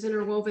much is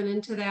interwoven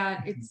into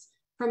that. It's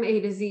from A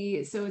to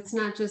Z. So it's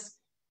not just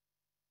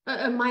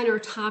a minor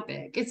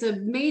topic. It's a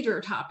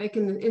major topic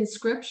in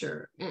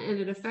Scripture, and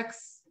it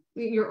affects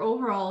your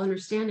overall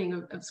understanding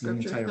of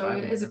Scripture. So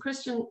Bible, as a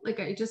Christian, like,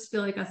 I just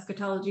feel like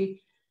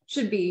eschatology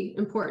should be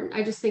important.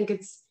 I just think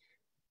it's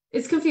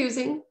it's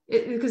confusing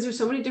because there's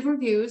so many different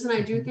views, and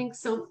I do think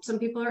some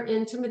people are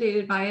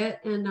intimidated by it,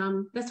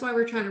 and that's why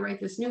we're trying to write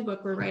this new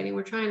book we're writing.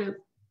 We're trying to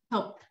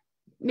help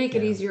make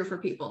it easier for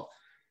people.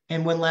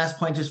 And one last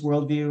point, just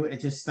worldview. It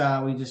just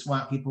we just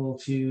want people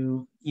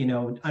to, you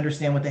know,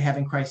 understand what they have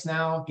in Christ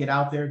now. Get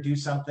out there, do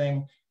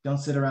something. Don't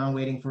sit around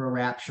waiting for a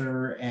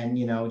rapture and,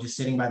 you know, just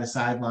sitting by the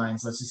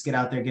sidelines. Let's just get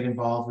out there, get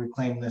involved,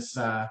 reclaim this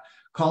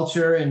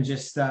culture, and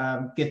just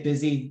get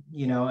busy,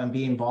 you know, and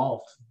be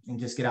involved, and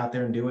just get out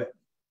there and do it.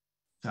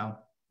 So,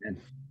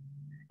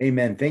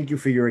 amen. Thank you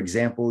for your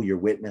example, your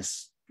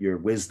witness, your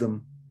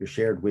wisdom, your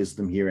shared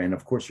wisdom here, and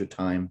of course your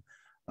time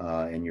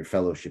and your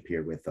fellowship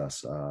here with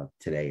us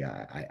today.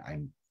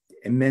 I'm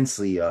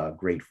immensely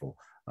grateful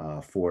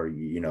for,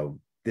 you know,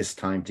 this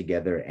time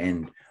together,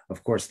 and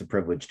of course the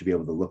privilege to be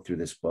able to look through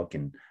this book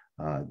and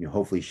you know,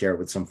 hopefully share it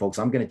with some folks.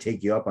 I'm going to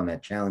take you up on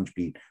that challenge,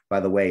 Pete.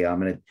 By the way,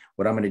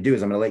 what I'm going to do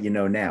is I'm going to let you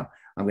know now.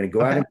 I'm going to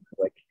go out in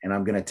public and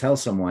I'm going to tell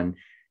someone,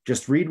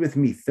 just read with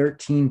me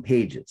 13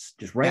 pages,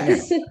 just right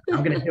now.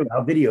 I'm going to do it.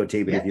 I'll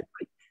videotape it if you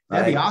like.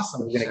 That'd be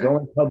awesome. I'm going to go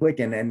in public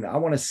and I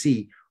want to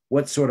see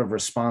what sort of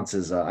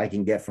responses I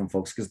can get from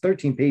folks, because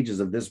 13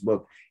 pages of this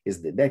book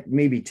is that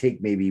maybe take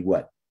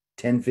what,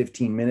 10,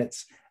 15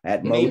 minutes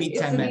at most. Maybe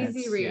 10 minutes.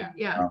 Easy read.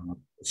 Yeah.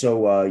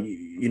 So,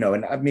 you know,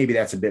 and maybe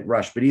that's a bit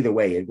rushed, but either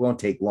way, it won't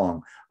take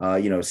long.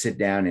 You know, sit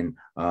down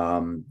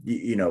and,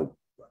 you know,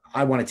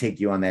 I want to take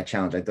you on that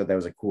challenge. I thought that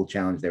was a cool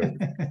challenge there.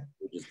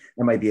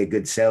 That might be a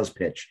good sales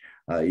pitch.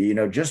 You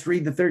know, just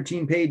read the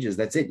 13 pages.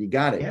 That's it. You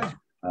got it. Yeah.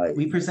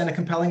 We present a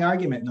compelling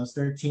argument in those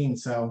 13.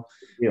 So,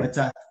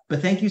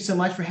 but thank you so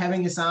much for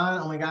having us on.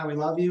 Oh my God, we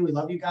love you. We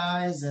love you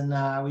guys.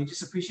 And we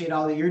just appreciate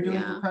all that you're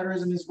doing for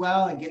preterism as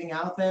well, and getting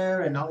out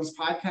there and all these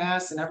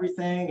podcasts and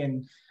everything.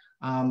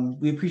 And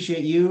we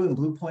appreciate you and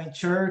Blue Point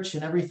Church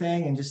and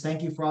everything. And just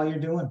thank you for all you're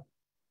doing.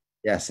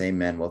 Yes,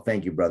 amen. Well,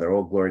 thank you, brother.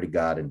 All glory to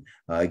God. And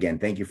again,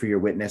 thank you for your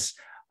witness.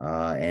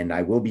 And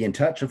I will be in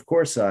touch, of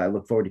course. I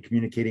look forward to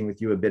communicating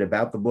with you a bit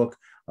about the book,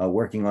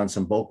 working on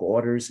some bulk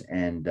orders,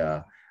 and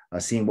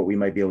seeing what we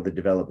might be able to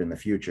develop in the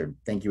future.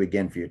 Thank you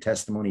again for your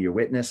testimony, your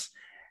witness.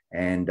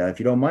 And if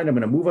you don't mind, I'm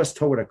going to move us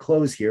toward a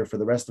close here for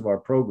the rest of our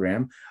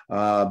program.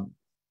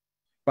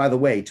 By the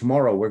way,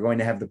 tomorrow we're going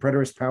to have the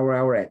Preterist Power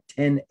Hour at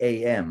 10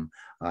 a.m.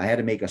 I had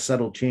to make a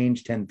subtle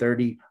change.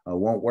 10:30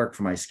 won't work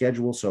for my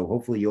schedule, so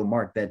hopefully you'll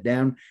mark that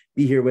down.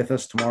 Be here with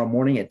us tomorrow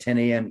morning at 10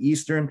 a.m.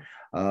 Eastern.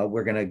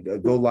 We're going to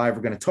go live.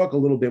 We're going to talk a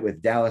little bit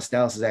with Dallas.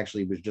 Dallas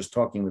was just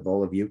talking with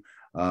all of you,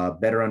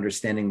 better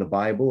understanding the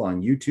Bible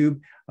on YouTube.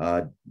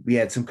 We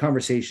had some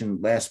conversation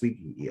last week.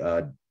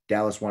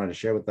 Dallas wanted to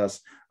share with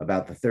us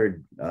about the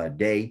third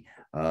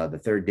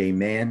day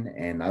man,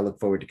 and I look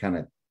forward to kind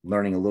of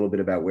learning a little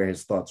bit about where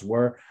his thoughts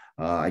were.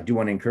 I do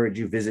want to encourage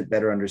you, visit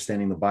Better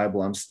Understanding the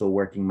Bible. I'm still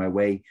working my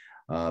way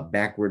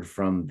backward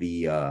from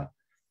the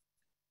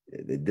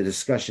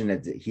discussion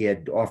that he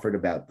had offered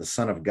about the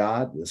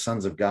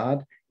sons of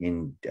God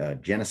in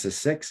Genesis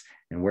 6,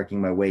 and working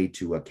my way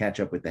to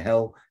catch up with the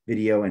hell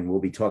video. And we'll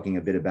be talking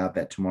a bit about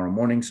that tomorrow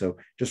morning. So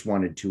just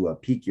wanted to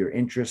pique your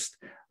interest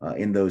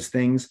in those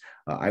things.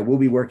 I will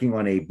be working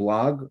on a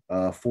blog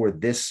for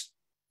this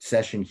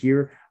session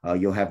here.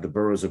 You'll have the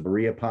Burroughs of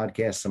Berea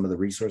podcast, some of the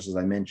resources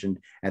I mentioned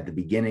at the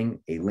beginning,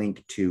 a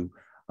link to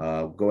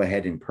go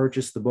ahead and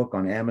purchase the book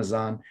on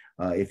Amazon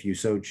if you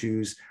so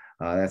choose.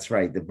 That's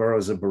right, the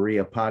Burroughs of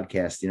Berea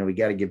podcast. You know, we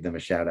got to give them a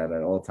shout out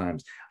at all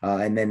times.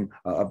 And then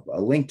a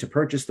link to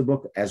purchase the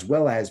book, as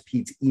well as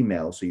Pete's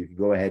email, so you can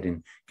go ahead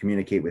and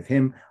communicate with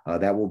him.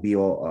 That will be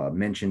all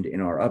mentioned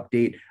in our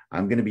update.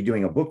 I'm going to be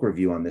doing a book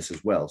review on this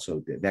as well,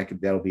 so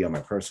that'll be on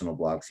my personal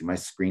blog. See, my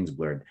screen's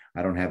blurred.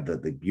 I don't have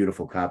the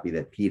beautiful copy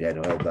that Pete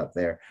had held up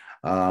there.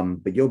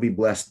 But you'll be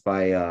blessed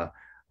by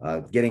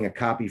getting a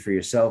copy for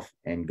yourself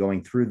and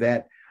going through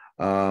that.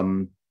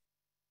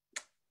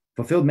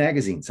 Fulfilled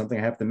Magazine, something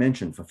I have to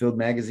mention. Fulfilled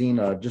Magazine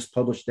just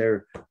published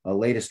their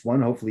latest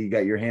one. Hopefully you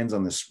got your hands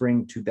on the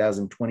spring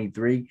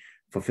 2023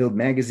 Fulfilled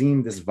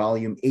Magazine. This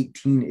volume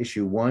 18,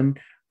 issue 1,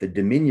 the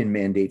Dominion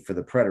Mandate for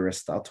the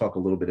Preterist. I'll talk a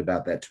little bit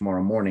about that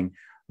tomorrow morning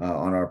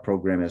on our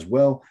program as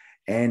well.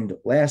 And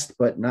last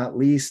but not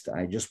least,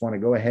 I just want to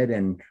go ahead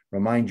and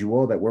remind you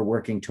all that we're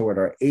working toward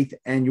our 8th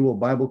annual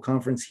Bible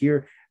conference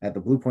here at the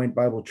Blue Point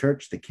Bible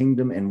Church, the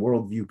Kingdom and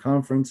Worldview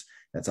Conference.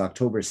 That's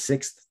October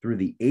 6th through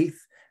the 8th.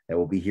 That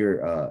will be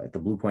here at the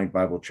Blue Point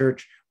Bible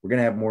Church. We're going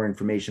to have more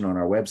information on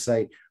our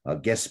website.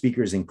 Guest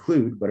speakers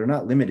include, but are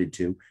not limited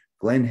to,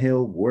 Glenn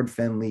Hill, Ward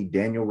Fenley,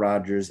 Daniel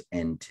Rogers,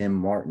 and Tim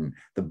Martin.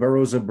 The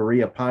Burroughs of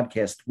Berea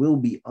podcast will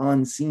be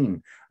on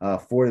scene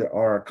for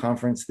our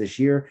conference this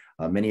year.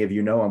 Many of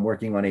you know I'm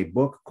working on a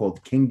book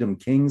called Kingdom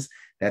Kings.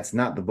 That's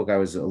not the book I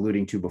was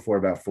alluding to before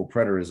about full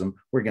preterism.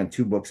 We're working on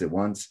 2 books at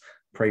once.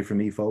 Pray for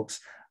me,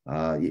 folks.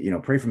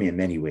 Pray for me in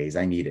many ways.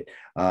 I need it.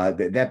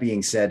 That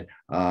being said,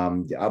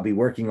 I'll be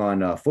working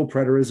on full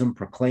preterism,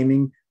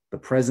 proclaiming the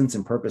presence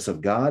and purpose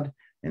of God.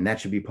 And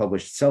that should be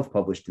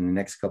self-published in the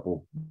next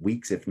couple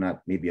weeks, if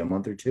not maybe a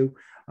month or 2.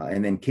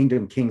 And then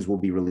Kingdom Kings will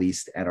be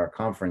released at our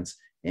conference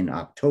in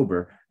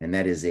October. And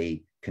that is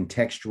a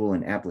contextual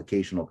and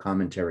applicational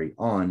commentary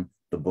on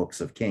the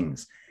books of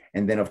Kings.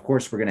 And then, of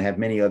course, we're going to have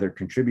many other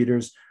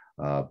contributors.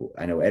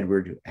 I know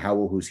Edward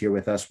Howell, who's here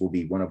with us, will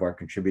be one of our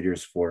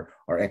contributors for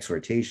our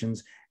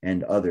exhortations,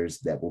 and others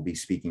that will be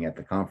speaking at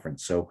the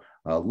conference. So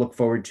look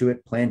forward to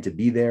it. Plan to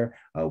be there.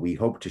 We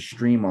hope to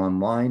stream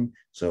online.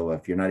 So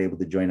if you're not able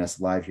to join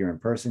us live here in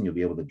person, you'll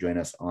be able to join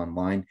us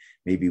online.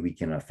 Maybe we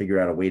can figure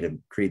out a way to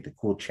create the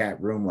cool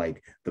chat room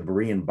like the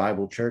Berean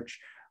Bible Church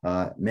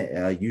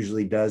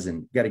usually does,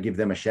 and got to give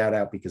them a shout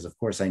out because, of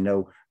course, I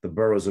know the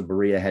boroughs of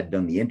Berea had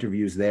done the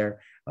interviews there.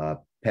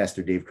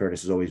 Pastor Dave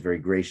Curtis is always very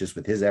gracious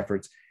with his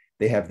efforts.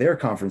 They have their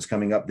conference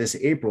coming up this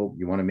April.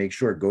 You want to make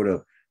sure, go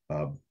to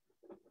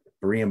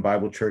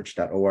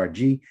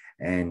BereanBibleChurch.org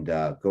and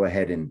go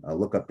ahead and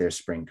look up their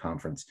spring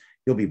conference.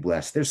 You'll be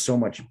blessed. There's so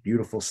much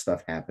beautiful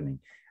stuff happening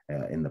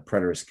in the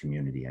preterist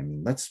community. I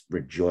mean, let's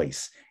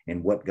rejoice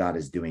in what God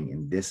is doing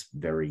in this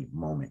very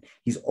moment.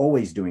 He's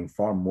always doing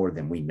far more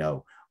than we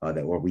know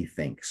or we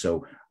think.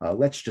 So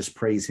let's just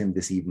praise him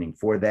this evening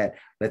for that.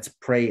 Let's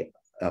pray,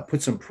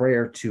 put some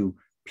prayer to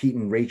Pete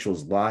and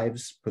Rachel's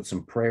lives, put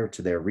some prayer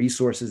to their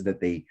resources that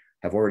they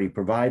have already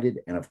provided,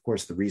 and of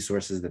course, the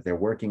resources that they're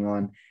working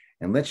on.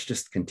 And let's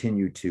just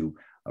continue to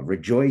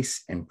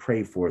rejoice and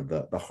pray for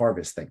the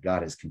harvest that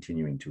God is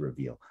continuing to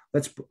reveal.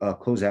 Let's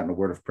close out in a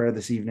word of prayer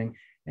this evening.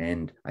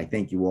 And I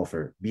thank you all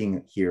for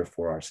being here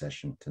for our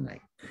session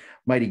tonight.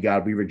 Mighty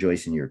God, we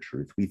rejoice in your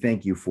truth. We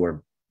thank you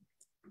for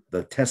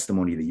the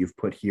testimony that you've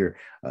put here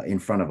in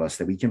front of us,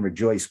 that we can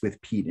rejoice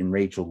with Pete and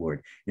Rachel,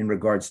 Lord, in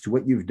regards to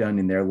what you've done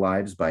in their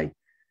lives by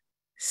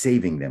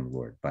saving them,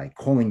 Lord, by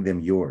calling them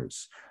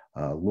yours.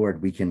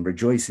 Lord, we can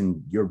rejoice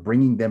in your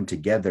bringing them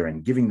together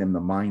and giving them the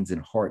minds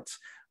and hearts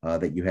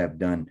that you have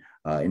done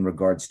in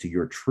regards to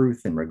your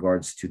truth, in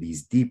regards to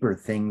these deeper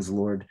things,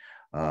 Lord.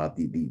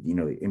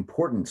 The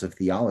importance of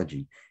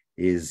theology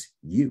is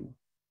you.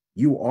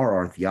 You are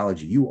our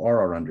theology. You are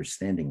our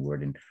understanding,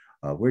 Lord. And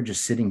we're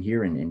just sitting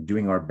here and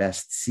doing our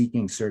best,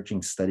 seeking,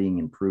 searching, studying,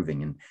 and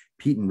proving. And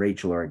Pete and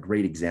Rachel are a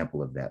great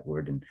example of that,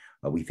 Lord. And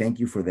we thank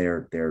you for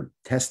their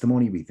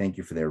testimony. We thank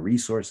you for their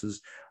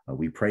resources.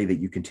 We pray that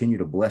you continue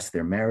to bless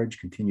their marriage,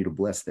 continue to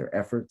bless their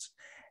efforts,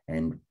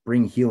 and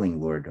bring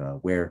healing, Lord,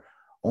 where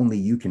only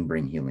you can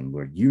bring healing,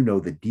 Lord. You know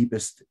the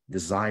deepest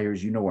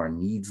desires. You know our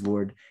needs,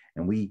 Lord.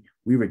 And we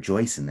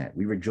rejoice in that.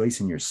 We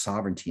rejoice in your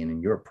sovereignty and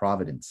in your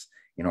providence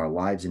in our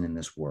lives and in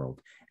this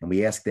world. And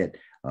we ask that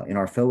in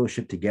our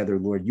fellowship together,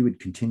 Lord, you would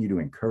continue to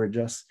encourage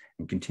us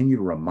and continue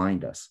to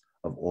remind us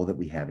of all that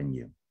we have in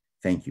you.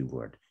 Thank you,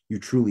 Lord. You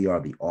truly are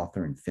the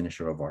author and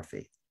finisher of our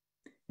faith.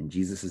 In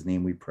Jesus'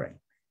 name we pray.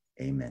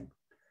 Amen.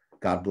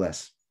 God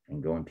bless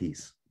and go in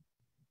peace.